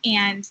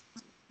 and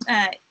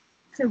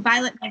so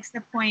Violet makes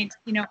the point,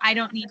 I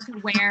don't need to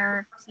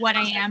wear what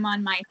I am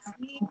on my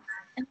sleeve.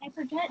 And I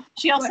forget.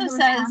 She also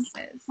says,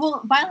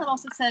 Violet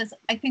also says,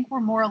 I think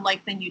we're more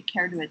alike than you'd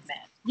care to admit.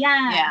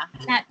 Yeah.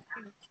 That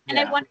too. And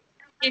I wonder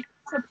if,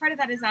 so part of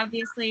that is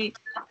obviously,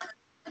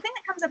 the thing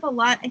that comes up a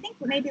lot, I think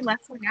maybe less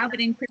so now, but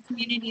in queer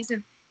communities,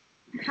 of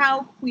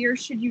how queer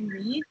should you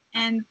read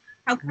and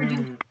how queer do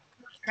you read,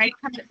 right?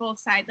 It comes at both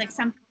sides. Like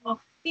some people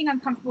being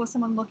uncomfortable with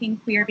someone looking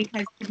queer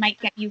because it might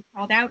get you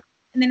called out.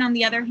 And then on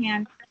the other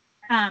hand,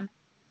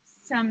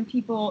 some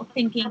people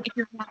thinking if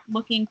you're not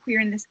looking queer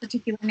in this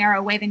particular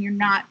narrow way, then you're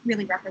not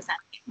really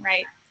representing,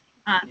 right?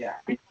 I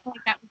feel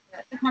like that was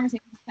the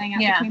conversation was playing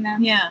out between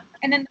them. Yeah.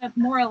 And then the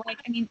moral,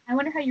 I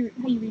wonder how you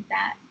read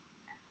that.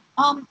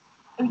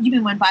 You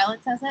mean when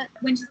Violet says it?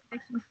 When she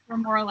says we're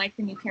more alike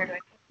than you care to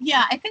admit.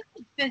 Yeah, I think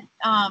that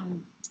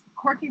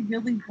Corky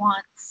really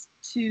wants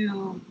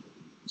to.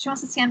 She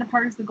wants to stand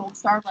apart as the gold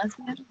star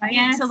lesbian, right?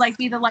 Yes. So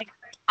be the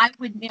I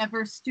would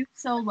never stoop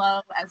so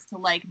low as to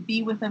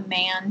be with a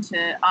man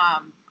to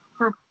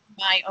for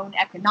my own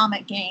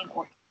economic gain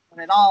or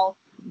at all.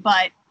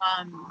 But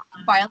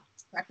Violet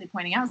was correctly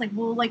pointing out, I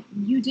was like,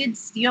 you did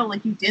steal,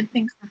 you did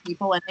things for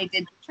people, and they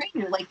did betray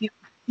you.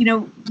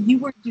 You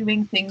were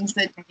doing things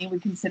that many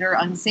would consider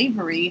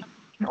unsavory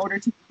in order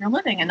to make your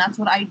living, and that's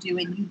what I do.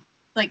 And you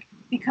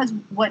because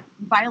what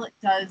Violet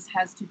does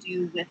has to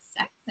do with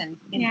sex and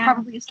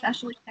probably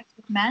especially sex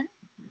with men.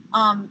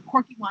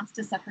 Corky wants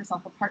to set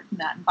herself apart from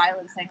that, and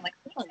Violet is saying,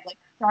 really, we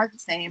are the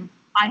same.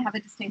 I have a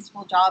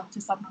distasteful job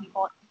to some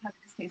people. I have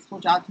a distasteful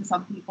job to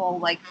some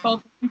people.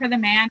 Both for the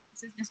man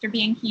versus Mr.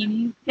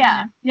 Bianchini.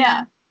 Yeah.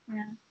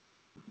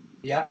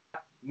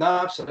 No,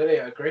 absolutely,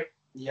 I agree.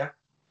 Yeah.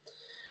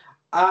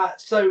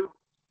 So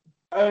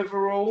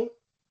overall,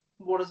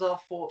 what is our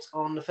thoughts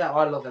on the film?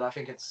 I love it. I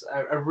think it's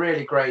a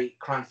really great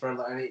crime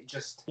thriller, and it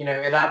just, it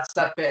adds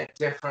that bit of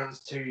difference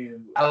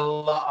to a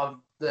lot of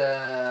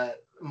the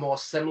more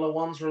similar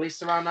ones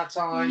released around that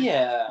time.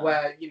 Yeah.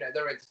 Where,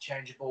 they're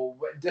interchangeable.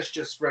 This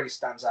just really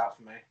stands out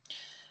for me.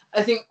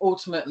 I think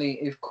ultimately,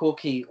 if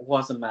Corky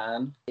was a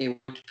man, it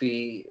would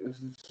be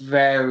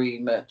very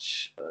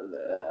much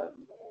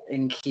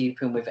in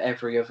keeping with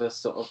every other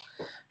sort of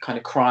kind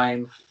of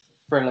crime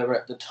thriller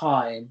at the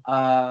time.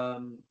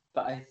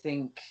 But I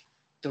think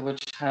the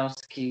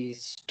Wachowskis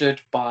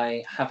stood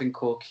by having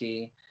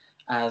Corky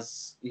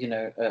as,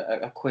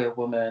 a queer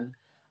woman,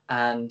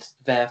 and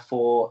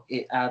therefore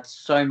it adds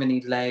so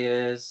many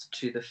layers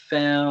to the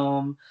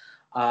film.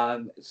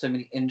 So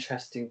many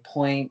interesting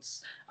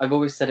points. I've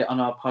always said it on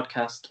our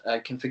podcast. I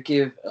can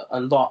forgive a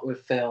lot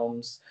with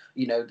films.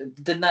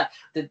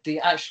 The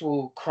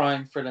actual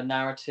crime thriller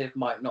narrative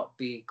might not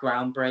be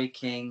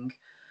groundbreaking,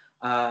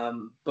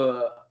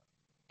 but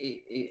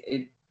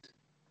it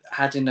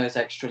adding those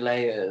extra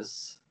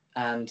layers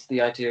and the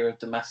idea of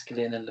the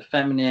masculine and the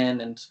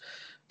feminine and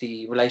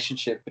the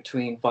relationship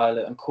between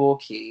Violet and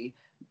Corky,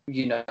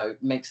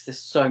 makes this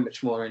so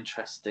much more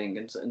interesting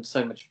and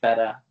so much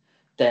better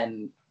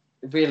than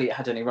really it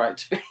had any right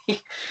to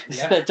be.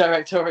 Their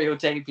directorial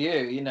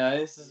debut.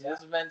 It's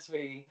meant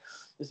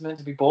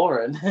to be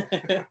boring.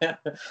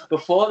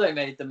 Before they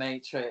made The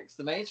Matrix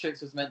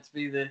was meant to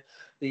be the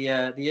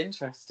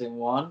interesting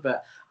one,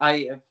 but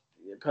I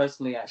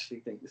personally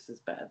actually think this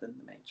is better than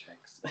The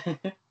Matrix.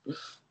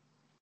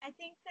 I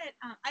think that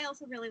I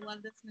also really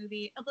love this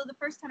movie. Although the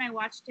first time I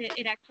watched it,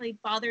 it actually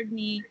bothered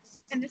me,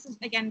 and this is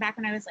again back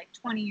when I was like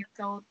 20 years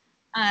old,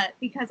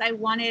 because I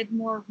wanted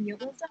more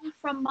realism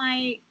from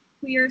my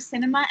queer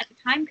cinema at the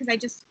time, because I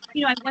just,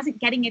 I wasn't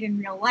getting it in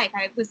real life.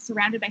 I was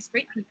surrounded by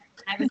straight people.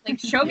 I was like,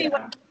 show me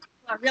what people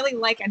I really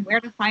like and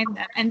where to find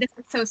them. And this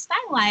was so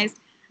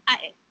stylized.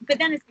 But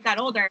then as I got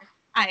older,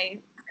 I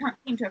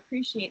came to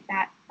appreciate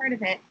that part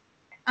of it.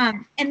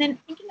 And then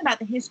thinking about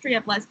the history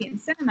of lesbian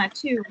cinema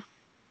too.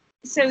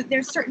 So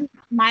there's certain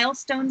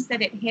milestones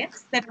that it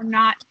hits that were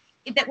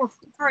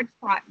hard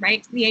fought,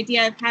 right? The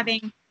idea of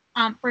having,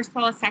 first of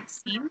all, a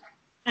sex scene,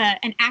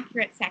 an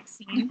accurate sex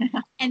scene,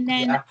 and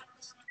then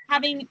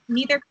having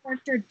neither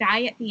character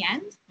die at the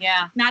end.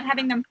 Yeah. Not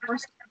having them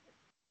forced,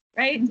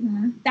 right?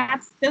 Mm-hmm.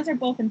 Those are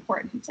both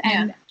important.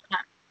 And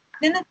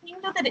then the thing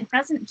though that it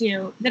doesn't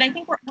do, that I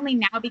think we're only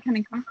now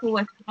becoming comfortable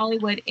with in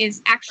Hollywood,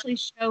 is actually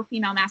show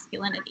female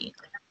masculinity,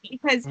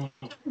 because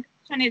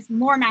one is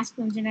more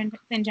masculine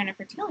than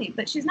Jennifer Tilly,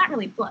 but she's not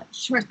really butch.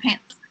 She wears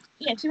pants.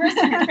 Yeah, she wears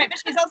pants, right?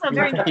 But she's also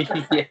very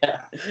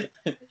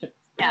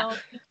Yeah. So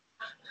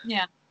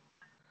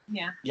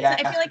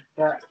I feel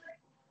like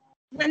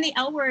when the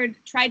L Word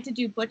tried to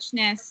do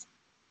butchness,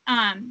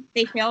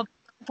 they failed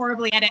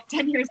horribly at it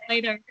 10 years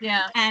later.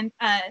 Yeah. And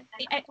I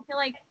feel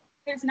like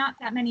there's not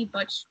that many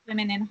butch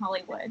women in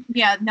Hollywood.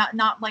 Yeah,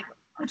 not like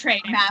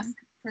portrayed mask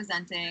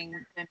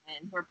presenting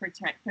women who are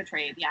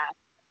portrayed. Yeah.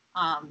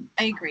 I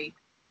agree.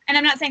 And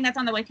I'm not saying that's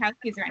on the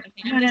Wachowskis or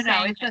anything.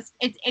 No. It's just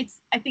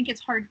it's. I think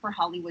it's hard for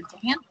Hollywood to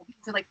handle.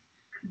 So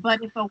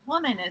but if a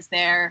woman is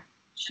there,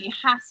 she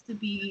has to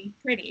be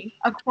pretty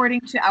according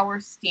to our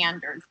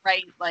standards,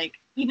 right? Like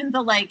even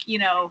the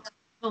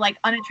the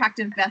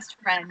unattractive best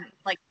friend,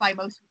 by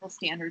most people's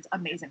standards,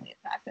 amazingly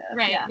attractive.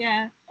 Right.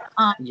 Yeah.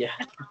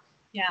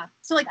 Yeah.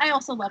 So I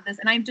also love this,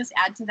 and I just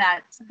add to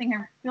that something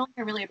I feel like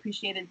I really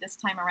appreciated this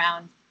time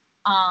around.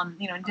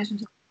 In addition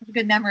to the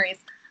good memories,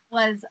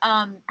 was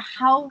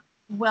how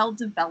well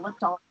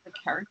developed all of the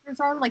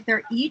characters are.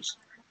 They're each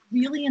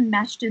really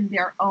enmeshed in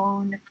their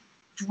own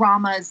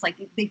dramas.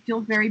 They feel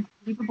very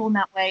believable in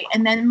that way.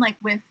 And then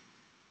with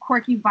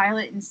Corky,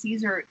 Violet, and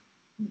Caesar,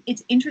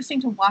 it's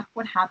interesting to watch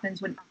what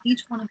happens when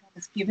each one of them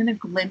is given a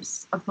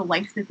glimpse of the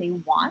life that they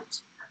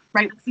want.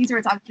 Right? With Caesar,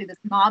 it's obviously this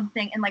mob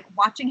thing, and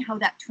watching how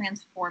that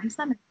transforms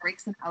them and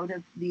breaks them out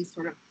of these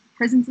sort of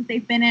prisons that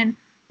they've been in,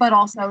 but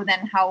also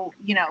then how,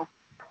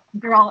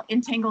 they're all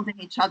entangled in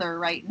each other,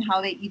 right? And how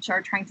they each are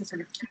trying to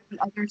sort of keep the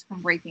others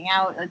from breaking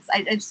out.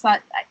 I just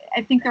thought,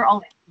 I think they're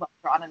all well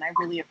drawn, and I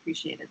really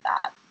appreciated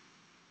that.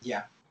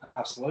 Yeah,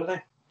 absolutely.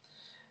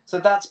 So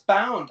that's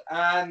Bound,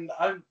 and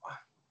I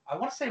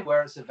want to say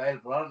where it's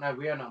available. I don't know.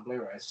 We own it on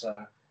Blu-ray, so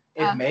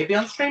it may be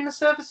on streaming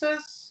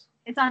services.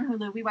 It's on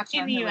Hulu. We watched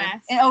it in the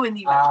US. In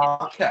the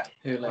US. Okay.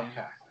 Hulu.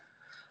 Okay.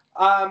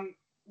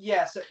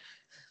 Yeah. So.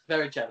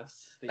 Very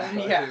jealous.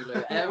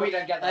 Hulu. We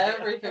don't get that.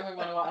 Everything we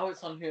want to watch. Oh,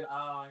 it's on Hulu.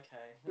 Oh,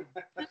 okay.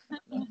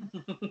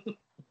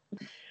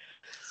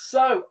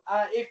 So,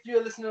 if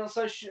you're listening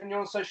and you're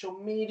on social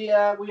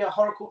media, we are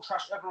Horror Cult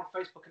Trash over on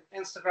Facebook and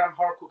Instagram,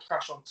 Horror Cult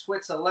Trash on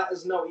Twitter. Let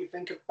us know what you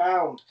think of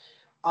Bound.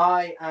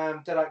 I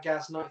am Deadite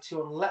Gaz 92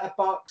 on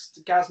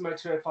Letterboxd,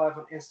 Gazmo205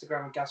 on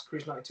Instagram, and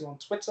GazCruise92 on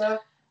Twitter.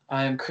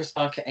 I am Chris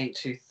Barker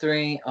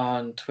 823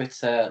 on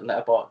Twitter,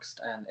 Letterboxd,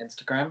 and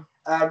Instagram.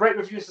 Rate,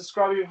 review,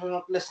 subscribe if you're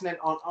not listening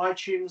on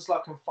iTunes,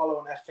 like and follow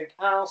on everything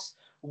else.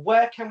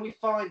 Where can we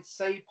find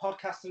Say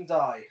Podcast and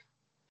Die?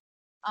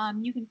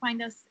 You can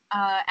find us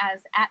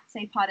as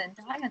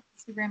 @SayPodandDie on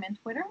Instagram and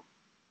Twitter.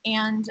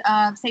 and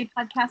say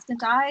Podcast and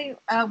Die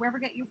wherever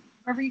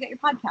you get your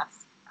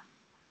podcasts.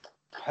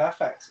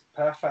 Perfect.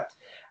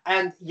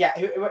 And yeah,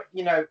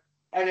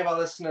 any of our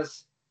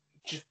listeners,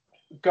 just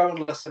go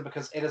and listen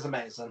because it is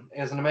amazing.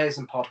 It is an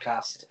amazing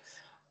podcast.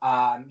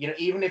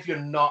 Even if you're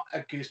not a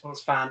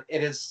Goosebumps fan,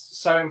 it is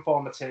so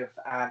informative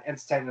and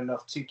entertaining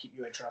enough to keep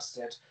you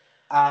interested.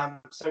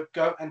 So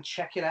go and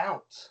check it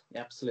out.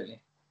 Yeah, absolutely.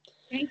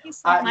 Thank you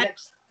so much.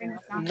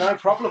 No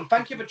problem.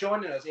 Thank you for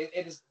joining us.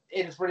 It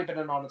has really been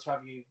an honor to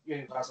have you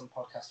guys on the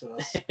podcast with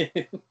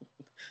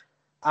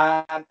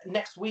us.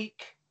 Next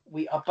week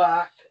we are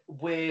back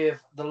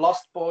with The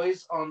Lost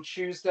Boys on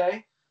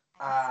Tuesday,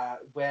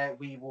 where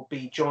we will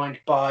be joined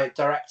by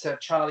director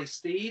Charlie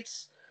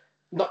Steeds.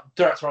 Not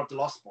director of The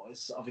Lost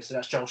Boys, obviously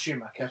that's Joel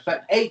Schumacher,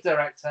 but a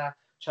director,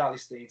 Charlie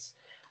Steeds.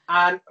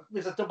 And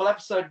there's a double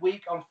episode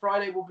week. On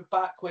Friday, we'll be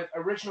back with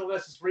original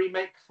versus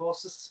remake for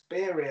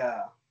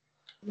Suspiria.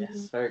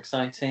 Yes, very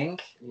exciting.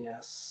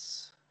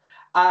 Yes.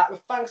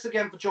 Thanks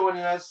again for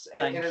joining us.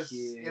 Thank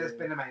you. It has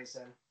been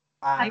amazing.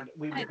 And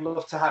we would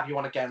love to have you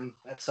on again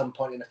at some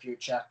point in the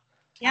future.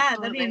 Yeah,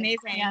 that'd be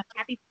amazing. Yeah.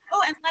 Happy.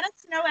 Oh, and let us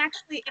know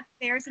actually if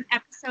there's an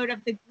episode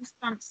of the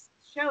Goosebumps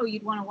show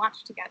you'd want to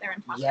watch together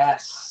and talk about.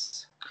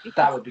 Yes.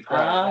 That would be great.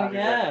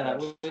 That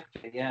would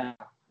be.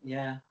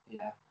 Yeah.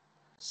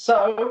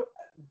 So,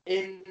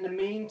 in the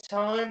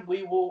meantime,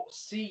 we will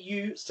see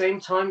you same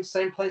time,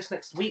 same place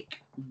next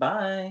week.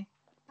 Bye.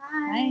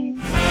 Bye.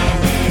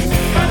 Bye.